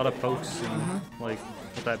 Yeah, a lot of pokes, and like,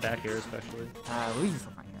 with that back air especially. Luigi's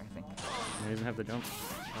still fine here, I think. He doesn't have the jump.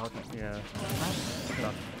 Okay. Yeah.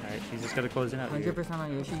 Alright, he's just got to close it out 100%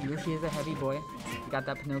 on Yoshi. Yoshi is a heavy boy. He got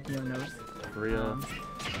that Pinocchio nose. For real.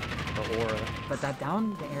 The aura. But that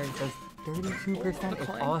down air does 32% if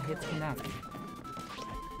all hits connect.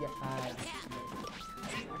 Yeah.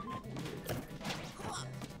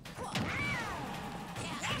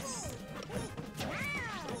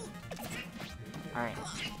 Alright.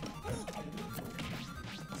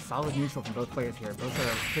 Solid neutral from both players here. Both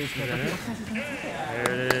are pretty scared.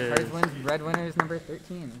 There it is. Kards wins. Red winner is number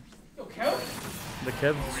 13. The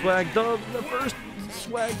Kev swag dub. The first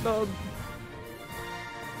swag dub.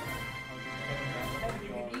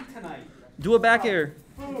 Do a back air.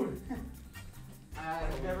 Food.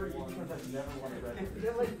 Never eat because I've never wanted red. It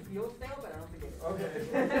feels like fuel stale, but I don't think it.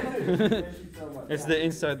 Okay. It's the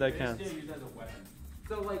inside that counts.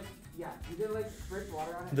 So like, yeah, you did like spritz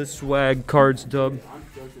water on it. The swag Kards dub. I'm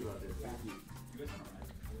stoked about this. Thank you.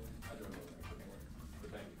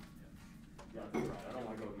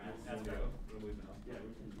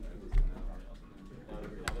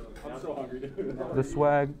 I'm so hungry, dude. The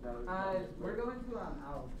swag. We're going to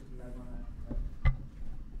Owl.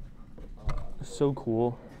 So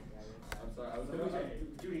cool.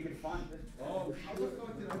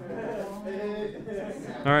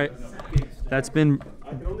 All right, that's been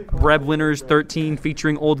Reb Winners 13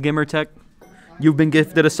 featuring Old Gamer Tech. You've been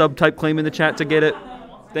gifted a subtype. Claim in the chat to get it.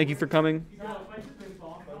 Thank you for coming.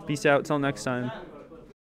 Peace out. Till next time.